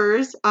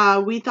servers,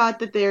 we thought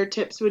that their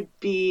tips would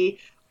be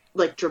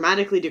like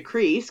dramatically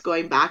decreased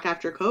going back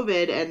after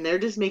COVID, and they're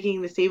just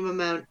making the same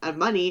amount of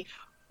money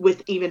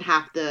with even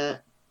half the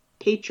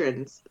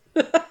patrons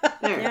there.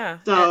 Yeah.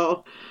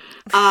 So,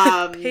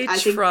 I think,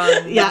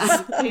 Patrons.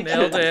 yeah,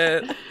 Nailed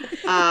it.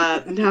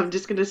 No, I'm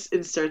just gonna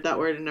insert that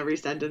word in every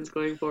sentence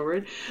going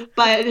forward.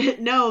 But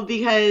no,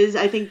 because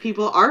I think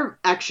people are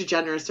extra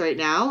generous right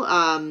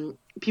now.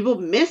 People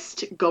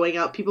missed going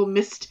out. People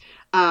missed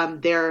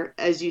their,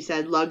 as you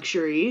said,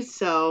 luxuries.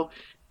 So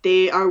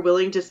they are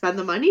willing to spend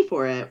the money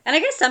for it. And I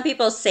guess some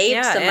people saved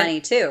Yeah, some and- money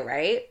too,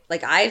 right?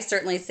 Like, I've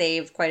certainly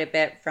saved quite a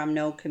bit from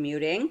no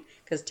commuting,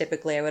 because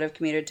typically I would have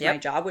commuted to my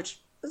Yep. job, which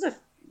was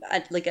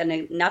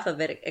enough of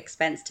an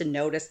expense to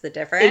notice the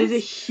difference. It is a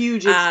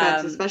huge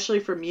expense, Um, especially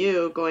from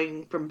you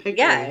going from Pickering.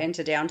 Yeah,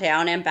 into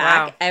downtown and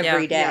back Wow,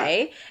 every yeah.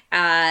 day.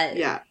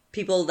 Yeah.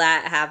 People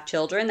that have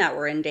children that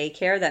were in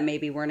daycare that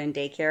maybe weren't in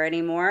daycare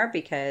anymore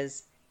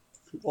because,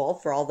 well,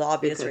 for all the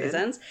obvious couldn't.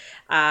 reasons.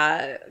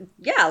 Yeah,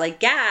 like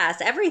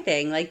gas,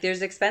 everything. Like,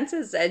 there's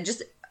expenses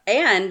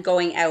and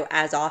going out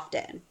as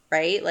often,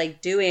 right?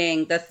 Like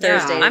doing the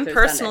Thursday. I'm through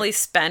personally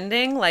Sunday.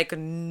 spending like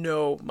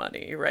no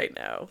money right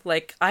now.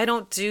 Like, I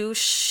don't do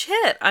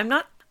shit. I'm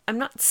not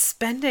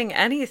spending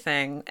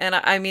anything. And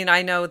I mean,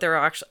 I know there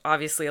are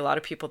obviously a lot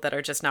of people that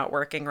are just not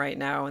working right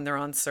now and they're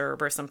on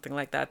CERB or something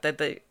like that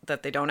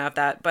they don't have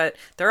that. But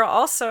there are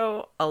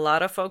also a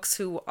lot of folks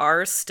who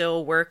are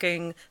still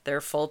working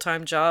their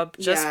full-time job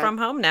just Yeah. from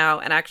home now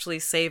and actually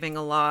saving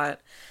a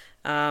lot.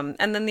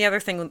 And then the other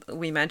thing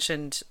we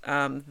mentioned,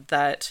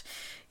 that,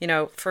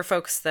 for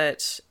folks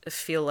that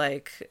feel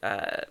like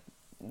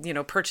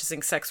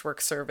purchasing sex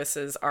work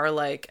services are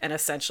like an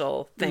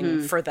essential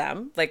thing for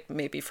them, like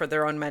maybe for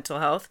their own mental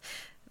health.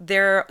 They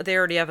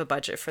already have a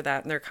budget for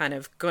that, and they're kind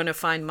of going to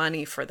find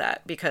money for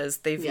that because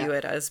they view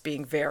it as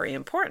being very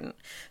important.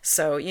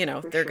 So,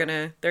 they're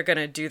going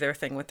to do their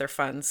thing with their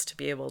funds to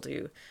be able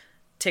to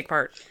take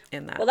part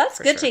in that. Well, that's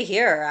good to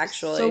hear,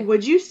 actually. So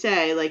would you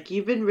say, like,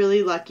 you've been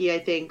really lucky, I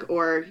think,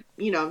 or,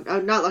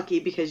 not lucky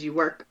because you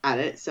work at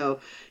it, so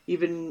you've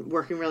been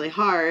working really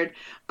hard,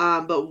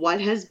 but what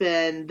has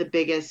been the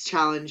biggest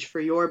challenge for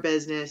your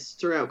business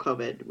throughout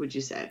COVID, would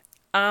you say?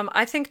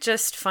 I think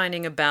just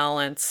finding a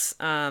balance.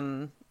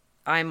 I'm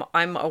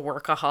a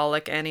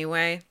workaholic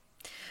anyway,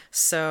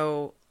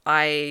 so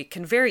I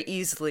can very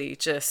easily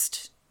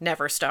just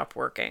never stop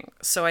working.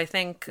 So I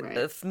think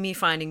of me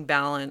finding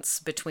balance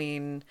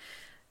between,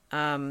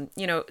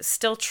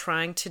 still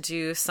trying to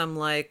do some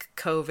like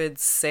COVID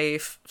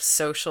safe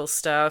social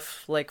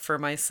stuff, like for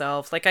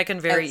myself. Like I can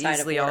very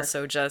easily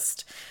also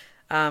just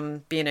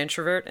be an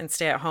introvert and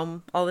stay at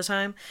home all the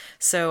time.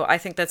 So I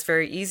think that's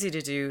very easy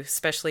to do,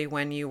 especially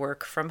when you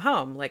work from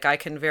home. Like I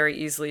can very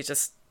easily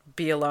just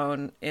be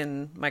alone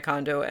in my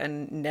condo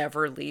and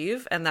never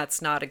leave, and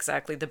that's not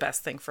exactly the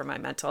best thing for my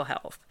mental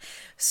health.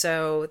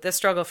 So the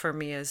struggle for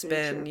me has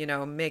been,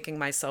 making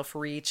myself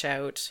reach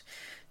out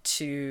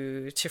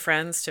to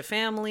friends, to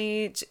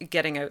family,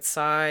 getting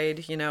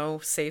outside,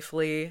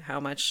 safely, how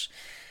much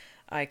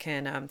I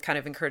can kind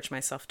of encourage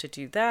myself to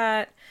do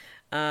that.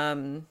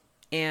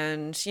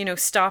 And,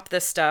 stop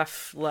this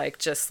stuff like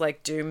just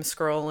like doom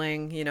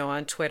scrolling,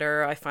 on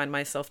Twitter. I find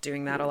myself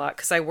doing that a lot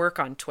because I work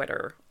on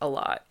Twitter a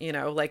lot,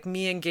 like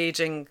me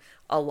engaging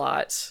a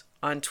lot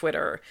on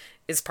Twitter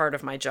is part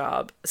of my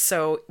job.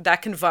 So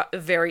that can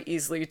very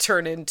easily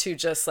turn into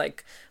just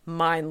like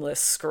mindless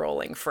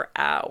scrolling for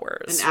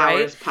hours, and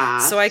right? Hours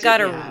pass, so I got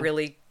to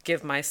really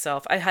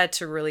I had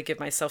to really give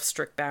myself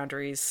strict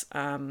boundaries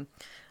on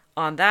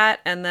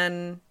that. And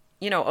then,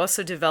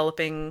 also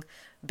developing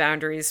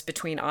boundaries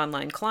between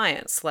online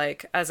clients.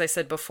 Like, as I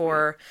said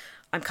before,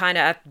 I'm kind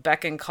of at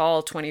beck and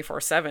call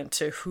 24/7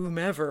 to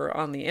whomever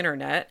on the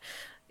internet.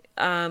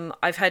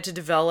 I've had to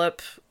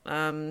develop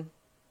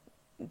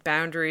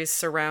boundaries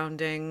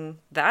surrounding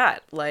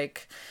that,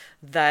 like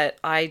that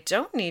I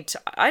don't need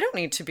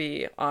to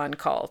be on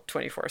call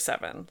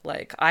 24/7.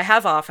 Like I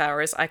have off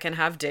hours, I can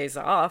have days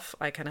off,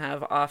 I can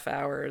have off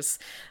hours.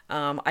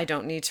 I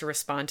don't need to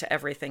respond to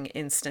everything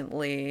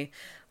instantly.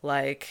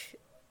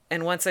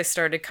 And once I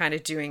started kind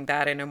of doing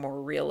that in a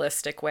more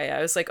realistic way,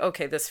 I was like,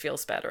 okay, this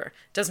feels better.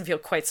 It doesn't feel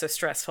quite so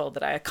stressful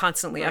that I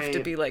constantly have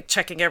to be like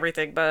checking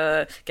everything,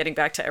 but getting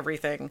back to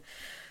everything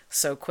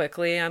so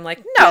quickly. I'm like,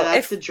 no,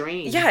 that's a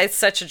drain. Yeah, it's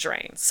such a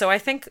drain. So I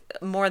think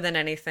more than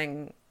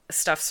anything,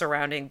 stuff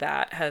surrounding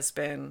that has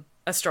been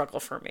a struggle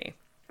for me.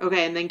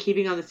 Okay, and then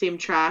keeping on the same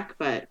track,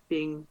 but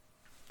being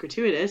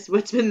gratuitous,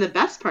 what's been the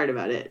best part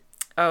about it?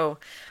 Oh,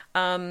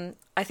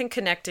 I think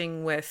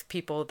connecting with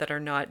people that are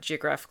not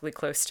geographically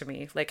close to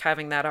me, like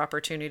having that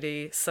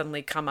opportunity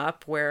suddenly come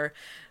up where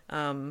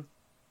I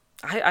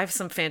have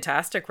some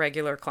fantastic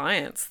regular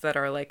clients that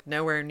are like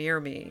nowhere near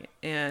me,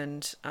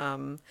 and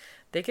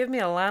they give me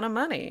a lot of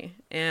money,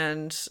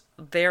 and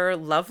they're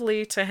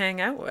lovely to hang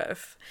out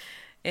with.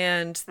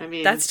 And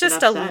that's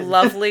just a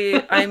lovely,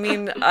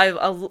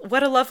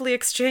 what a lovely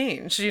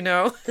exchange,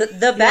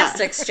 The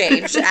best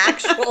exchange,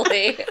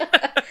 actually.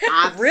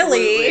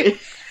 Really,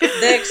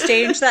 the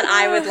exchange that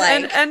I would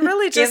like. And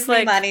really just give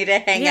me money to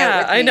hang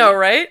out with me. I know,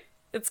 right?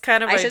 It's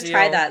kind of I should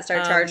try that,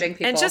 start charging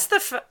people. And just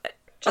just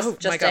my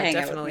to God, hang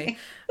definitely.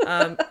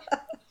 out with me.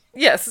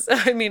 Yes,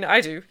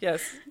 I do,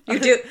 yes. You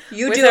do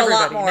a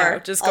lot more now,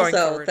 just going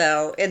also, forward.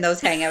 though, in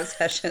those hangout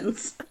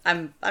sessions.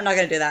 I'm not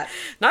going to do that.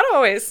 Not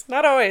always.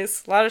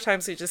 A lot of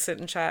times we just sit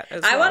and chat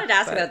as well. I wanted to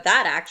ask about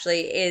that,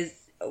 actually, is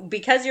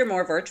because you're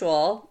more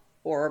virtual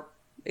or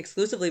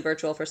exclusively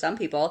virtual for some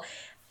people,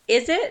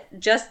 is it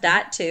just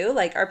that too?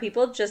 Like, are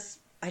people just,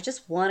 I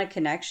just want a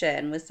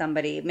connection with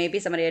somebody, maybe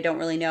somebody I don't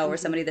really know or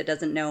somebody that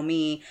doesn't know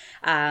me,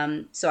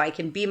 so I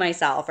can be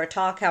myself or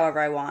talk however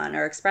I want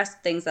or express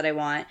things that I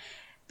want.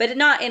 But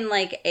not in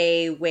like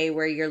a way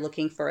where you're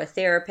looking for a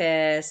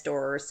therapist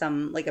or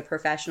some like a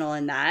professional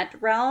in that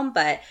realm,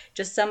 but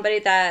just somebody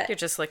that you're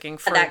just looking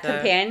for that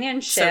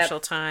companionship, social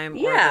time.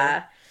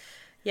 Yeah.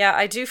 Yeah,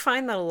 I do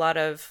find that a lot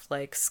of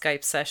like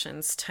Skype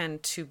sessions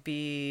tend to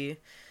be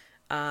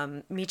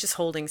me just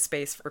holding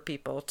space for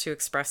people to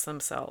express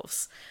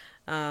themselves.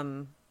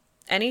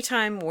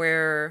 Anytime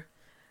where,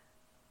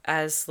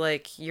 as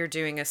like you're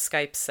doing a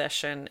Skype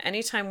session,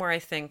 anytime where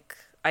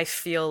I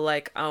feel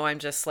like, oh, I'm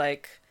just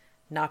like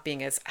not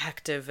being as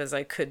active as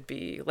I could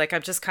be. Like I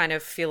just kind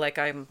of feel like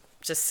I'm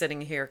just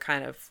sitting here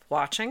kind of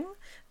watching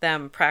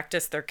them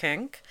practice their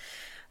kink.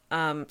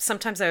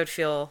 Sometimes I would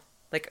feel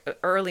like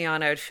early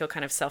on, I would feel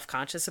kind of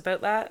self-conscious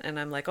about that. And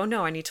I'm like, oh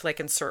no, I need to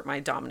like insert my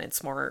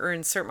dominance more or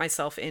insert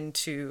myself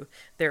into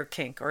their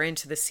kink or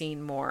into the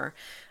scene more.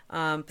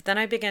 But then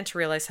I began to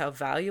realize how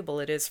valuable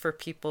it is for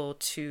people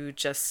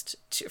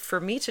for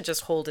me to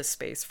just hold a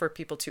space for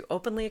people to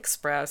openly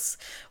express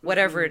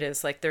whatever it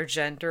is, like their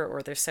gender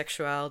or their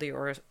sexuality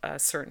or a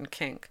certain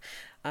kink.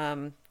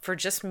 For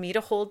just me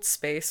to hold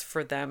space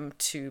for them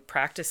to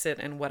practice it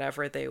in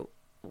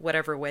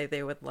whatever way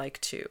they would like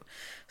to.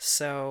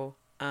 So,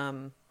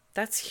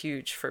 that's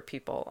huge for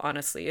people,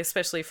 honestly,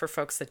 especially for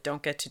folks that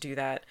don't get to do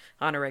that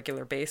on a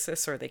regular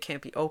basis, or they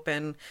can't be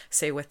open,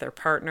 say with their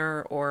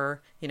partner, or,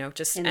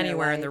 just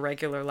anywhere in their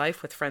regular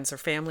life with friends or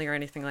family or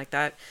anything like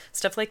that.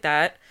 Stuff like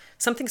that.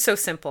 Something so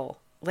simple.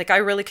 Like, I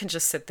really can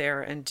just sit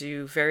there and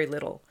do very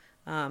little.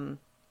 And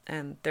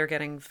they're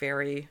getting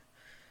very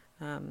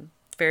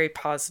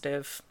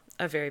positive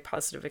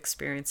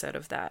experience out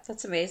of that.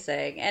 That's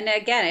amazing. And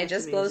again, it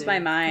just blows my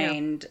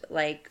mind,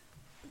 like,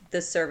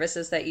 the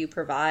services that you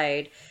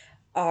provide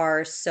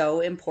are so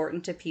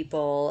important to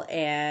people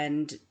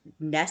and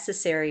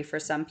necessary for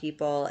some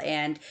people,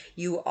 and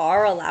you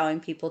are allowing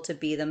people to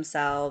be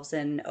themselves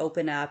and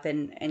open up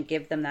and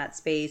give them that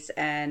space,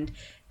 and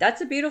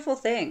that's a beautiful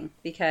thing,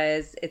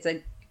 because it's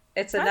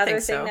another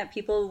thing that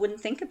people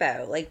wouldn't think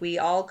about. Like, we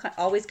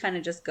always kind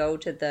of just go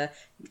to the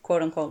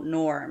quote unquote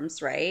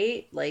norms,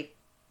 right? Like,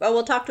 oh,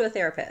 we'll talk to a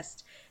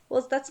therapist.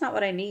 Well, that's not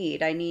what I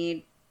need. I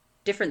need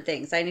different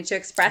things. I need to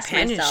express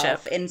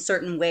myself in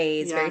certain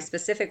ways, very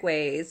specific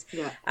ways.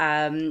 Yeah.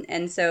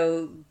 And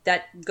so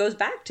that goes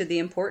back to the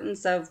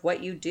importance of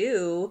what you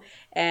do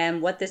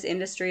and what this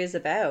industry is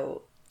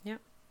about. Yeah,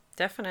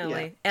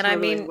 definitely. Yeah, and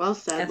totally. I mean, well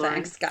said,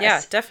 thanks, guys.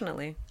 Yeah,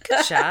 definitely.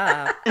 Good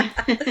job.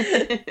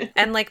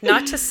 And like,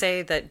 not to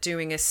say that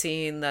doing a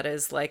scene that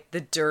is like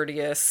the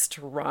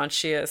dirtiest,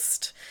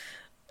 raunchiest,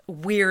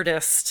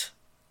 weirdest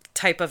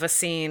type of a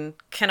scene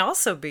can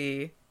also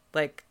be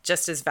like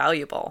just as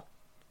valuable.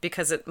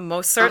 Because it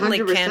most certainly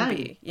 100%. Can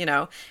be,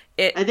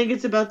 I think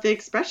it's about the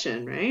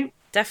expression, right?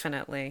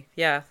 Definitely.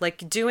 Yeah.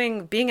 Like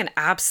being an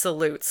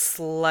absolute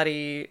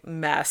slutty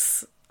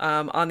mess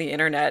on the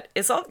internet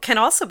can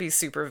also be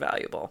super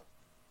valuable.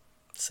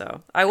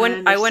 So I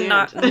would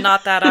not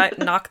knock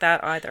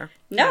that either.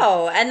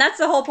 No, and that's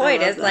the whole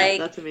point, is like,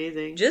 that's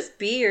amazing. Just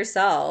be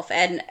yourself.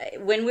 And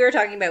when we were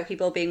talking about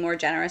people being more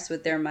generous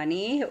with their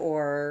money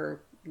or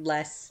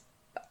less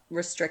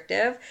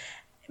restrictive,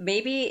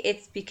 maybe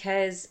it's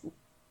because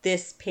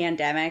this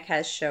pandemic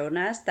has shown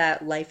us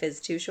that life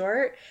is too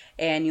short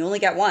and you only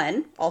get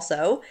one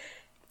also.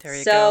 There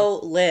you go.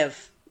 So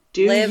live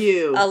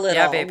you a little,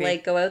 yeah, baby.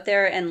 Like, go out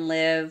there and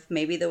live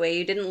maybe the way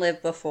you didn't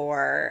live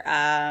before.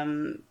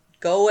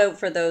 Go out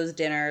for those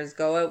dinners,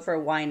 go out for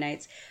wine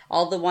nights,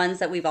 all the ones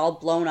that we've all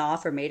blown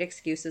off or made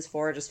excuses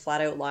for, just flat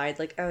out lied,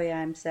 like, oh yeah,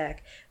 I'm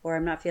sick, or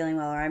I'm not feeling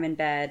well, or I'm in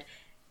bed,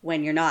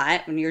 when you're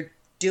not, when you're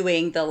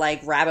doing the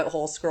like rabbit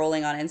hole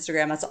scrolling on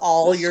Instagram. That's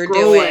all you're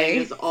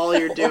doing. Is all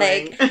you're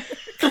doing. Like,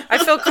 I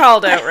feel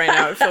called out right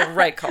now. I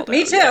feel called out.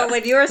 Me too. Yeah.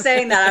 When you were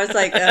saying that, I was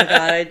like,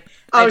 oh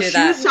god. She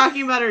was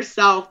talking about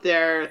herself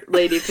there,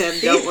 Lady Pim.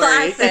 Don't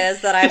worry. These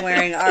glasses that I'm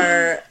wearing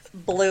are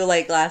blue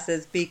light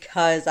glasses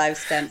because I've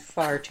spent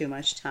far too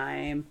much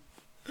time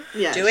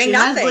doing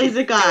nothing. Has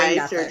LASIK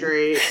eye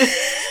surgery.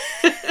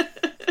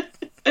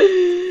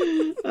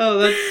 Oh,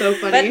 that's so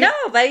funny.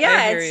 But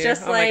yeah, it's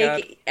just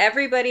like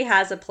everybody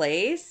has a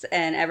place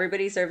and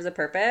everybody serves a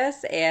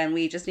purpose, and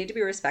we just need to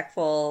be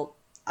respectful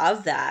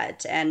of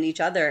that and each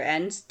other,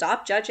 and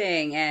stop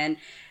judging and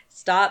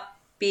stop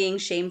being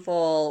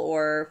shameful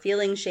or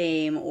feeling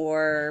shame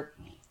or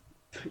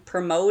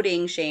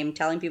promoting shame,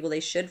 telling people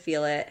they should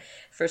feel it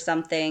for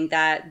something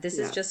that this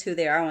is just who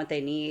they are and what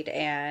they need.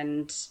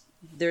 And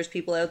there's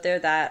people out there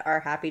that are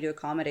happy to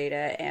accommodate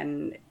it,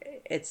 and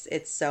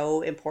it's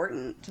so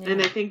important.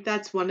 And I think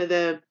that's one of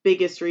the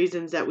biggest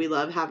reasons that we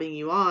love having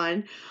you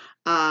on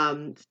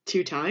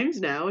 2 times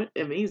now.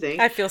 Amazing.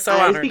 I feel so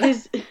honored.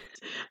 Because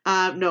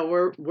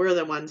no, we're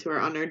the ones who are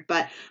honored,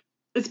 but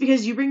it's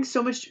because you bring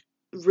so much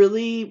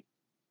really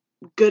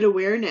good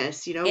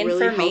awareness,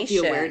 really healthy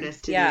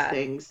awareness to these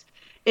things.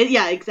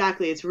 Yeah,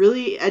 exactly. It's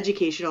really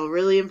educational,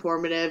 really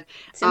informative.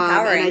 It's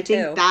empowering, and I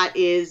think that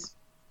is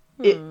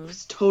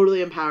it's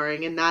totally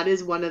empowering, and that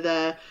is one of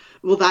the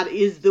that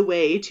is the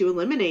way to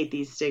eliminate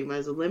these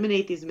stigmas,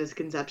 eliminate these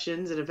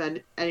misconceptions. And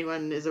if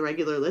anyone is a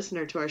regular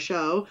listener to our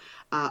show,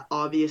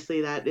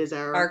 obviously that is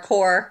our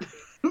core.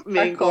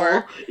 Main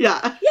goal.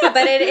 Yeah. Yeah,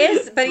 but it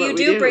is, but you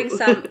do bring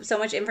so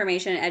much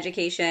information and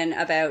education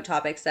about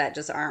topics that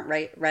just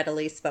aren't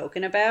readily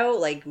spoken about.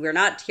 Like, we're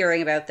not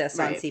hearing about this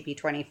on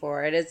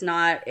CP24. It is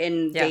not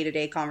in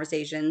day-to-day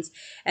conversations.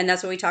 And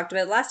that's what we talked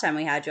about last time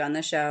we had you on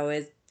the show,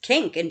 is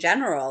kink in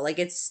general. Like,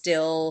 it's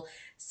still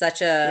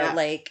such a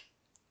like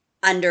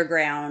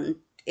underground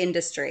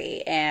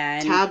industry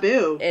and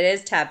taboo. It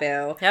is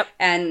taboo. Yep.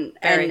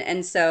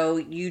 And so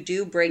you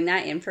do bring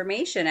that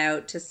information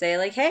out to say,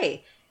 like,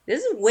 hey,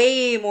 this is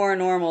way more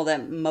normal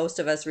than most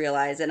of us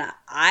realize, and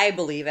I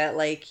believe it.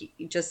 Like,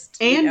 just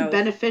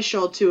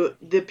beneficial to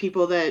the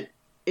people that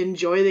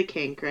enjoy the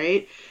kink,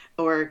 right?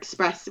 Or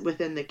express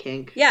within the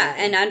kink. Yeah,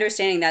 and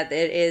understanding that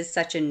it is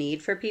such a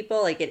need for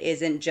people. Like, it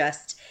isn't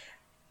just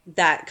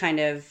that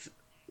kind of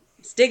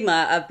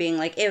stigma of being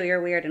like, ew,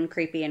 you're weird and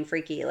creepy and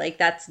freaky. Like,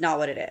 that's not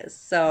what it is.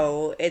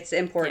 So it's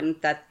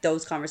important that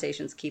those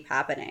conversations keep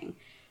happening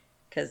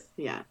because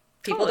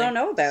people don't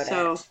know about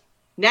it.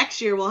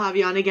 Next year we'll have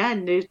you on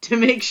again to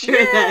make sure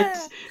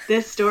that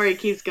this story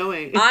keeps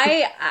going.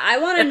 I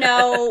want to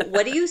know,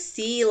 what do you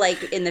see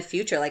like in the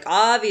future? Like,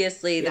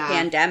 obviously the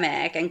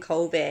pandemic and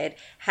COVID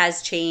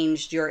has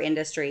changed your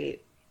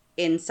industry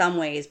in some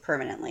ways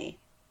permanently.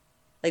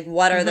 Like,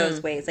 what are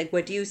those ways? Like,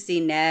 what do you see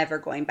never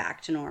going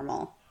back to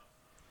normal?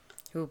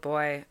 Oh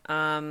boy.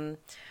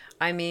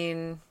 I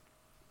mean,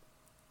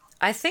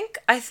 I think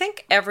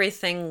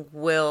everything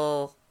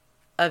will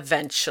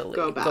eventually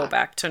go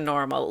back to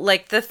normal.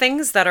 Like, the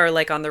things that are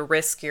like on the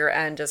riskier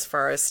end as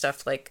far as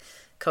stuff like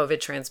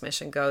COVID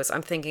transmission goes,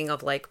 I'm thinking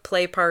of like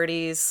play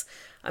parties.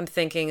 I'm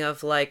thinking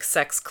of like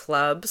sex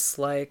clubs,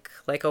 like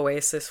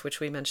Oasis, which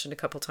we mentioned a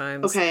couple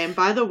times. Okay, and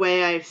by the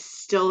way,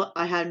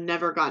 I have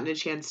never gotten a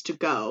chance to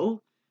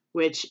go,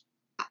 which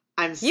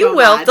I'm so You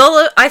will.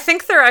 mad. I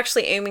think they're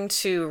actually aiming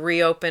to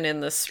reopen in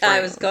the spring.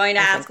 I was going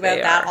to ask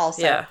about that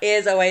also. Yeah.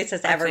 Is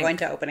Oasis ever going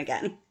to open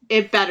again?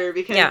 It better,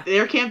 because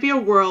there can't be a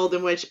world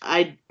in which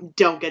I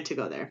don't get to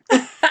go there.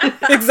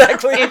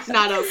 Exactly. It's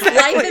not okay.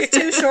 Life is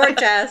too short,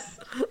 Jess.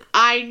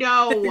 I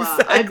know.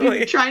 Exactly. I've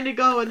been trying to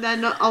go, and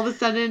then all of a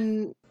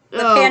sudden the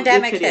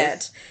pandemic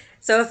hit.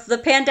 So if the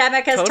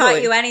pandemic has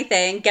taught you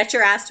anything, get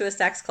your ass to a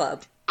sex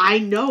club. I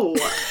know.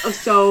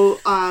 So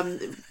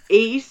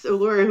Ace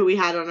Allure, who we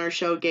had on our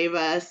show, gave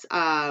us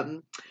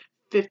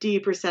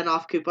 50%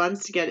 off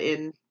coupons to get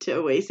into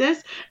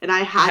Oasis, and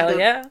I had them.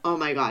 Yeah. Oh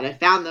my god, I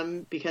found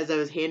them because I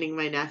was handing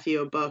my nephew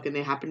a book, and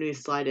they happened to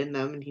slide in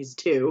them, and he's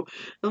 2.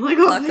 I'm like,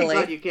 oh my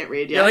god, you can't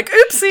read yet. You're like,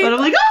 oopsie. But I'm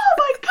like, oh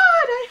my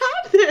god, I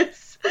have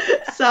this.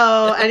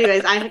 So,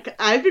 anyways,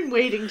 I've been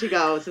waiting to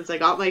go since I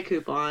got my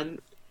coupon.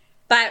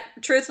 But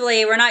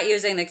truthfully, we're not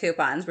using the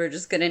coupons. We're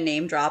just going to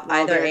name drop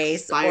either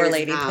Ace or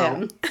Lady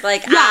Pim.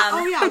 Like,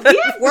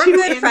 we're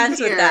good friends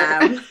with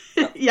them.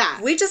 Yeah.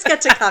 We just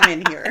get to come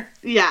in here.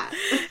 Yeah.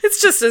 It's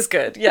just as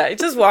good. Yeah, you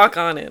just walk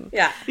on in.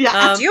 Yeah.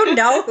 Do you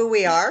know who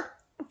we are?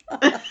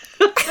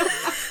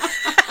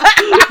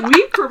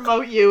 We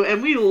promote you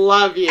and we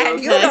love you.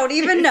 And you don't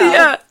even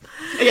know.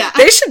 Yeah.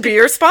 They should be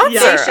your sponsor.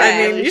 Yeah,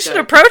 I mean, you should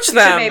approach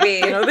them.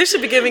 Maybe. You know, they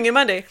should be giving you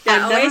money.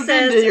 I've never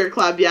been to your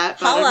club yet,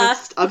 but I'm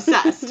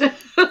obsessed.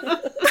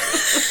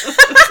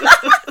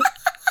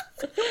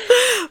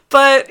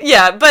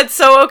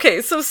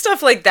 So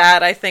stuff like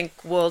that I think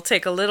will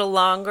take a little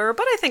longer,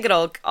 but I think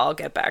it'll all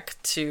get back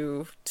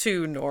to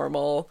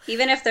normal.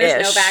 Even if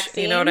there's no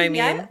vaccine, you know what I mean?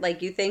 Yet?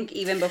 Like, you think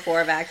even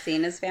before a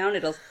vaccine is found,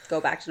 it'll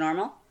go back to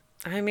normal?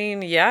 I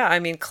mean,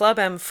 Club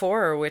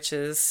M4, which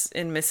is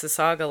in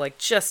Mississauga, like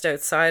just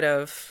outside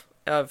of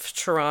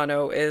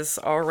Toronto, is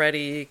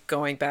already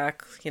going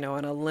back,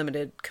 on a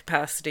limited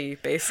capacity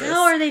basis.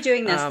 How are they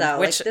doing this though?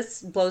 Like,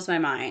 this blows my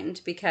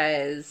mind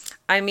because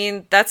I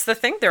mean, that's the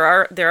thing. There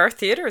are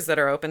theaters that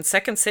are open.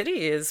 Second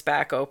City is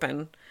back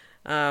open,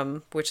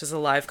 which is a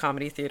live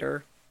comedy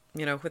theater,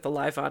 with a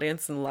live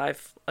audience and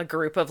a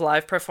group of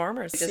live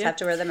performers. You just have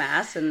to wear the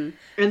mask and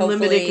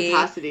limited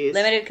capacities.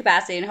 Limited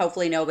capacity, and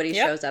hopefully nobody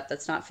shows up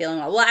that's not feeling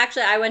well. Well,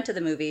 actually, I went to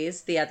the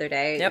movies the other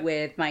day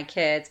with my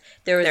kids.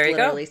 There was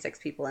literally 6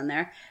 people in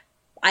there.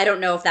 I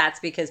don't know if that's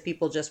because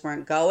people just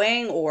weren't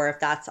going or if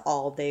that's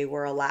all they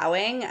were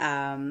allowing.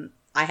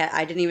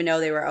 I didn't even know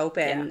they were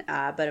open,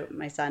 but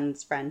my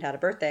son's friend had a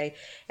birthday,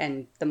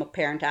 and the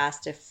parent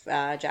asked if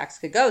Jax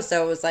could go.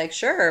 So it was like,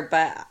 sure,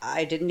 but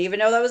I didn't even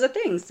know that was a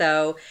thing.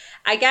 So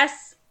I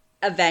guess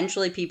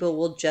eventually people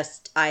will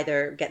just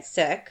either get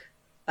sick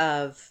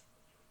of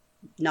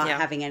not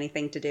having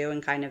anything to do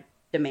and kind of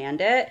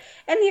demand it.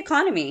 And the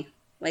economy,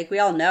 like, we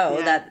all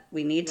know that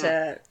we need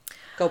to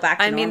go back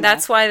to normal. I mean,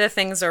 that's why the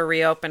things are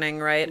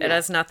reopening, right? Yeah. It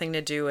has nothing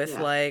to do with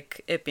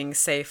like it being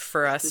safe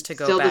for us to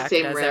go back.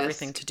 It has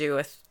everything to do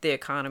with the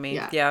economy.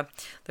 Yeah.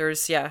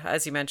 There's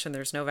as you mentioned,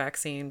 there's no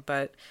vaccine,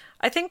 but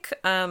I think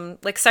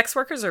like sex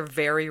workers are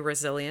very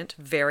resilient,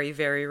 very,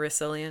 very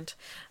resilient.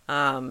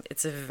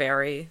 It's a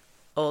very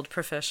old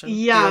profession.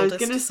 Yeah, I was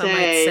gonna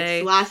say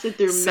it's lasted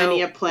through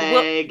many a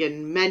plague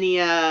and many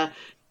a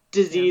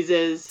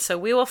diseases. So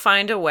we will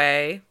find a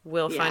way.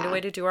 We'll find a way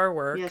to do our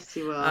work. Yes,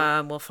 you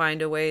will. We'll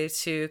find a way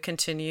to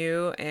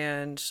continue.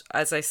 And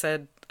as I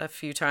said a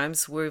few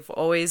times, we've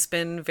always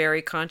been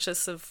very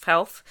conscious of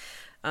health,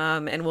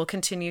 and we'll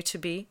continue to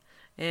be,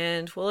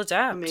 and we'll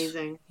adapt.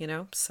 Amazing.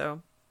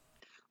 So.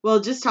 Well,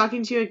 just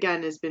talking to you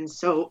again has been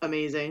so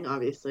amazing,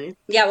 obviously.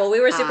 Yeah, well, we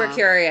were super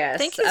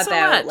curious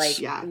about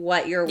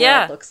what your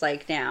world looks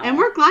like now. And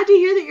we're glad to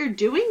hear that you're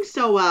doing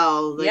so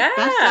well.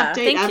 Best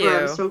update ever. You.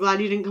 I'm so glad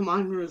you didn't come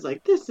on and was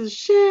like, this is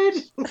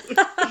shit.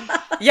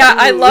 Yeah,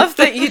 I love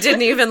that you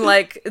didn't even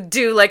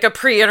do a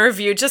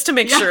pre-interview just to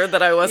make sure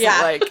that I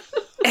wasn't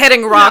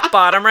hitting rock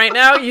bottom right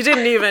now. You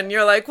didn't even.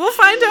 You're like, we'll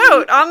find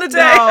out on the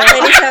day. No.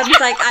 Lady Pim's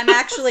like, I'm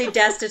actually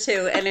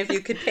destitute, and if you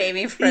could pay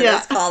me for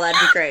this call, that'd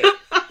be great.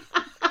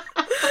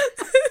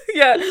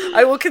 Yeah,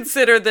 I will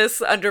consider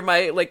this under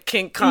my like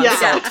kink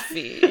consult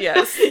fee.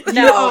 Yes.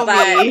 No, but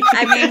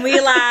I mean, we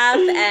laugh,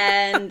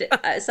 and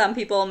some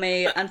people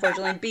may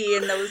unfortunately be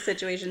in those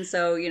situations.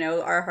 So, you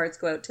know, our hearts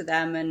go out to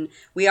them, and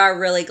we are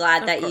really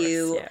glad that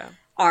you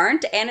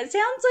aren't. And it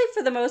sounds like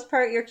for the most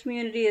part, your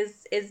community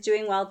is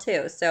doing well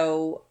too.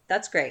 So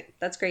that's great.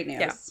 That's great news.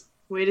 Yeah.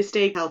 Way to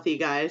stay healthy,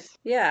 guys.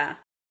 Yeah.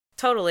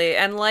 Totally.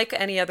 And like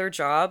any other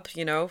job,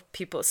 you know,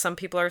 some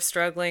people are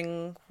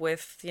struggling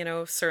with, you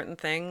know, certain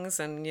things,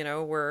 and, you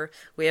know,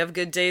 we have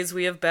good days,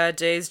 we have bad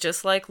days,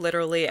 just like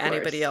literally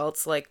anybody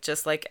else, like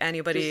just like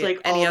anybody, just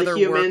like any all other the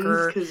humans,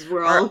 worker. because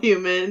we're all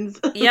humans.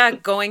 Yeah,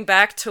 going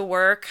back to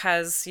work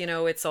has, you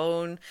know, its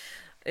own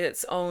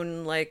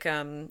like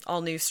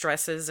all new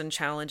stresses and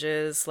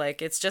challenges.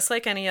 Like it's just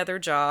like any other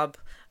job.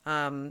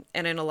 And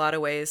in a lot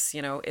of ways,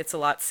 you know, it's a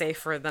lot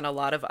safer than a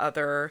lot of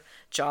other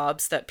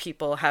jobs that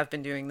people have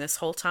been doing this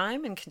whole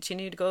time and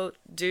continue to go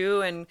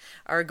do and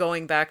are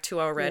going back to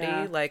already.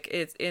 Yeah. Like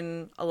it's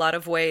in a lot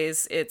of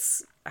ways,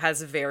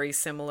 has a very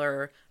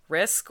similar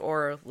risk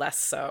or less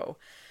so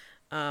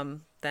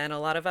than a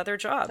lot of other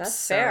jobs.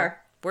 That's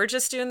fair. We're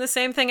just doing the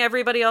same thing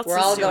everybody else is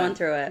doing. We're all going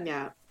through it.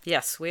 Yeah.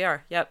 Yes, we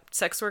are. Yep.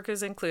 Sex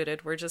workers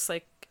included. We're just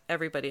like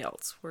everybody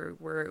else.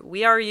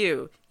 We are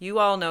you. You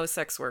all know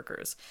sex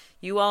workers.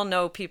 You all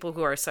know people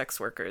who are sex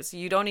workers.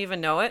 You don't even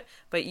know it,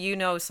 but you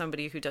know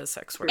somebody who does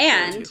sex work.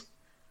 And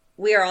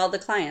we are all the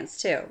clients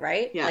too,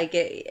 right? Yeah. Like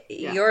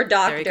your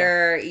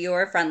doctor,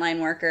 your frontline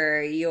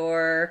worker,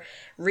 your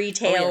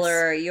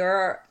retailer,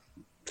 your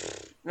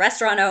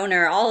restaurant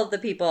owner, all of the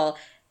people,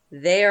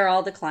 they are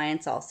all the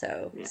clients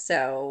also. Yeah.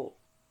 So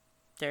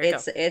there you go.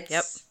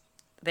 Yep.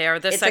 They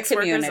are the sex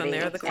workers and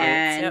they're the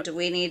clients. And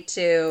we need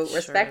to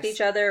respect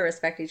each other,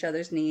 respect each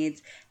other's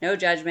needs. No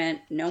judgment,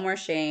 no more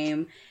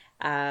shame.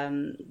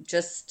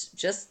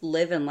 Just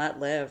live and let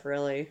live,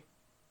 really.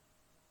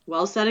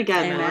 Well said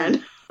again,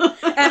 Lauren.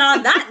 And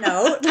on that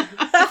note,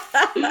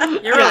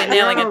 you're really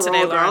nailing it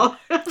today, Lauren.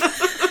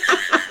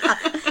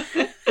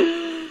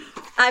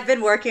 I've been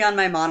working on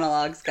my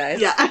monologues,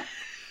 guys. Yeah.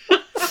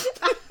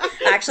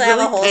 Actually, I have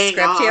a whole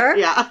script here.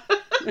 Yeah.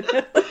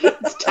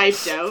 It's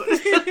typed out.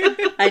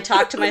 I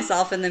talk to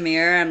myself in the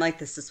mirror. I'm like,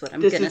 this is what I'm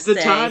going to say. This is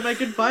the time I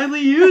can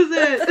finally use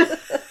it.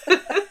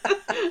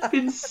 I've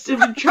been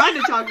trying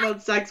to talk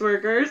about sex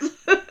workers.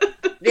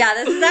 Yeah,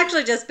 this has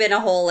actually just been a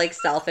whole like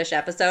selfish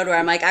episode where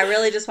I'm like, I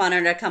really just want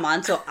her to come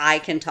on so I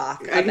can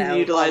talk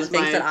about all the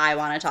things that I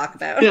want to talk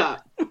about. Yeah.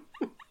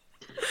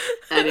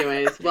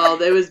 Anyways,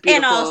 well, it was beautiful.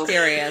 In all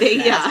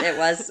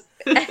seriousness,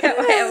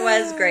 it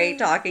was great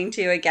talking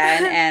to you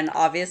again, and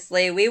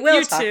obviously we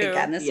will talk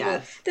again.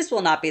 This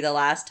will not be the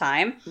last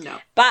time. No.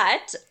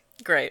 But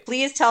great.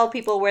 Please tell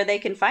people where they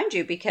can find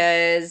you,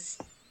 because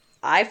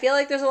I feel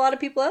like there's a lot of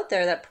people out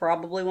there that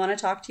probably want to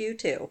talk to you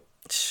too.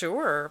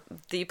 Sure.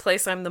 The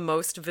place I'm the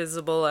most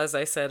visible, as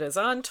I said, is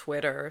on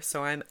Twitter.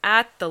 So I'm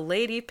at the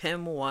Lady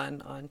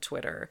Pim1 on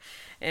Twitter.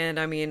 And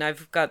I mean,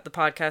 I've got the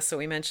podcast that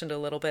we mentioned a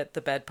little bit,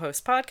 the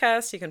Bedpost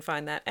Podcast. You can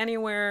find that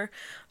anywhere.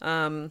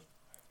 And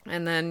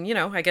then, you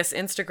know, I guess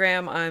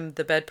Instagram, I'm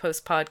the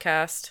Bedpost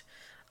Podcast,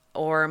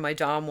 or my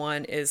Dom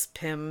one is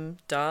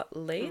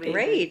pim.lady.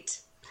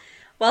 Great.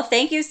 Well,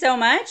 thank you so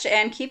much,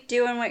 and keep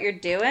doing what you're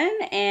doing,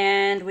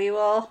 and we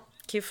will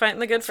keep fighting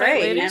the good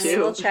fight, ladies. And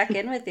we will check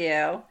in with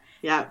you.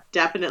 Yeah,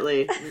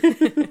 definitely.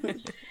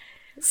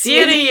 See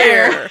you in a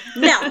year.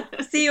 No,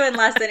 see you in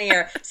less than a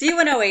year. See you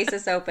when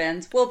Oasis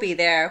opens. We'll be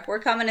there. We're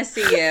coming to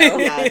see you.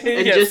 Yeah.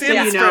 And just so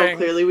you know,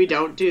 clearly we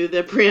don't do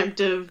the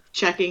preemptive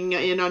checking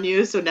in on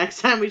you. So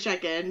next time we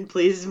check in,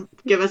 please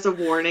give us a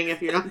warning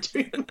if you're not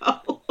doing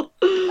well.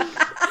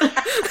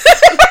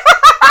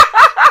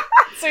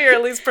 So you're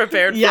at least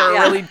prepared for a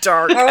really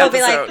dark episode. Or we'll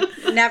be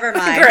like, never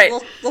mind. Great.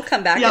 We'll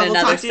come back in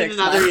another 6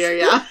 months. Year,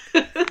 yeah.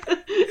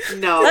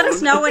 No. Let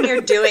us know when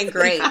you're doing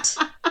great.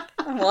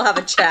 And we'll have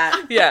a chat.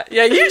 Yeah,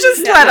 you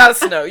just let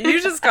us know.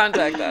 You just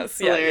contact us.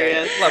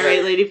 Hilarious. Yeah. All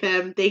right, Lady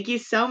Pim. Thank you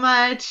so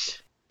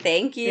much.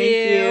 Thank you.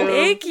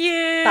 Thank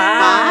you.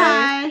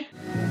 Bye. Bye.